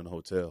players all in a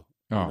hotel.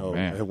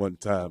 Man. At one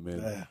time,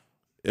 man.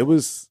 It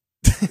was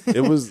the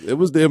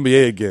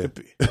NBA again.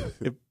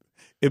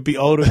 It'd be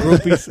older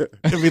groupies.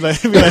 It'd be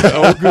like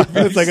old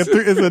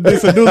groupies.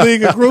 It's a new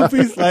league of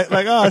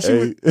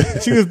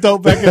groupies. She was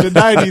dope back in the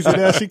 90s, and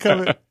now she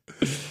coming.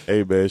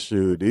 Hey man,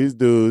 shoot, these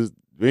dudes,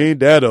 we ain't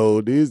that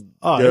old. These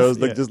girls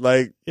look just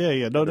like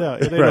no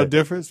doubt. It ain't no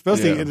difference,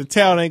 especially in the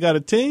town ain't got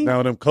a team.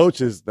 Now them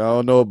coaches, I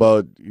don't know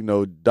about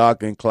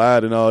Doc and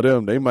Clyde and all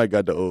them. They might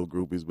got the old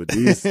groupies, but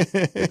these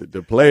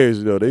the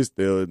players, they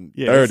still in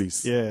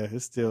 30s.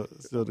 It's still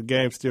the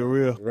game's still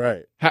real.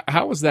 Right.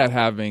 How was that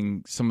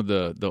having some of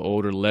the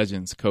older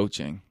legends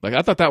coaching? Like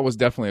I thought that was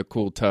definitely a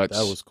cool touch.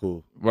 That was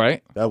cool.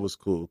 Right. That was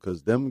cool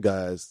because them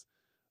guys,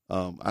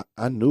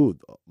 I knew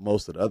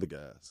most of the other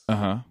guys.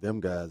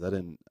 Them guys,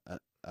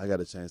 I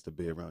got a chance to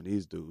be around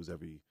these dudes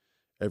every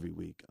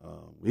week.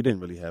 We didn't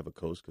really have a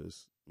coach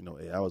because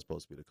I was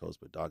supposed to be the coach,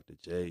 but Dr.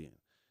 J and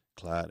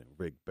Clyde and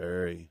Rick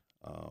Barry.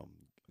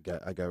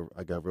 I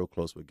got real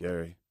close with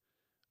Gary,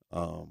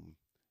 and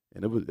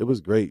it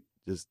was great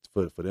just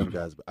for them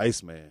guys. But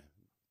Iceman,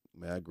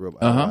 man, I grew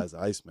up as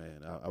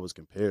Iceman. I was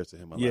compared to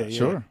him a lot. Yeah.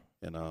 Sure.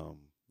 And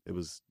it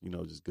was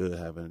just good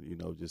having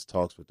just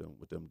talks with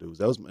them dudes.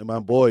 That was my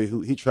boy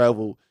who he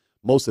traveled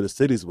most of the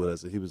cities with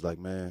us, and he was like,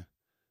 man,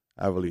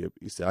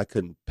 he said I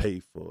couldn't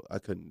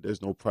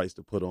there's no price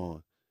to put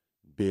on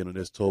being on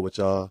this tour with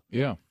y'all.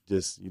 Yeah.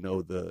 Just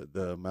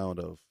the amount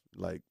of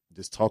like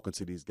just talking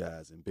to these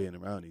guys and being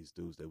around these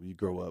dudes that we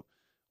grow up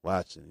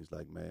watching. He's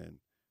like, man,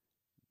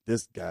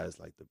 this guy is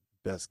like the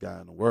best guy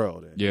in the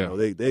world. And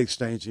he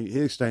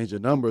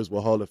exchanging numbers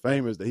with Hall of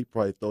Famers that he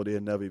probably thought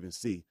they'd never even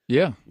see.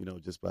 Yeah.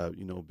 Just by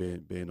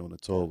being on the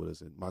tour with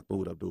us. And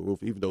Mahmoud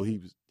Abdul-Rauf, even though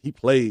he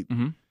played,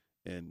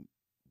 and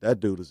that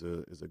dude is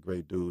a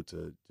great dude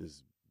to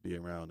just be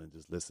around and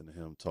just listen to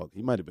him talk.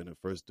 He might have been the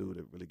first dude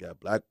that really got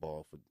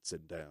blackballed for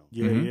sitting down.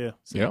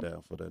 Sitting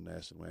down for the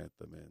national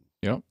anthem.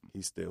 And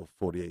he's still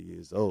 48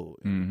 years old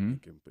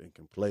and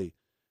can play.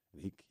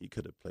 He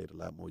could have played a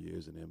lot more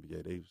years in the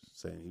NBA. They were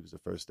saying he was the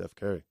first Steph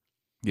Curry.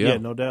 Yeah,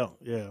 no doubt.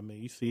 Yeah, I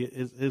mean, you see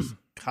his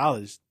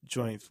college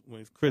joints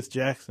with Chris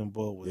Jackson,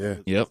 boy,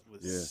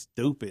 was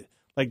stupid.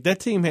 Like that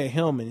team had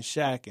him and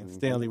Shaq and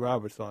Stanley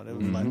Roberts on. It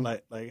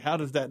was like how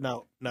does that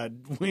not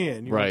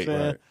win? You know what I'm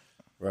saying?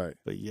 Right.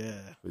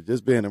 But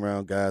just being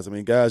around guys. I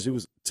mean, guys you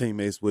was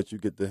teammates with, you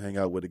get to hang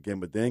out with again,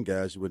 but then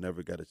guys you would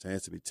never got a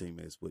chance to be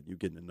teammates with. You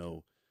getting to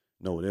know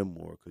them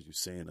more because you're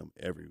seeing them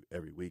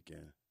every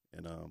weekend.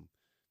 And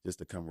just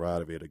the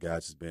camaraderie of the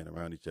guys just being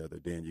around each other.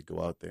 Then you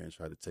go out there and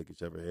try to take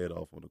each other's head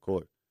off on the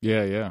court.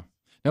 Yeah.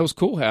 That was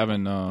cool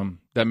having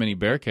that many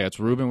Bearcats.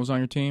 Ruben was on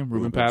your team.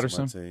 Ruben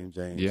Patterson. Was on my team.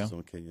 James was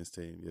on Kenyon's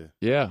team.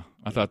 Yeah.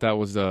 I thought that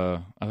was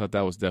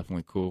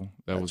definitely cool.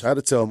 I tried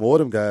to tell more of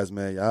them guys,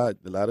 man.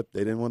 They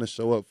didn't want to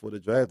show up for the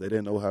draft. They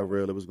didn't know how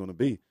real it was going to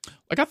be.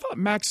 Like I thought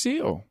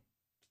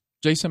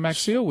Jason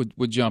Maxiell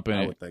would jump in.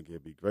 I would think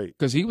it'd be great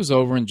because he was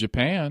over in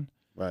Japan.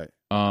 Right.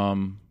 I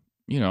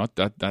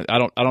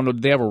don't know. Do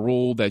they have a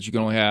rule that you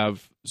can only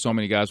have so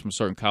many guys from a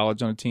certain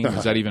college on a team?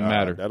 Does that even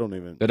matter? That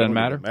doesn't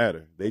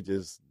matter.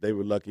 They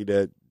were lucky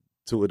that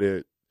two of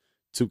their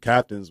two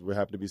captains were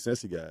happened to be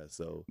Cincy guys.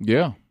 So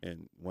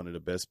and one of the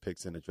best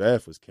picks in the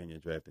draft was Kenyon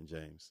drafting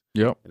James.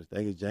 Yep. And the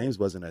thing is, James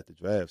wasn't at the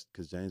drafts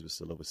because James was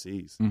still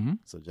overseas.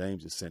 So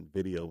James just sent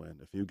video, and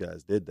a few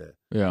guys did that.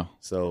 Yeah.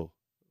 So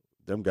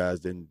them guys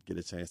didn't get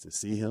a chance to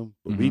see him,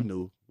 but we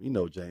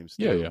know James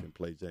still can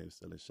play. James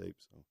still in shape.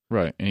 So.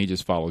 Right, and he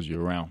just follows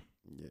you around.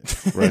 Yeah,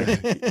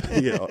 right.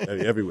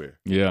 Everywhere.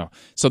 Yeah,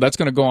 so that's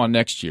going to go on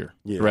next year,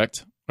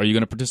 correct? Are you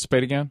going to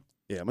participate again?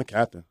 Yeah, I'm a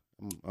captain.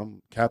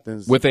 I'm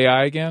captains with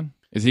AI again.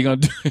 Is he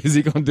going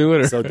to do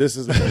it? Or? So this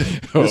is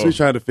we're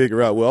trying to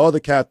figure out. Well, all the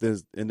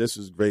captains, and this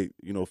was great,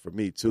 for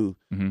me too,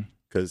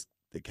 because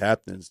the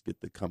captains get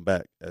to come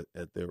back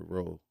at their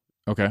role.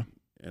 Okay,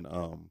 and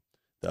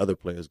the other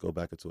players go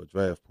back into a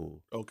draft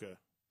pool. Okay.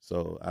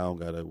 So I don't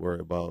got to worry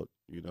about,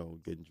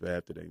 getting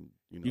drafted and,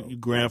 You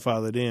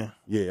grandfathered in.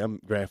 Yeah, I'm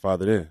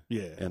grandfathered in.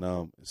 Yeah.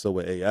 And so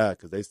with AI,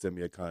 because they sent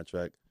me a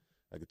contract,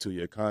 like a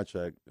 2-year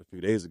contract a few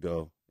days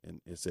ago,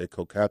 and it said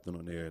co-captain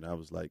on there, and I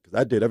was like, because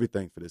I did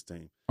everything for this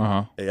team.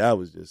 AI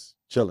was just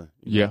chilling.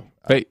 The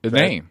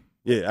name.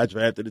 Yeah, I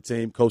drafted the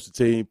team, coached the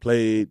team,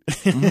 played.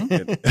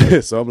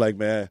 So I'm like,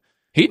 man.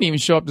 He didn't even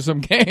show up to some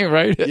game,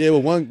 right? Yeah,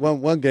 well,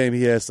 one game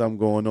he had something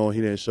going on.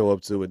 He didn't show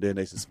up to, and then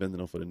they suspended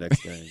him for the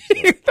next game.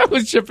 So. That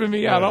was tripping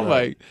me out. I'm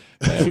like,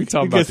 man, we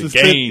talking about the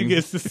game. He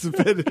gets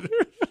suspended.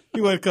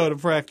 He wasn't coming to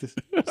practice.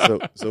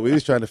 So we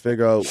was trying to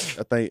figure out.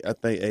 I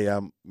think AI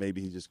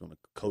maybe he's just going to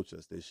coach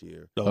us this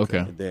year. Okay.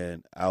 And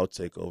then I'll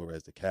take over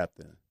as the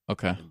captain.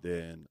 Okay. And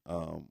then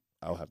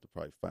I'll have to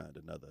probably find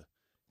another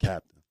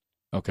captain.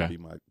 Okay.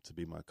 To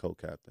be my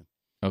co-captain.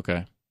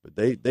 Okay. But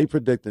they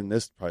predicting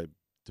this probably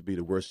to be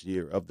the worst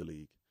year of the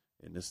league,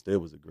 and this still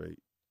was a great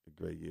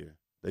year.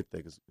 They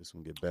think it's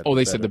going to get better. Oh,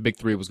 they said the Big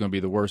Three was going to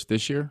be the worst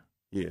this year?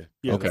 Yeah.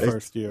 Okay. The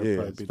first year.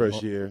 Yeah, it's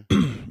first year.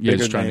 Yeah,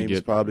 just trying to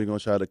get probably going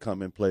to try to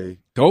come and play.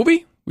 Kobe?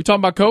 We talking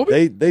about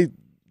Kobe?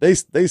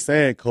 They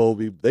saying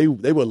Kobe. They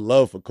would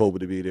love for Kobe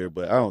to be there,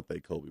 but I don't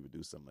think Kobe would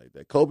do something like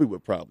that. Kobe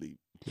would probably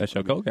that's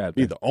your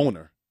co-captain. Be the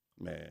owner.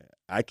 Man,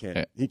 I can't.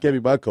 Yeah. He can't be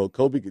my coach.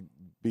 Kobe could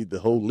be the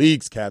whole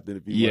league's captain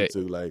if he wanted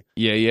to. Like,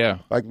 yeah.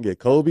 If I can get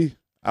Kobe,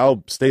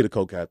 I'll stay the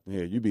co-captain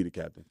here. You be the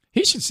captain.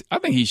 He should. I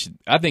think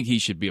he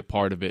should be a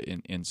part of it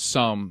in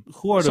some.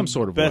 Who are some the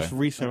sort of best way.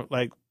 recent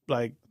like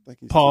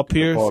Paul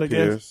Pierce? I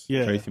guess.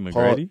 Yeah. Tracy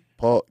McGrady.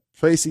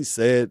 Tracy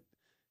said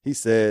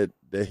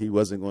that he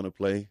wasn't going to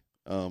play.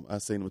 I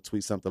seen him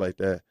tweet something like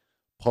that.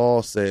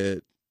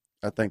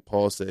 I think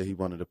Paul said he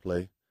wanted to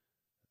play.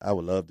 I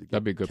would love to get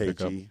that'd be a good KG.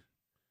 pickup.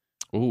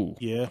 Ooh,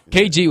 yeah.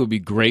 KG would be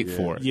great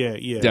for it.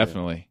 Yeah.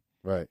 Definitely.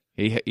 Right.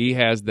 He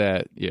has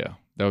that. Yeah.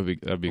 That'd be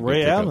a good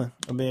Ray pickup. Allen.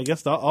 I mean, I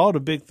guess all the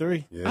big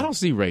three. Yeah. I don't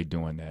see Ray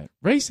doing that.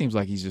 Ray seems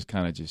like he's just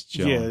kind of just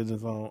chilling. Yeah,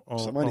 just on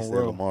somebody said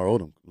road. Lamar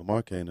Odom.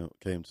 Lamar came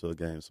to a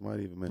game.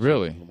 Somebody even mentioned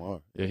really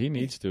Lamar. Yeah, he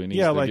needs to.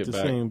 I like to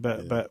back. see him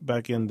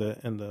back in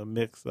the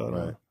mix.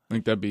 Right. I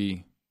think that'd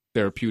be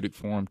therapeutic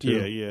for him too.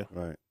 Yeah.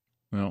 Right.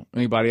 Well,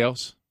 anybody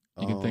else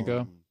you can think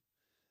of?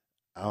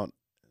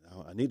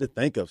 I I need to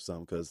think of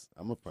some because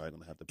I'm probably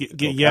gonna have to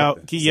get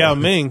Yao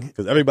Ming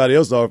because everybody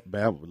else are.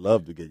 Man, I would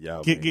love to get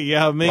Yao Ming. Get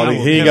Yao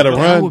Ming. He ain't got to run.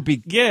 That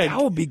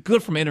would be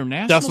good from an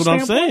international. That's what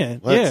standpoint. I'm saying.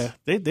 What?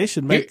 Yeah, they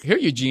should make. Here are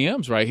your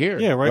GMs right here.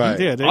 Yeah, right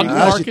there.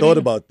 I actually thought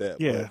about that.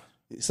 Yeah,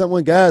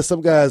 some guys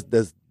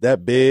that's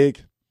that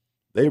big,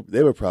 they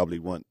would probably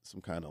want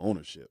some kind of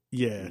ownership.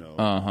 Yeah, you know,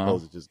 Uh-huh.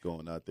 opposed to just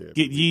going out there.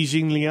 get Yi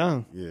Jing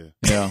Liang.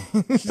 Yeah.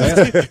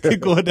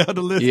 Keep going down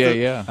the list.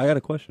 Yeah. I got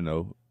a question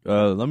though.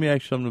 Let me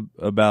ask you something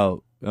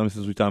about. Since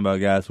we're talking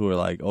about guys who are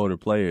like older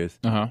players,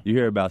 you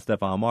hear about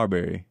Stephon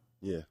Marbury.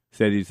 Yeah.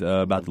 Said he's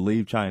about to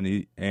leave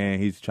China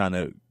and he's trying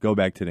to go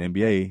back to the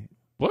NBA.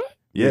 What?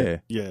 Yeah.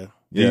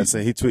 Yeah. So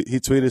he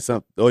tweeted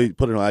something. Oh, he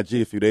put it on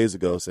IG a few days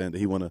ago saying that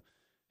he want to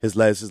his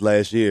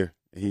last year.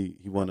 He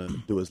want to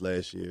do his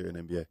last year in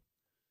NBA.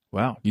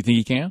 Wow. You think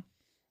he can?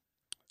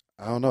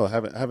 I don't know. I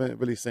haven't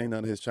really seen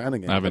none of his China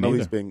games. I haven't know either.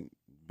 he's been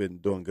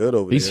doing good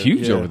over He's there.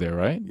 huge Yeah. over there,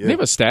 right? Yeah. They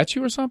have a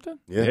statue or something?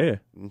 Yeah. Yeah.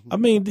 I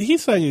mean,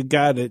 he's like a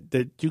guy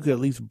that you could at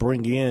least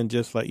bring in,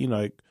 just like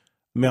like.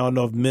 I mean, I don't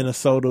know if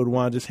Minnesota would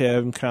want to just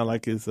have him kind of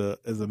like as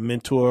a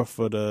mentor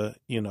for the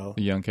The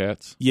young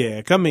cats.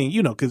 Yeah, I mean,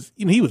 because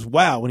he was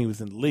wild when he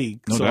was in the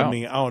league. No so doubt. I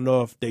mean, I don't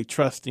know if they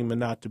trust him or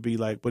not to be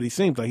like, but he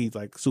seems like he's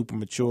like super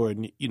mature,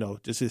 and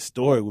just his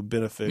story would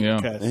benefit. Yeah.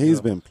 cats, And he's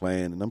been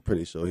playing, and I'm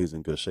pretty sure he's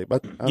in good shape.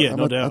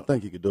 No doubt. I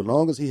think he could do as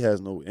long as he has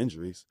no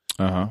injuries.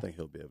 I think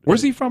he'll be able to.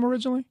 Where's he from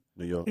originally?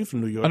 New York. He's from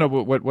New York. I know,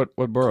 but what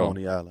borough?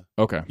 Coney Island.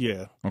 Okay.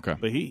 Yeah, Okay.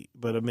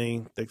 but I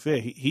mean, like I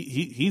said,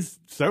 he's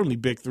certainly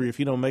big three if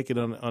he don't make it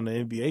on the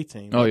NBA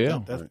team. Oh, yeah.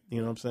 That's, you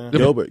know what I'm saying?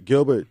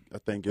 Gilbert. I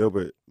think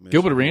Gilbert.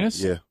 Gilbert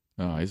Arenas? Yeah.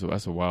 Oh,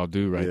 that's a wild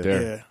dude right Yeah.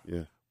 there.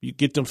 Yeah. You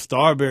get them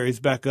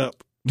Starberries back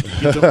up.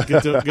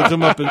 Get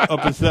them up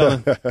and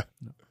selling.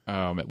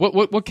 Oh, man.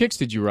 What kicks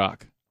did you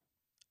rock?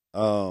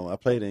 I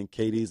played in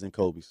KD's and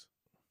Kobe's.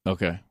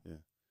 Okay. Yeah.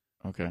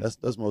 Okay.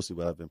 That's mostly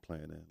what I've been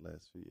playing in the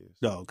last few years.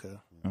 Oh, okay.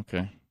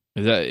 Okay.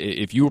 Is that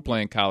if you were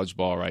playing college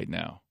ball right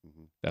now,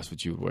 that's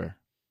what you would wear?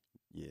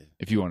 Yeah.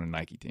 If you were on a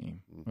Nike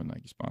team, or a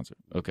Nike sponsor.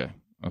 Okay.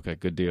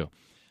 Good deal.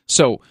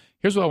 So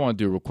here's what I want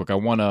to do real quick. I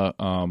want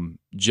to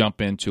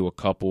jump into a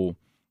couple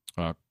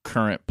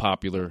current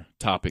popular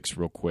topics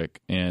real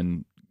quick.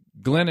 And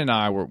Glenn and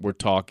I were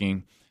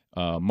talking.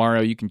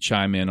 Mario, you can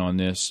chime in on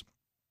this.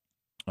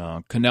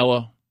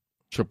 Canelo,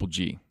 Triple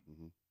G,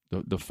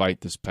 the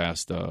fight this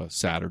past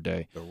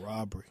Saturday. The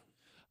robbery.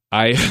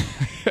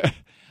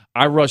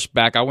 I rushed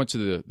back. I went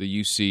to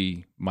the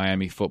UC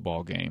Miami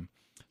football game.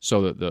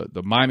 So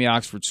the Miami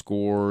Oxford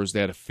scores.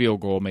 They had a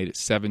field goal, made it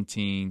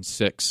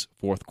 17-6,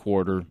 fourth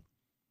quarter,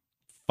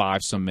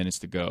 5-some minutes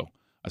to go.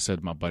 I said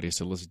to my buddy,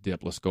 let's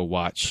dip. Let's go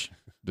watch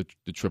the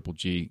Triple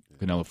G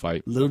Canelo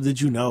fight. Little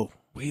did you know.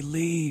 We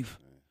leave.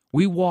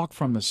 We walk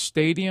from the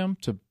stadium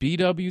to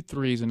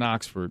BW3's in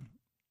Oxford,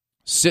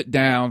 sit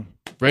down,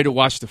 ready to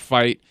watch the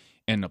fight,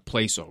 and the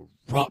place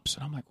erupts.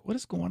 And I'm like, what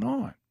is going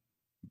on?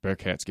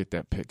 Bearcats get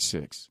that pick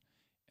six.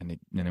 And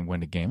they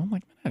win the game. I'm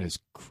like, man, that is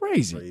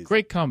crazy.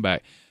 Great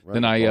comeback.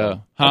 Run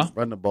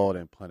the ball,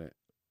 then punt it.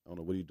 I don't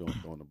know what are you doing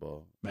throwing the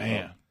ball.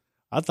 Man.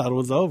 I thought it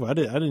was over. I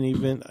didn't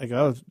even I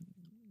was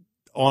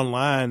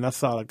online. I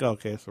saw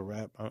okay, it's a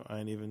wrap. I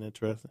ain't even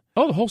interested.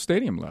 Oh, the whole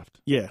stadium left.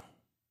 Yeah.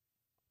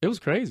 It was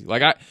crazy.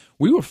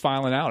 We were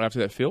filing out after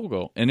that field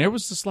goal, and there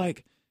was just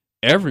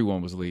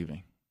everyone was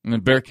leaving. And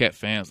then Bearcat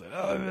fans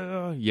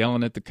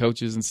yelling at the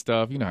coaches and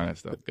stuff. You know how that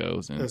stuff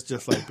goes. And that's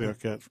just like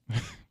Bearcat.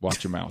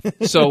 Watch your mouth.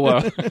 So,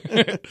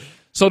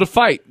 so the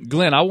fight,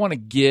 Glenn. I want to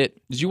get.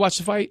 Did you watch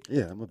the fight?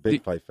 Yeah, I'm a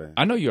big fight fan.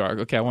 I know you are.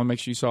 Okay, I want to make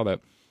sure you saw that.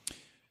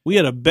 We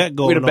had a bet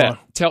going on. We had a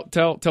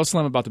bet. Tell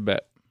Slim about the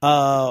bet.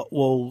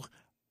 Well,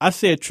 I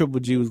said Triple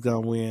G was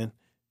gonna win.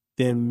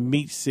 Then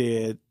Meach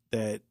said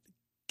that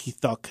he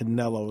thought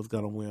Canelo was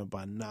gonna win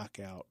by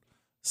knockout.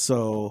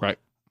 So right.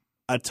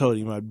 I told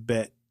him I'd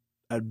bet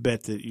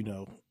that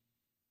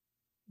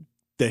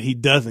that he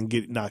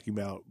doesn't knock him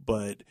out,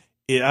 but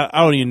I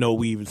don't even know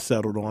we even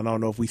settled on. I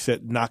don't know if we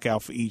set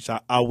knockout for each.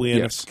 I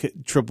win if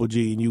Triple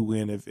G and you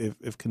win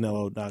if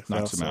Canelo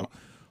knocks him out.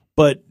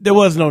 But there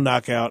was no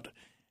knockout,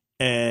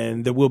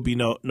 and there will be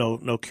no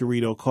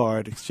Curito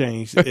card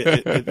exchange at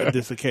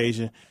this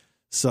occasion.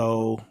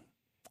 So,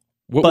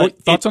 what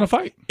thoughts on the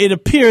fight? It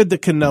appeared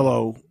that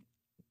Canelo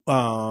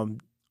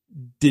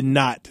did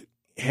not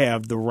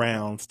have the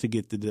rounds to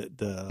get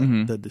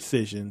the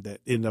decision that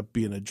ended up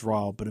being a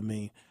draw. But I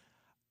mean,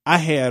 I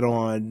had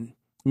on.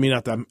 I mean,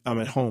 not that I'm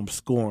at home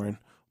scoring,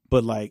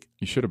 but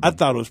you should have. I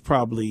thought it was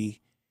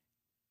probably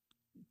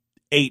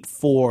 8-4,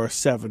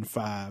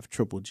 7-5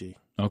 Triple G.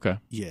 Okay.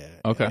 Yeah.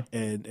 Okay.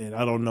 And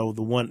I don't know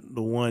the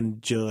one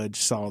judge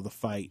saw the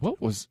fight.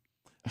 What was?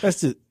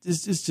 That's just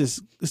it's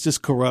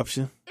just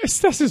corruption. That's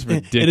just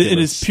ridiculous. In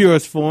its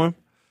purest form.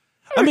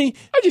 I mean,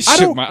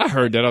 I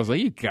heard that. I was like,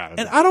 you got it.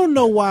 And I don't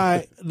know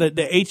why the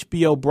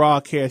HBO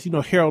broadcast.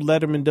 Harold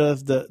Letterman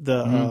does the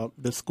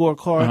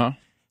scorecard. Uh-huh.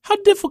 How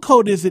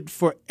difficult is it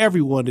for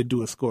everyone to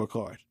do a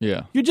scorecard?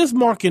 Yeah, you're just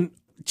marking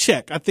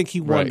check. I think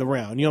he won right. the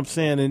round. You know what I'm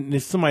saying? And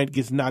if somebody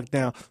gets knocked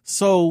down,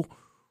 so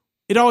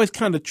it always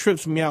kind of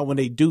trips me out when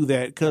they do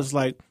that because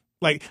like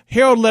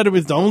Harold Letterman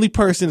is the only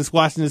person that's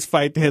watching this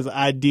fight that has an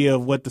idea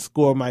of what the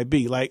score might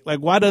be. Like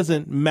why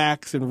doesn't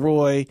Max and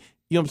Roy,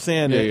 you know what I'm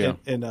saying,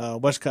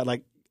 and Westcott,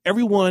 like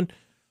everyone.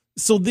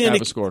 So then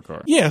have a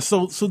scorecard. Yeah,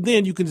 so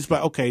then you can just be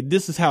like, okay,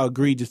 this is how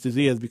egregious this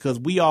is because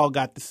we all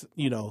got this,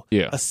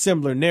 a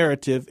similar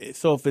narrative.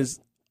 So if it's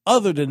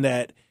other than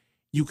that,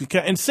 you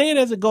can and say it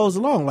as it goes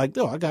along. Like,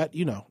 I got,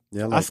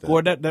 I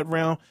scored that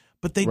round,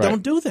 but they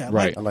don't do that.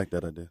 Right. Like, I like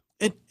that idea.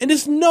 And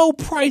there's no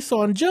price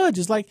on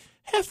judges. Like,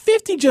 have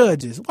 50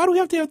 judges. Why do we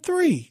have to have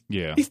 3?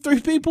 Yeah, these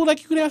 3 people,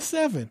 like you could have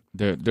 7.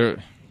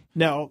 They're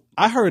Now,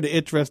 I heard an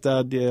interesting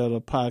idea on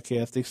the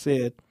podcast. They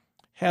said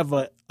have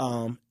a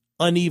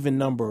uneven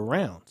number of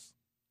rounds,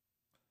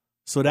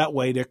 so that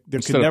way there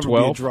can never be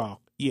a draw.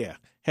 Yeah,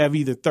 have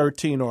either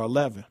 13 or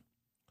 11.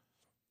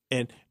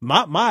 And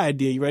my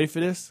idea, you ready for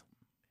this?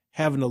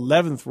 Have an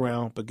 11th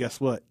round, but guess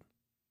what?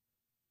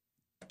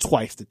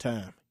 Twice the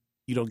time.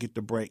 You don't get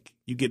the break.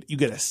 You get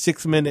a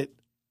 6-minute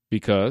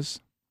because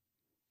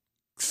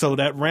so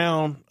that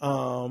round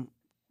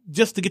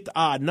just to get the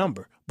odd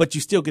number, but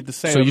you still get the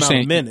same amount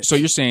of minutes. So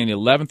you're saying the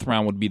 11th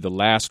round would be the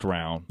last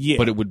round, yeah,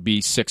 but it would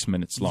be 6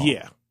 minutes long.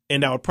 Yeah.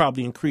 And that would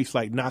probably increase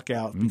like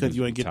knockouts because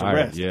you ain't get the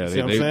rest. Yeah,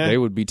 they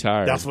would be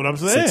tired. That's what I'm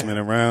saying.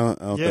 6-minute round.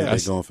 I don't think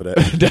they're going for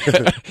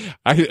that.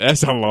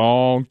 That's a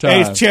long time.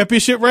 Hey, it's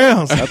championship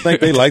rounds. I think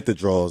they like the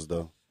draws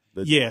though.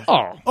 Yeah.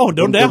 Oh,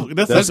 no doubt.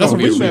 That's a a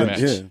rematch.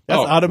 Yeah.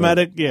 That's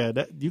automatic.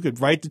 Yeah. You could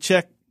write the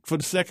check for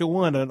the second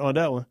one on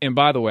that one. And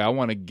by the way, I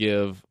want to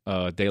give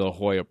De La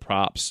Hoya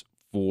props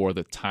for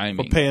the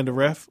timing. For paying the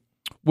ref?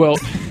 Well,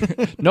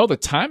 no, the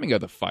timing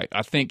of the fight.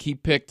 I think he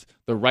picked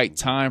the right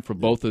time for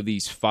both of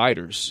these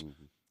fighters.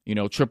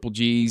 Triple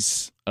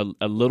G's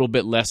a little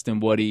bit less than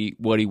what he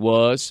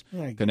was.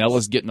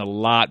 Canelo's getting a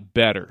lot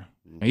better.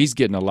 He's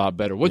getting a lot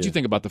better. What do you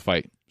think about the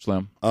fight,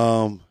 Slim?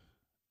 I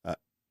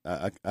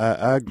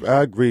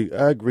agree.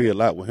 I agree a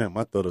lot with him.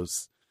 I thought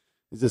it's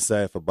just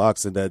sad for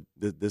boxing that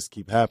this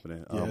keep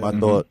happening. I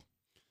thought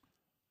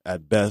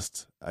at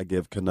best I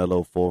give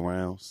Canelo 4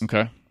 rounds.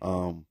 Okay.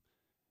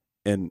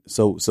 And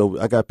so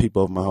I got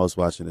people over my house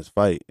watching this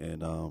fight,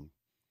 and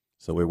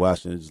so we're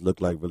watching. It just looked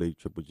like really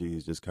Triple G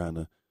is just kind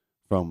of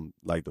from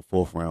like the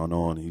 4th round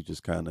on, he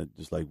just kind of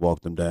just like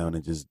walked him down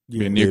and just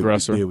being the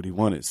aggressor, did what he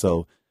wanted.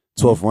 So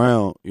 12th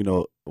round,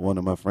 one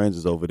of my friends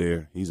is over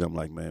there. I'm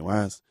like, man,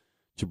 why is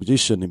Triple G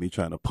shouldn't be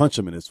trying to punch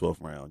him in his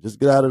 12th round?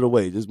 Just get out of the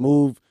way. Just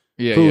move.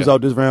 Cruise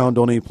out this round.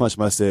 Don't even punch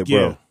him. I said,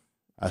 bro.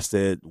 I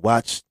said,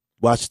 watch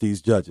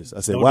these judges. I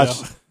said,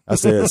 I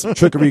said, some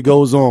trickery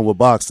goes on with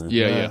boxing.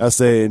 Yeah. I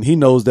said, and he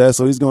knows that,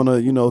 so he's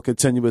gonna,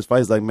 continue his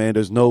fights. Like, man,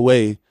 there's no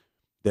way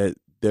that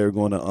they're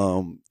gonna,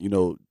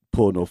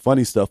 pull no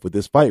funny stuff with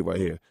this fight right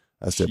here.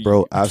 I said,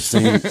 bro, I've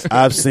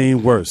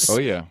seen worse. Oh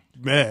yeah,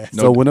 man.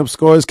 So when them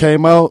scores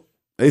came out,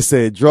 they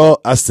said draw.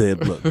 I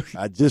said, look,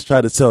 I just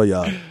tried to tell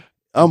y'all,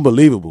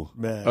 unbelievable,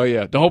 man. Oh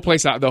yeah, the whole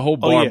place, the whole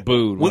bar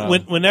booed.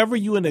 Whenever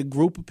you in a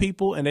group of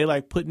people and they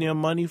like putting in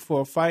money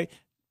for a fight.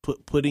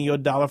 Put in your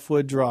 $1 for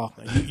a draw.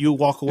 You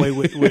walk away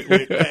with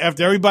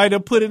after everybody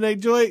that put in their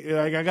joint.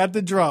 Like I got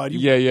the draw. Like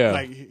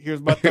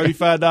here's my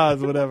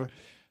 $35 or whatever.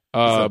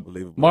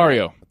 Unbelievable.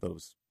 Mario,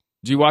 did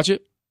you watch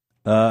it?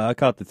 I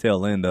caught the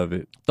tail end of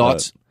it.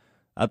 Thoughts?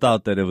 I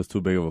thought that it was too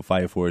big of a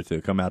fight for it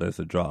to come out as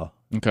a draw.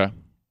 Okay,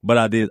 but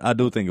I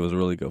do think it was a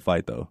really good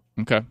fight though.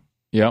 Okay,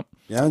 yeah.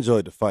 I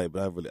enjoyed the fight,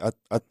 but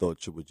I thought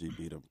Triple G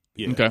beat him.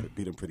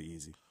 Beat him pretty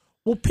easy.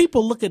 Well,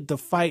 people look at the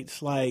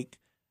fights like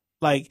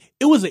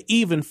it was an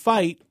even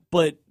fight,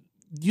 but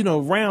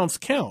rounds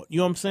count. You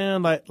know what I'm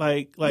saying?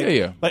 Like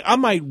I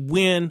might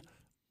win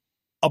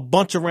a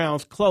bunch of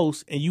rounds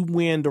close, and you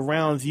win the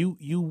rounds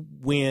you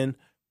win,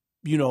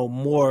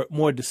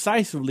 more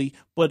decisively.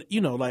 But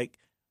like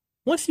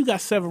once you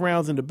got 7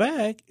 rounds in the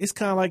bag, it's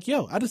kind of like,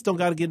 I just don't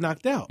got to get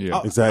knocked out.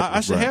 Yeah, exactly.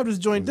 I should have this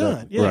joint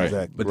done. Yeah, right.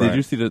 Exactly. But did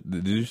you see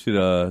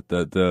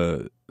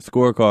the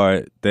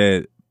scorecard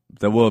that?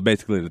 Well,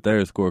 basically the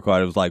third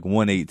scorecard, it was like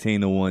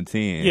 118 to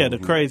 110. Yeah, the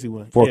crazy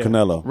one. For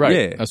Canelo. Right.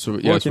 Yeah, that's for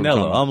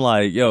Canelo. I'm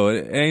like,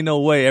 it ain't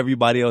no way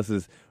everybody else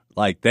is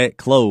like that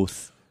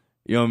close,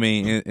 you know what I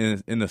mean,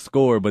 in the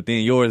score, but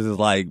then yours is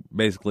like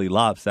basically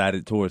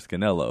lopsided towards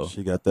Canelo.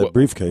 She got that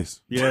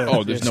briefcase. Yeah.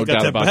 Oh, there's no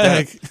doubt about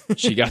that.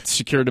 She got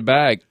secured the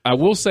bag. I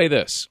will say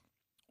this.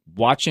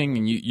 Watching,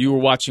 and you were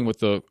watching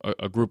with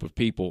a group of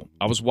people.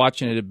 I was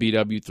watching it at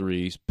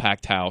BW3's,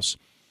 packed house,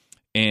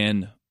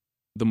 and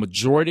the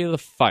majority of the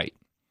fight,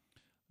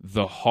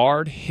 the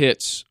hard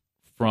hits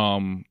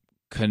from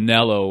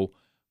Canelo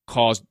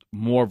caused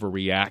more of a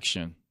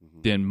reaction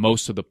than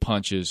most of the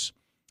punches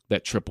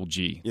that Triple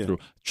G threw.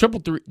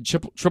 Triple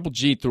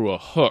G threw a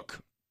hook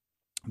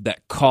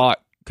that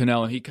caught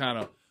Canelo. He kind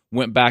of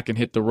went back and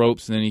hit the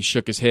ropes, and then he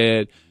shook his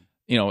head.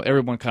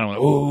 Everyone kind of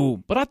went, ooh.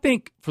 But I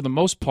think for the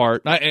most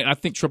part, I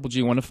think Triple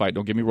G won the fight,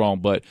 don't get me wrong,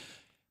 but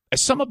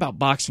there's something about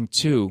boxing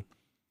too.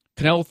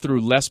 Canelo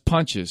threw less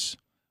punches,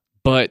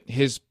 but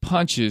his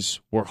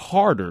punches were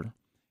harder,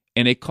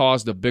 and it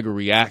caused a bigger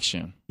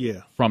reaction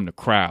from the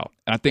crowd.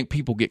 And I think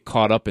people get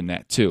caught up in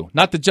that too.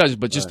 Not the judges,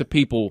 but just the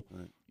people,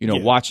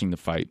 watching the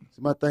fight.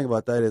 See, my thing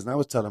about that is, and I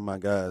was telling my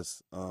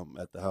guys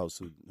at the house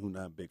who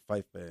not big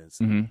fight fans,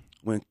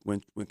 when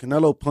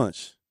Canelo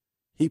punched,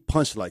 he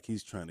punched like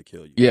he's trying to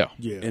kill you. Yeah.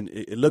 And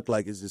it looked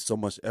like it's just so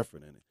much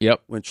effort in it.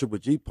 Yep. When Triple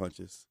G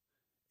punches,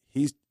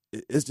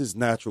 it's just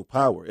natural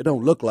power. It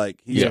don't look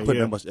like he's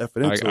putting that much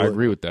effort into it. I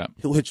agree with that.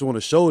 He'll hit you on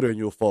the shoulder and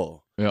you'll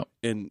fall. Yeah.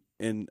 And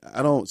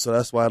I don't. So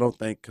that's why I don't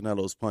think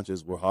Canelo's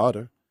punches were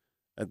harder.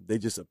 They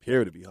just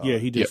appear to be hard. Yeah,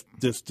 he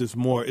just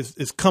more.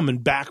 It's coming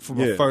back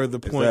from a further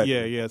point.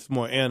 Exactly. Yeah. It's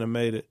more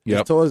animated.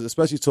 Yeah.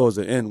 Especially towards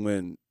the end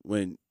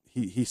when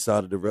he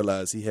started to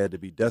realize he had to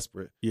be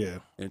desperate. Yeah.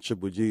 And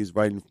Triple G's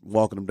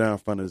walking him down in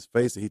front of his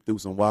face, and he threw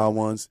some wild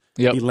ones.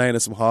 Yep. He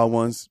landed some hard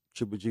ones.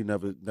 Triple G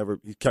never.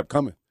 He kept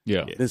coming.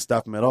 Yeah. Didn't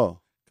stop him at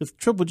all. Because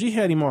Triple G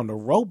had him on the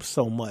rope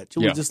so much. It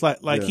was just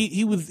like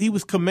he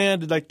was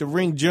commanded like the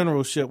ring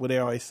generalship, what they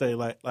always say.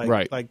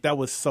 Like that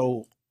was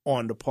so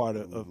on the part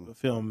of the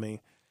film.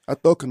 I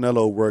thought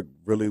Canelo worked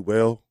really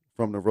well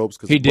from the ropes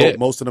because he did.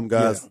 Most of them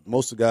guys,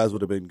 most of the guys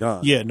would have been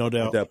gone. Yeah, no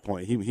doubt. At that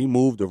point, he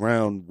moved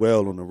around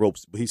well on the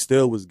ropes, but he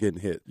still was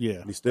getting hit.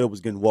 Yeah, he still was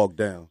getting walked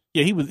down.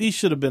 Yeah, he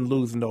should have been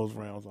losing those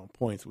rounds on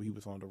points when he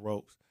was on the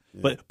ropes.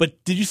 Yeah.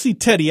 But did you see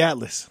Teddy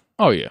Atlas?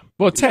 Oh yeah.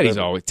 Well, Teddy's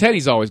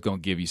always going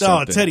to give you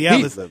something. Oh, Teddy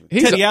Atlas.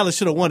 Teddy Atlas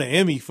should have won an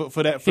Emmy for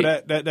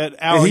that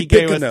hour he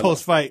gave us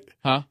post fight.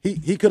 Huh?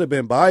 He could have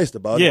been biased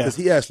about it because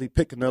he actually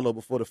picked Canelo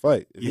before the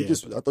fight. I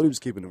thought he was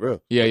keeping it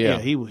real. Yeah.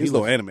 He's a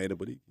little animated,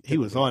 but he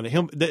was on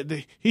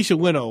it. He should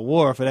win an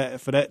award for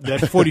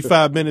that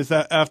 45 minutes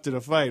after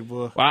the fight,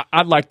 boy. Well,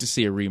 I'd like to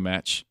see a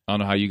rematch. I don't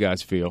know how you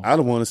guys feel. I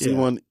don't want to see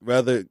one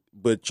rather.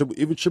 But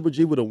even Triple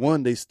G would have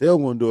won, they still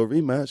want to do a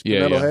rematch.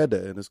 Canelo had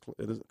that in his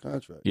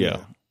contract.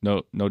 Yeah,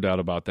 no doubt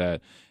about that.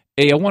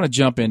 Hey, I want to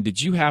jump in.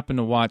 Did you happen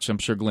to watch? I'm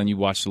sure Glenn, you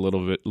watched a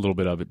little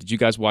bit of it. Did you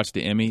guys watch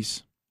the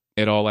Emmys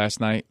at all last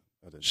night?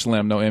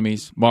 Slim, no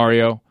Emmys.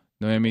 Mario,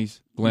 no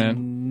Emmys.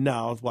 Glenn,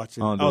 no, I was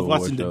watching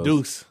the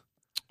Deuce.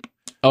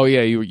 Oh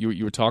yeah,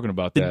 you were talking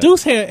about that. The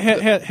Deuce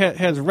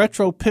has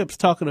retro pips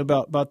talking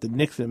about the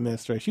Nixon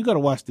administration. You got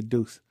to watch the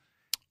Deuce.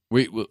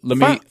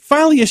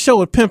 Finally a show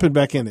with pimping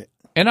back in it.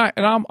 And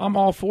I'm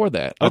all for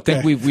that. Okay.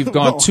 I think we've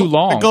gone too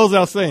long. It goes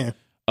without saying.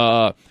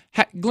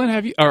 Glenn,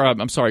 have you? Or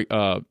I'm sorry,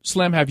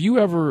 Slim. Have you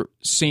ever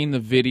seen the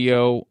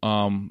video?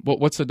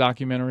 What's the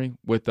documentary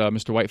with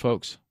Mr. White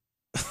Folks?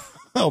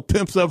 Oh,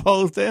 Pimps Up,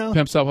 Hoes Down.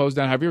 Pimps Up, Hoes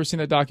Down. Have you ever seen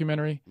that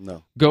documentary?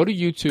 No. Go to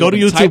YouTube.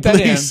 Type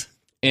please. That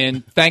in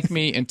and thank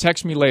me and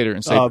text me later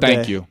and say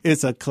thank you.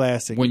 It's a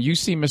classic. When you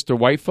see Mr.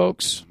 White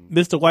Folks,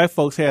 Mr. White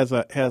Folks has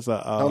a.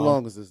 How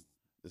long is this?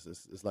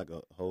 It's like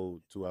a whole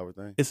 2-hour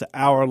thing. It's an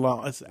hour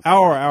long. It's an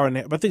hour and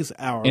a half. I think it's an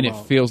hour. And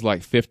long. It feels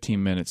like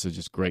 15 minutes of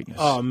just greatness.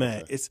 Oh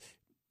man, it's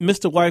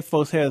Mr. White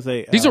Folks has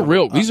a. These are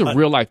real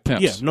life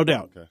pimps. Yeah, no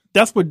doubt. Okay.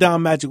 That's where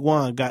Don Magic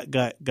Juan got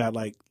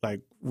like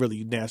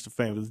really national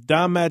fame.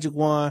 Don Magic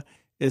Juan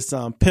is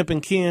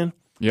Pimpin' Ken.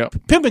 Yep.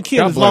 Pimpin'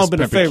 Ken has long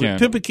been a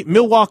favorite. Pimpin' Ken,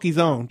 Milwaukee's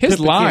own. His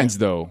Pimpin' lines Ken.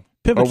 though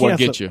Pimpin' are what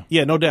get you.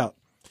 Yeah, no doubt.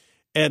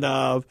 And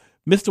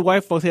Mr.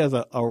 White Folks has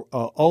a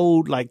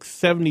old like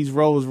 70s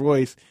Rolls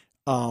Royce.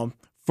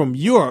 From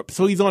Europe,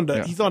 so he's on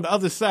the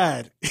other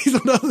side. He's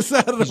on the other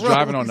side of the road. He's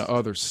driving on the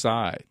other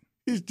side.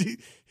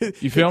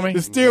 You feel me?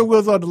 The steering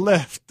wheel's on the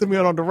left,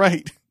 on the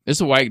right.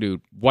 It's a white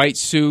dude, white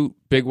suit,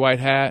 big white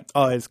hat.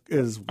 Oh, it's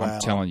wild.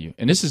 I'm telling you,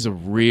 and this is a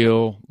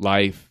real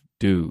life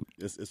dude.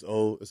 It's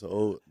old. It's an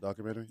old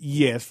documentary.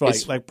 Yeah,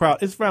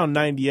 it's around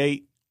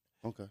 98.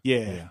 Okay.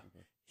 Yeah.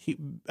 He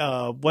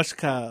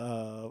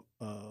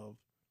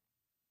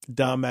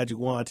Don Magic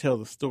Juan tells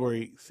a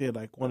story. Said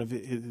like one of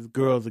his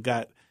girls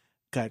got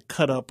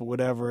cut up or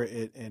whatever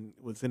and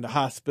was in the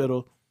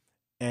hospital,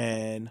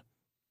 and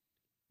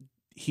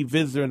he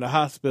visits her in the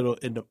hospital,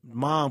 and the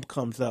mom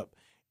comes up,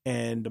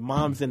 and the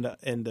mom's in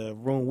the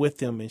room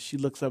with him, and she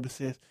looks up and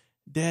says,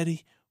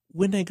 "Daddy,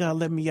 when they gonna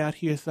let me out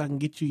here so I can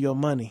get you your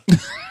money?"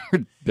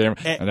 Damn.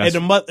 And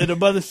the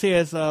mother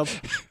says,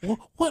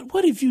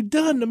 "What have you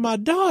done to my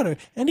daughter?"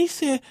 And he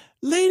said,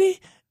 "Lady,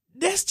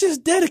 that's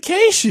just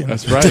dedication."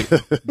 That's right.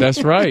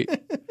 That's right.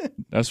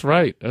 That's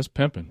right. That's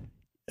pimping.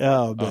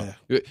 Oh man.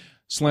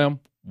 Slim,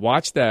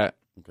 watch that.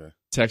 Okay.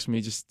 Text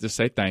me, just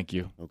say thank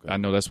you. Okay. I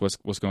know that's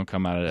what's going to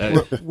come out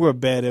of that. We're a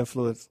bad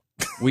influence.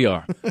 We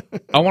are.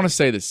 I want to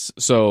say this.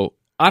 So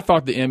I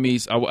thought the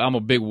Emmys. I'm a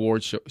big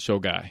award show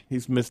guy.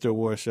 He's Mr.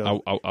 Award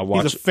Show. I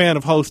watch. He's a fan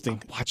of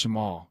hosting. I watch them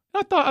all.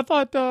 I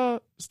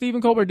thought Stephen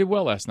Colbert did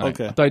well last night.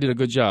 Okay. I thought he did a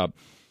good job.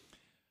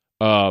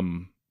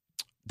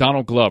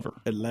 Donald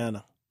Glover,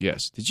 Atlanta.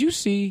 Yes. Did you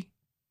see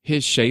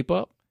his shape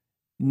up?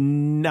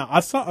 No, I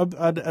saw.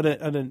 I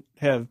didn't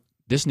have.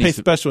 Pay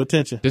special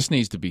attention. This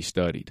needs to be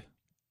studied.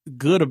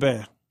 Good or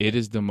bad? It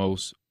is the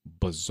most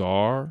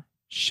bizarre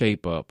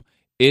shape up.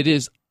 It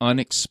is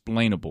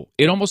unexplainable.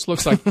 It almost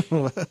looks like,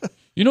 when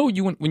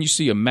you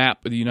see a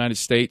map of the United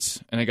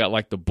States and they got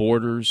like the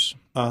borders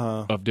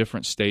of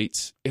different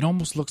states, it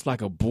almost looks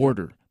like a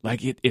border.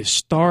 Like it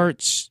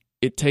starts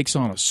it takes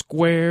on a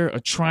square, a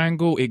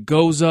triangle, it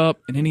goes up,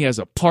 and then he has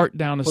a part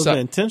down the Was side. that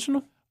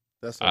intentional?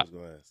 That's what I was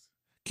going to ask.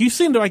 You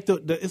seen like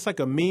it's like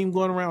a meme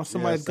going around.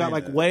 Somebody's got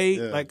like that. way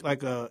Yeah.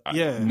 like a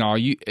yeah. No,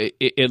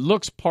 it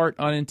looks part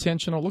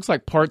unintentional. It looks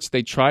like parts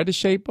they tried to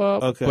shape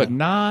up, Okay. but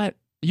not.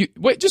 You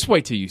wait, just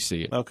wait till you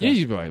see it. Okay.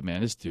 You'll be like,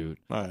 man, this dude.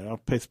 All right, I'll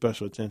pay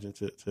special attention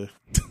to.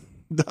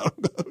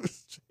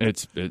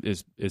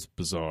 It's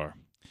bizarre.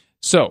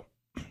 So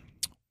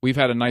we've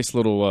had a nice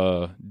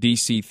little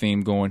DC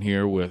theme going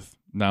here with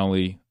not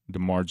only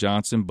DerMarr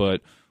Johnson,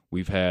 but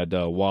we've had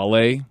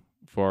Wale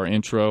for our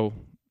intro,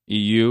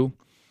 EU.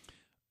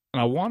 And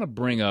I want to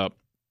bring up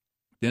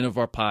the end of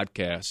our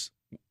podcast,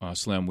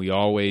 Slim. We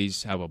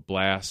always have a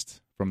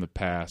blast from the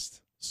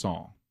past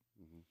song.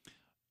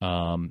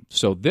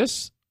 So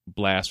this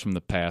blast from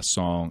the past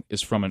song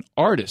is from an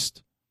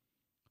artist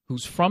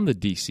who's from the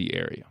D.C.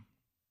 area.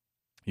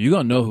 You're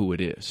going to know who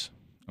it is,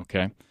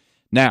 okay?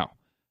 Now,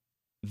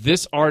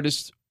 this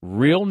artist's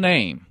real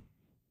name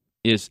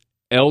is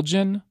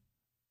Elgin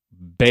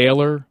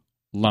Baylor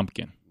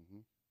Lumpkin.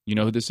 You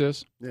know who this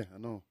is? Yeah, I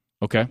know.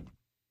 Okay.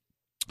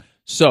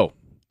 So,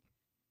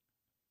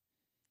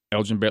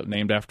 Elgin Baylor,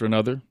 named after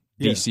another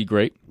DC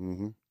great.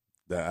 Mm-hmm.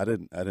 I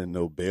didn't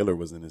know Baylor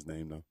was in his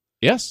name though.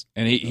 Yes,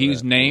 and he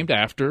was named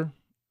after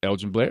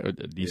Elgin Baylor, a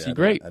DC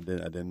great. I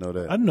didn't know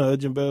that. I didn't know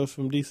Elgin Baylor was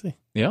from DC.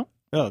 Yeah.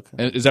 Oh,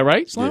 okay. Is that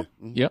right, Slim?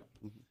 Yeah. Mm-hmm. Yep.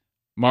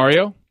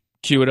 Mario,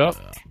 cue it up.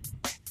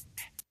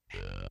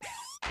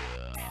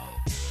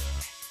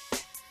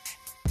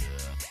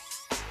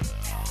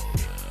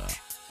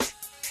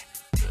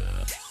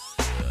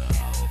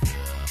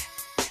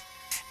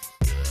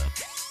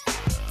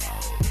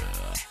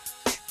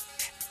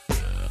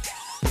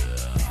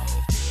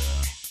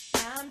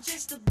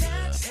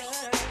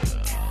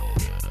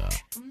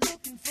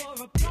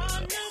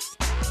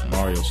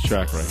 Mario's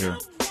track right here.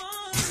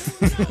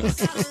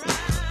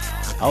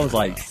 I was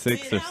like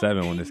 6 or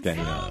 7 when this came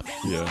out.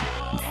 Yeah.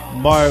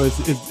 Mario is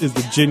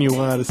the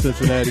genuine of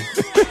Cincinnati.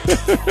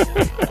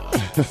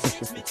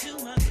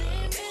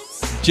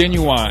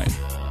 Genuine.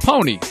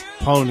 Pony.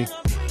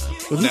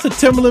 Was this a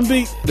Timberland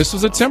beat? This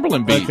was a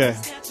Timberland beat. Okay.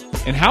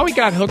 And how he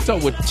got hooked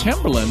up with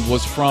Timberland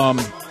was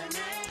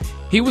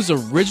he was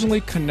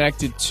originally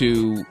connected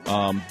to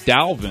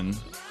Dalvin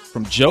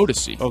from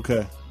Jodeci.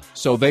 Okay.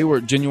 So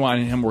Genuine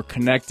and him were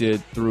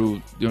connected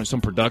through doing some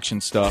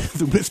production stuff.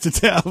 Mr.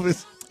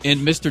 Talbot.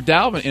 And Mr.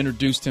 Dalvin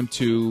introduced him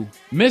to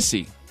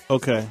Missy,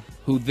 Okay.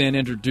 who then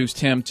introduced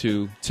him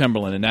to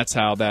Timberland, and that's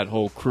how that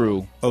whole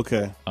crew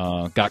Okay.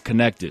 got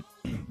connected.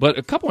 But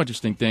a couple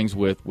interesting things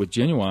with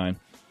Genuine.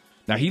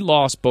 Now, he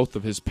lost both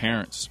of his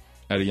parents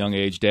at a young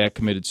age. Dad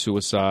committed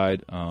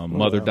suicide.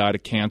 Mother died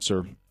of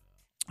cancer.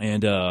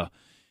 And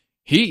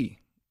he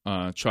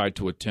tried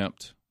to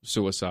attempt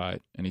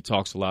suicide, and he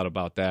talks a lot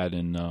about that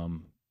and,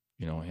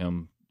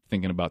 him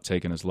thinking about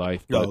taking his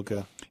life. But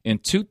okay. in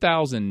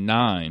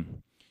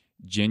 2009,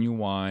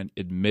 Genuine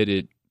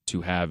admitted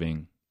to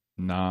having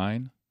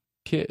 9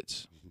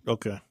 kids.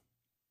 Okay.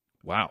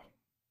 Wow.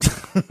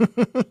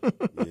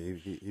 Yeah,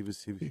 he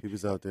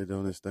was out there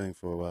doing his thing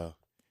for a while.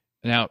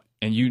 Now,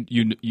 and you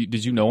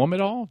did you know him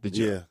at all? Did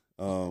you?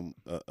 Yeah.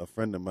 A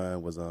friend of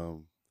mine was a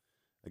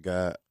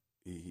guy.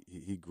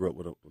 He grew up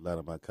with a lot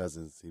of my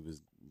cousins. He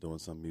was doing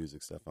some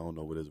music stuff. I don't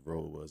know what his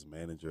role was,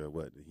 manager or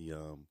what. He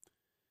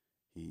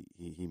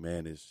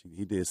managed.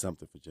 He did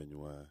something for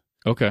Genuine.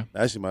 Okay.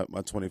 Actually,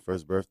 my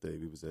 21st birthday,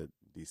 we was at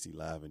DC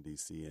Live in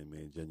DC, and me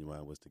and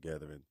Genuine was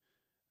together,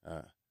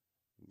 and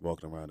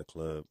walking around the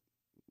club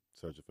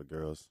searching for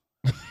girls.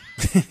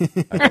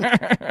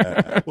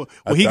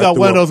 He got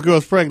one of those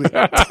girls pregnant.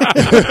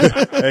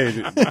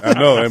 Hey, I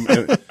know.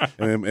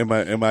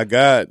 And my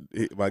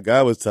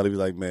guy was telling me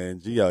like,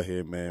 man, G out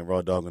here, man,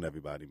 raw dogging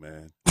everybody,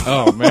 man.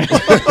 Oh man.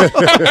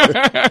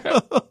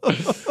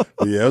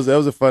 Yeah, that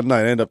was a fun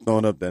night. I ended up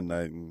throwing up that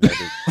night. And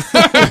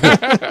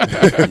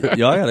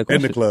Yo, I got a question.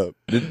 in the club.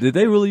 Did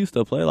they really used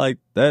to play like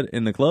that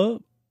in the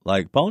club,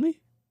 like Pony?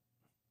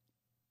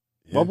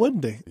 Yeah. Why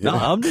wouldn't they? Yeah. No,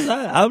 I'm just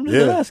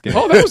asking.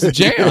 Oh, that was a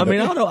jam. I mean,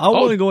 I don't know. I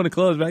wasn't going to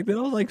clubs back then.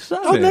 I was like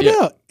 7. Oh, no, Yeah.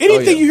 no.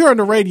 Anything yeah. you hear on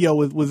the radio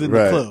was in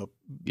Right. the club.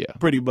 Yeah.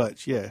 Pretty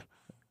much, yeah.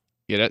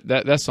 Yeah,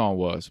 that song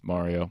was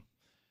Mario.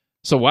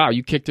 So wow,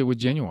 you kicked it with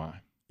Genuine.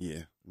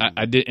 Yeah.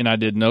 I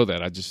didn't know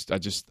that.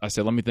 I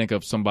said, let me think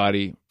of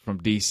somebody from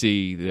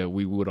DC that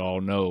we would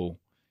all know,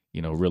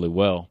 really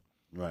well.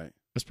 Right.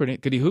 That's pretty.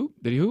 Could he hoop?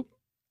 Did he hoop?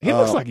 He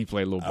looks like he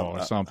played a little ball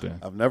or something.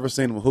 I've never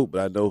seen him hoop,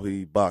 but I know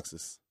he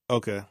boxes.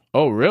 Okay.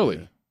 Oh,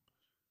 really?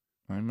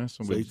 I ain't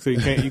messing So, with so you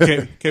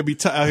can't be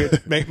out here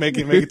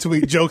making too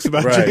many jokes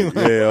about Right.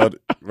 Jalen. Yeah.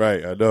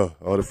 Right. I know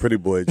all the pretty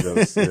boy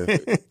jokes. Yeah.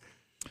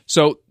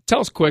 So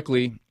tell us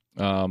quickly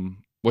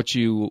what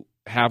you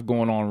have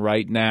going on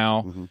right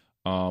now.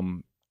 Mm-hmm.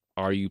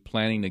 Are you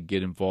planning to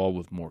get involved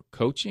with more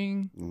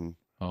coaching?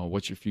 Mm-hmm.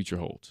 What's your future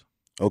holds?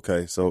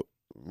 Okay. So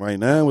right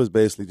now is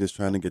basically just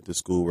trying to get the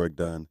schoolwork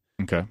done.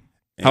 Okay.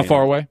 How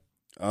far away?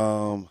 I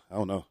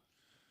don't know.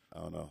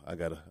 I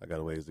got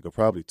a ways to go.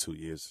 Probably 2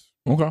 years.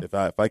 Okay.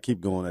 If I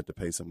keep going at the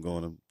pace I'm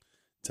going,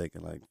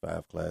 taken like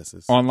 5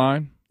 classes.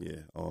 Online?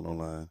 Yeah, all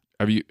online.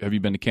 Have you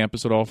been to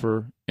campus at all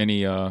for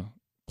any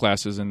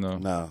classes in the?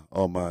 Nah,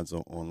 all mine's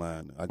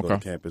online. I go Okay.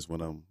 to campus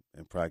when I'm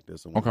in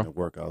practice and when Okay. I'm in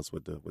workouts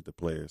with the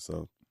players.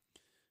 So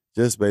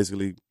just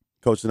basically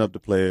coaching up the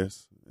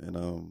players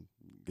and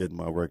getting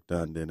my work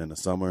done. Then in the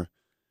summer,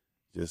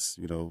 just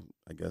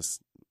I guess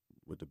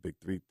with the Big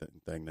 3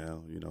 thing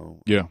now,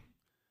 Yeah.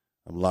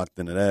 I'm locked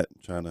into that,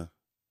 trying to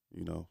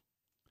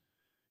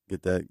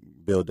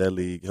build that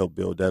league, help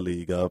build that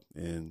league up,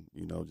 and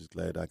just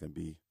glad I can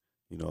be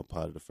a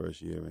part of the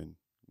first year and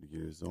the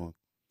years on.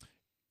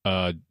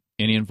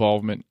 Any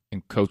involvement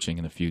in coaching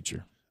in the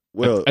future?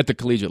 Well, at the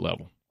collegiate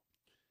level.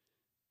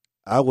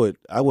 I would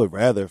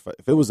rather,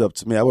 if it was up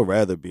to me, I would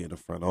rather be in the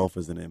front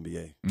office in the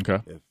NBA.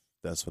 Okay. If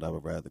that's what I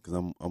would rather, because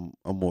I'm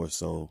more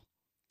so,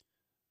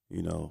 I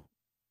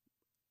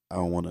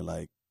don't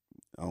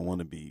want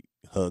to be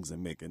Hugs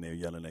and Mick and they're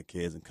yelling at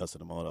kids and cussing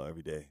them all out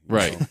every day.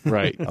 Right.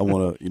 Right. I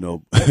want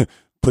to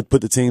put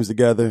the teams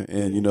together,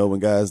 and when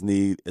guys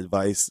need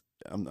advice,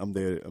 I'm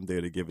there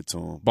to give it to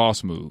them.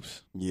 Boss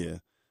moves. Yeah,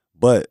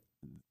 but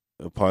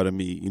a part of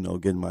me,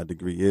 getting my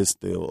degree is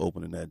still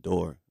opening that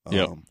door.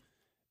 Yep.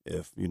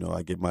 If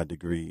I get my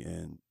degree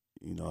and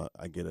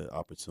I get an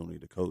opportunity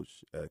to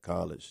coach at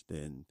college,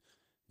 then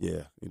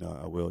yeah,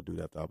 I will do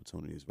that if the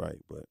opportunity is right.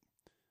 But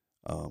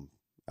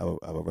I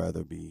would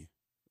rather be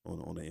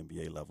on the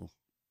NBA level.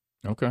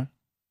 Okay,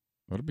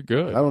 that'll be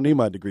good. I don't need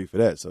my degree for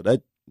that, so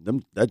that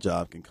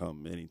job can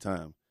come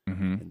anytime.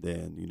 Mm-hmm. And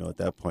then at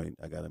that point,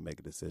 I got to make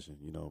a decision.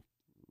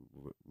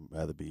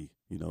 Rather be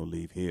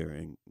leave here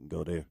and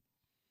go there.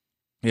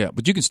 Yeah,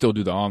 but you can still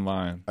do the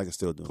online I can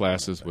still do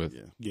classes online,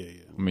 with. Yeah.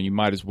 I mean, you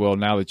might as well,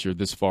 now that you're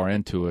this far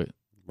into it,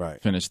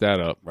 right. finish that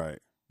up. Right.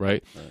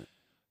 Right.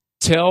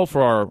 Tell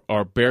for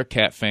our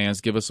Bearcat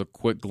fans, give us a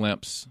quick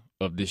glimpse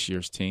of this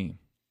year's team,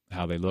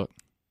 how they look.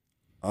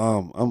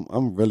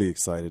 I'm really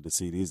excited to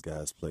see these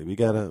guys play. We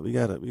got a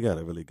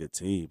really good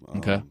team.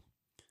 Okay.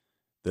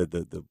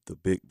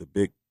 The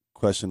big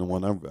question, the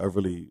one I'm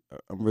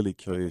really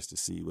curious to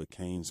see what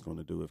Kane's going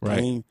to do. If Right.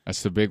 Kane,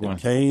 That's the big one.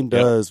 if Kane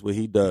does what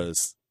he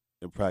does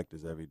in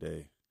practice every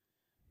day,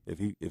 if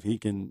he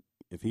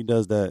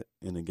does that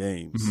in the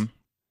games, Mm-hmm.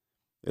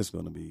 it's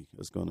going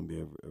to be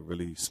a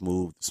really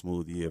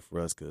smooth year for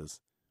us,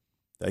 because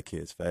that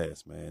kid's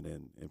fast, man.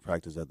 And in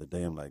practice the other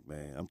day, I'm like,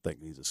 man, I'm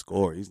thinking he's a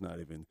scorer. He's not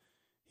even.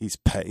 He's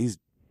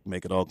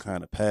making all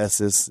kind of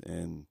passes,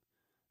 and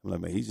I'm like,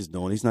 man, he's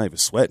not even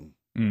sweating.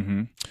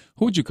 Mm-hmm.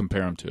 Who would you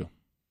compare him to?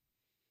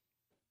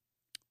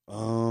 I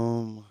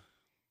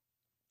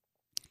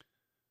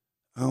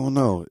don't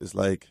know. It's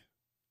like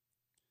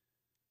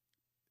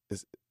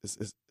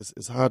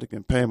it's hard to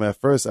compare him. At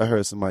first, I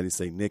heard somebody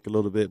say Nick a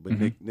little bit, but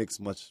Mm-hmm. Nick's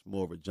much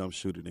more of a jump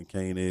shooter than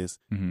Kane is.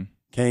 Mm-hmm.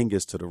 Kane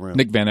gets to the rim.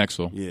 Nick Van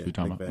Exel. Yeah, you're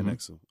talking Nick about. Van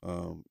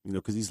Exel.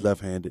 Because he's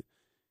left-handed.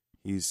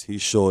 He's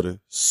shorter,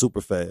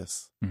 super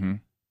fast. Mm-hmm.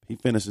 He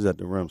finishes at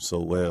the rim so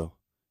well,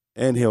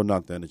 and he'll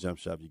knock down the jump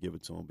shot if you give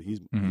it to him. But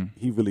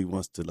he really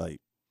wants to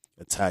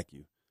attack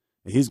you,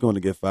 and he's going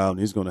to get fouled,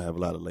 and he's going to have a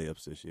lot of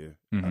layups this year.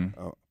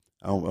 Mm-hmm.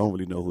 I don't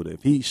really know who that.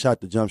 If he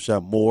shot the jump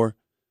shot more,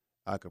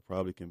 I could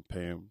probably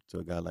compare him to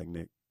a guy like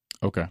Nick.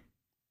 Okay.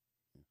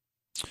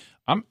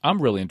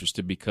 I'm really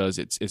interested because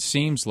it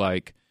seems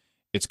like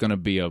it's going to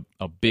be a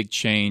big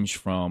change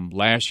from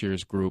last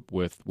year's group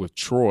with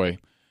Troy.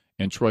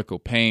 And Troy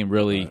Copain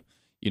really,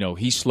 Right.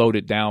 He slowed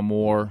it down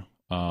more,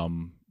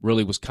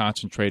 really was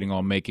concentrating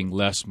on making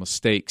less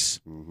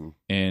mistakes. Mm-hmm.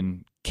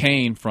 And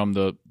Kane, from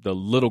the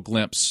little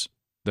glimpse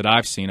that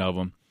I've seen of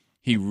him,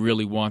 he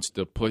really wants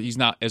to he's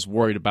not as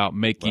worried about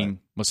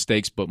making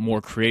mistakes, but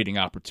more creating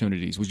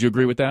opportunities. Would you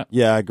agree with that?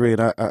 Yeah, I agree.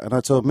 And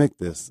I told Mick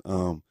this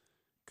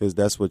because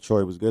that's what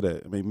Troy was good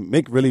at. I mean,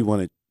 Mick really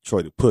wanted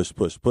Troy to push.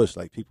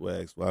 Like people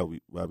ask why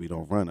we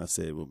don't run. I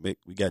said, well, Mick,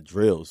 we got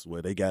drills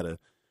where they got to,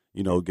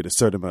 get a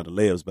certain amount of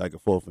layups back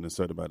and forth in a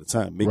certain amount of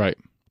time. Mick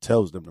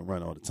tells them to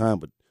run all the time,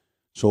 but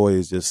Troy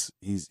is just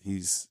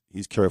he's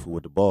careful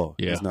with the ball.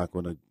 Yeah. He's not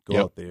going to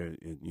go out there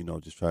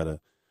and just try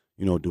to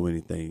do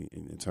anything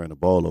and turn the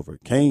ball over.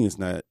 Kane is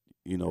not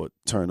a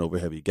turnover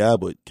heavy guy,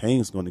 but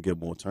Kane's going to get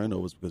more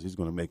turnovers because he's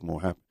going to make more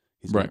happen.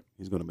 He's going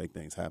to make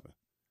things happen.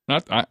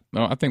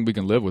 I think we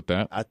can live with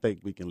that. I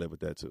think we can live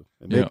with that too.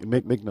 And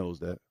Mick knows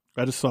that.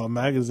 I just saw a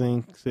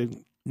magazine said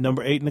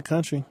number 8 in the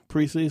country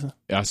preseason.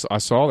 I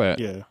saw that.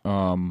 Yeah.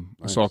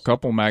 I saw a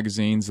couple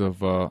magazines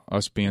of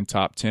us being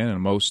top 10 in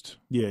most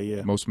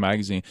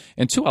magazine.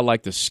 And two, I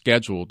like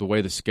the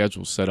way the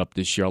schedule's set up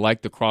this year. I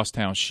like the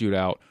crosstown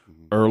shootout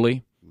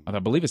early. I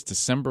believe it's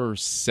December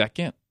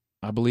 2nd.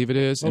 I believe it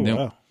is. And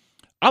then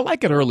I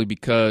like it early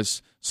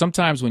because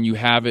sometimes when you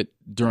have it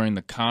during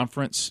the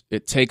conference,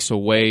 it takes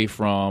away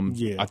from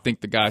I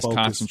think the guys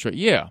concentrate.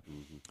 Yeah.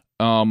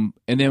 And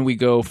then we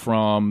go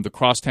from the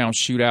crosstown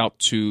shootout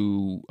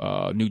to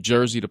New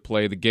Jersey to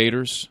play the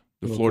Gators,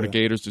 the Florida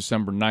Gators,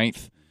 December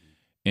 9th.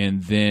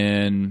 And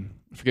then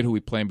I forget who we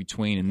play in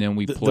between. And then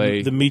we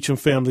play the Meacham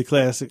Family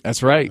Classic.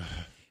 That's right.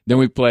 Then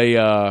we play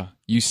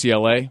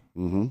UCLA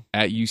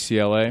at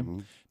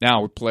UCLA.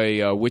 Now we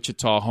play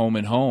Wichita home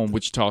and home,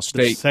 Wichita The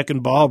State.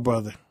 second ball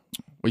brother.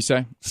 What you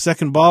say?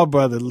 Second ball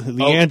brother,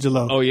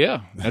 LeAngelo. Oh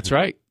yeah, that's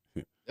right.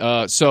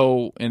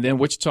 So and then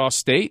Wichita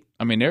State.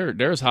 I mean,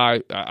 they're as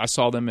high. I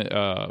saw them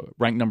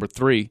ranked number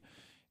 3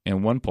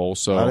 in one poll.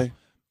 So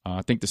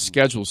I think the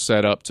schedule's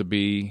set up to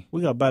be.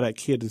 We got to buy that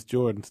kid his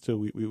Jordans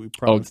too. We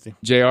promised him.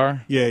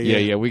 JR.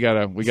 Yeah. We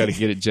gotta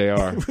get it,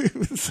 JR.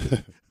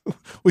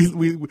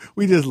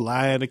 we just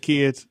lying to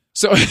kids.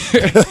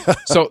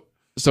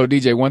 So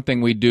DJ, one thing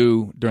we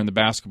do during the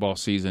basketball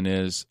season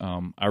is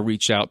I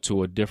reach out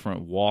to a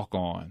different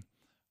walk-on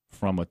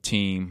from a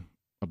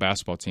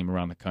basketball team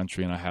around the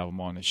country, and I have them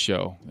on the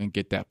show and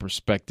get that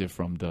perspective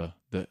from the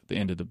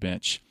end of the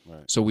bench.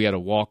 Right. So we had a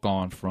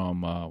walk-on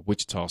from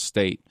Wichita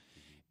State,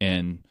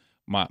 and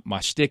my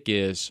shtick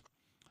is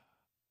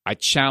I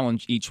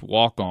challenge each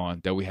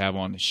walk-on that we have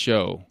on the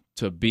show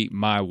to beat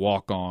my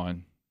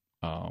walk-on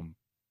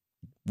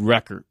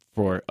record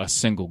for a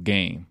single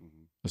game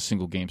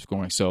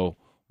scoring. So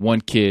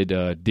one kid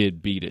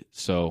did beat it.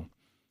 So,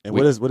 and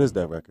what is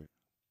that record?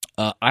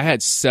 I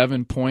had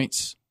 7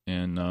 points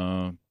in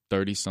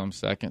 30-some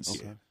seconds.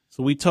 Okay.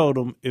 So we told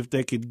them if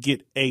they could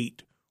get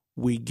 8,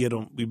 we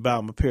buy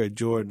them a pair of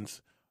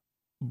Jordans,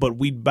 but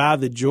we'd buy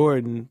the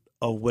Jordan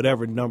of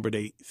whatever number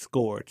they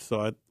scored.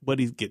 So what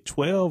did he get,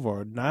 12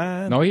 or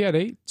 9? No, he had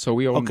 8. So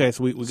we okay.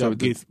 So we got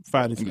to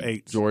find some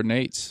 8s. Jordan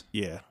 8s.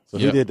 Yeah. So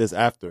he did this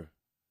after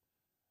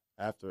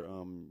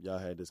y'all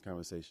had this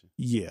conversation.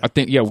 Yeah, I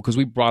think because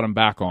we brought him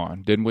back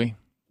on, didn't we?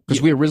 Because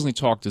we originally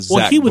talked to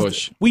Zach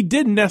Bush. We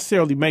didn't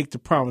necessarily make the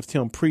promise to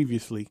him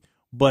previously,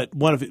 but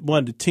one of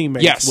the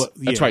teammates. Yes,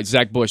 that's right,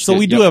 Zach Bush. So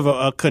we do have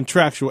a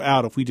contractual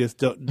out if we just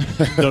don't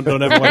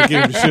ever want to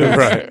give him the shoes.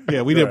 Right.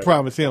 Yeah, we didn't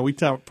promise him. We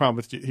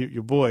promised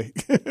your boy.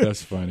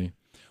 That's funny.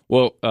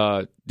 Well,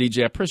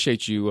 DJ, I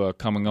appreciate you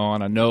coming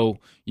on. I know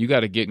you got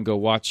to get and go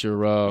watch your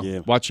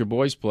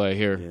boys play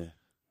here.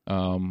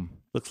 Yeah.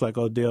 Looks like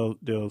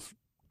Odell's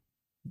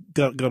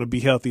gonna be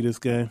healthy this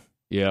game.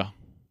 Yeah.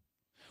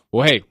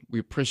 Well, hey, we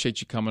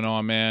appreciate you coming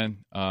on, man.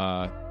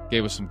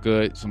 Gave us some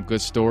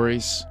good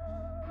stories,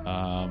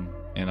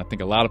 and I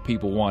think a lot of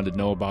people wanted to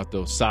know about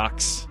those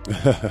socks.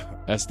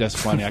 That's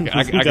funny. We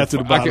got to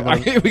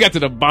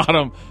the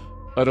bottom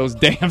of those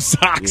damn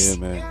socks.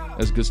 Yeah, man.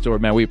 That's a good story,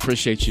 man. We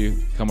appreciate you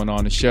coming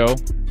on the show.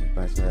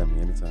 Thanks for having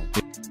me anytime.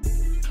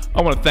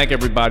 I want to thank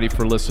everybody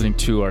for listening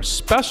to our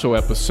special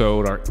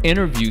episode, our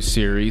interview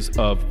series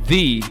of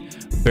the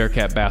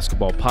Bearcat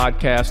Basketball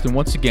Podcast. And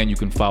once again, you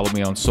can follow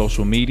me on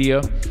social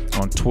media,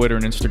 on Twitter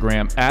and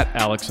Instagram at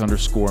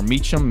Alex_Meacham.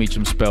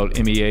 Meacham spelled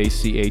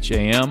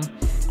Meacham.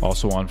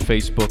 Also on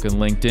Facebook and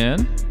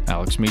LinkedIn,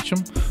 Alex Meacham.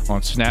 On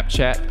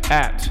Snapchat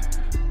at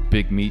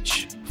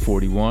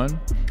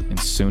BigMeach41, and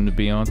soon to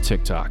be on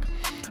TikTok.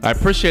 I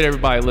appreciate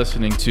everybody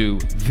listening to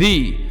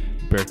the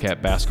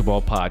Bearcat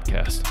Basketball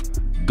Podcast.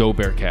 Go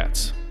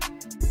Bearcats.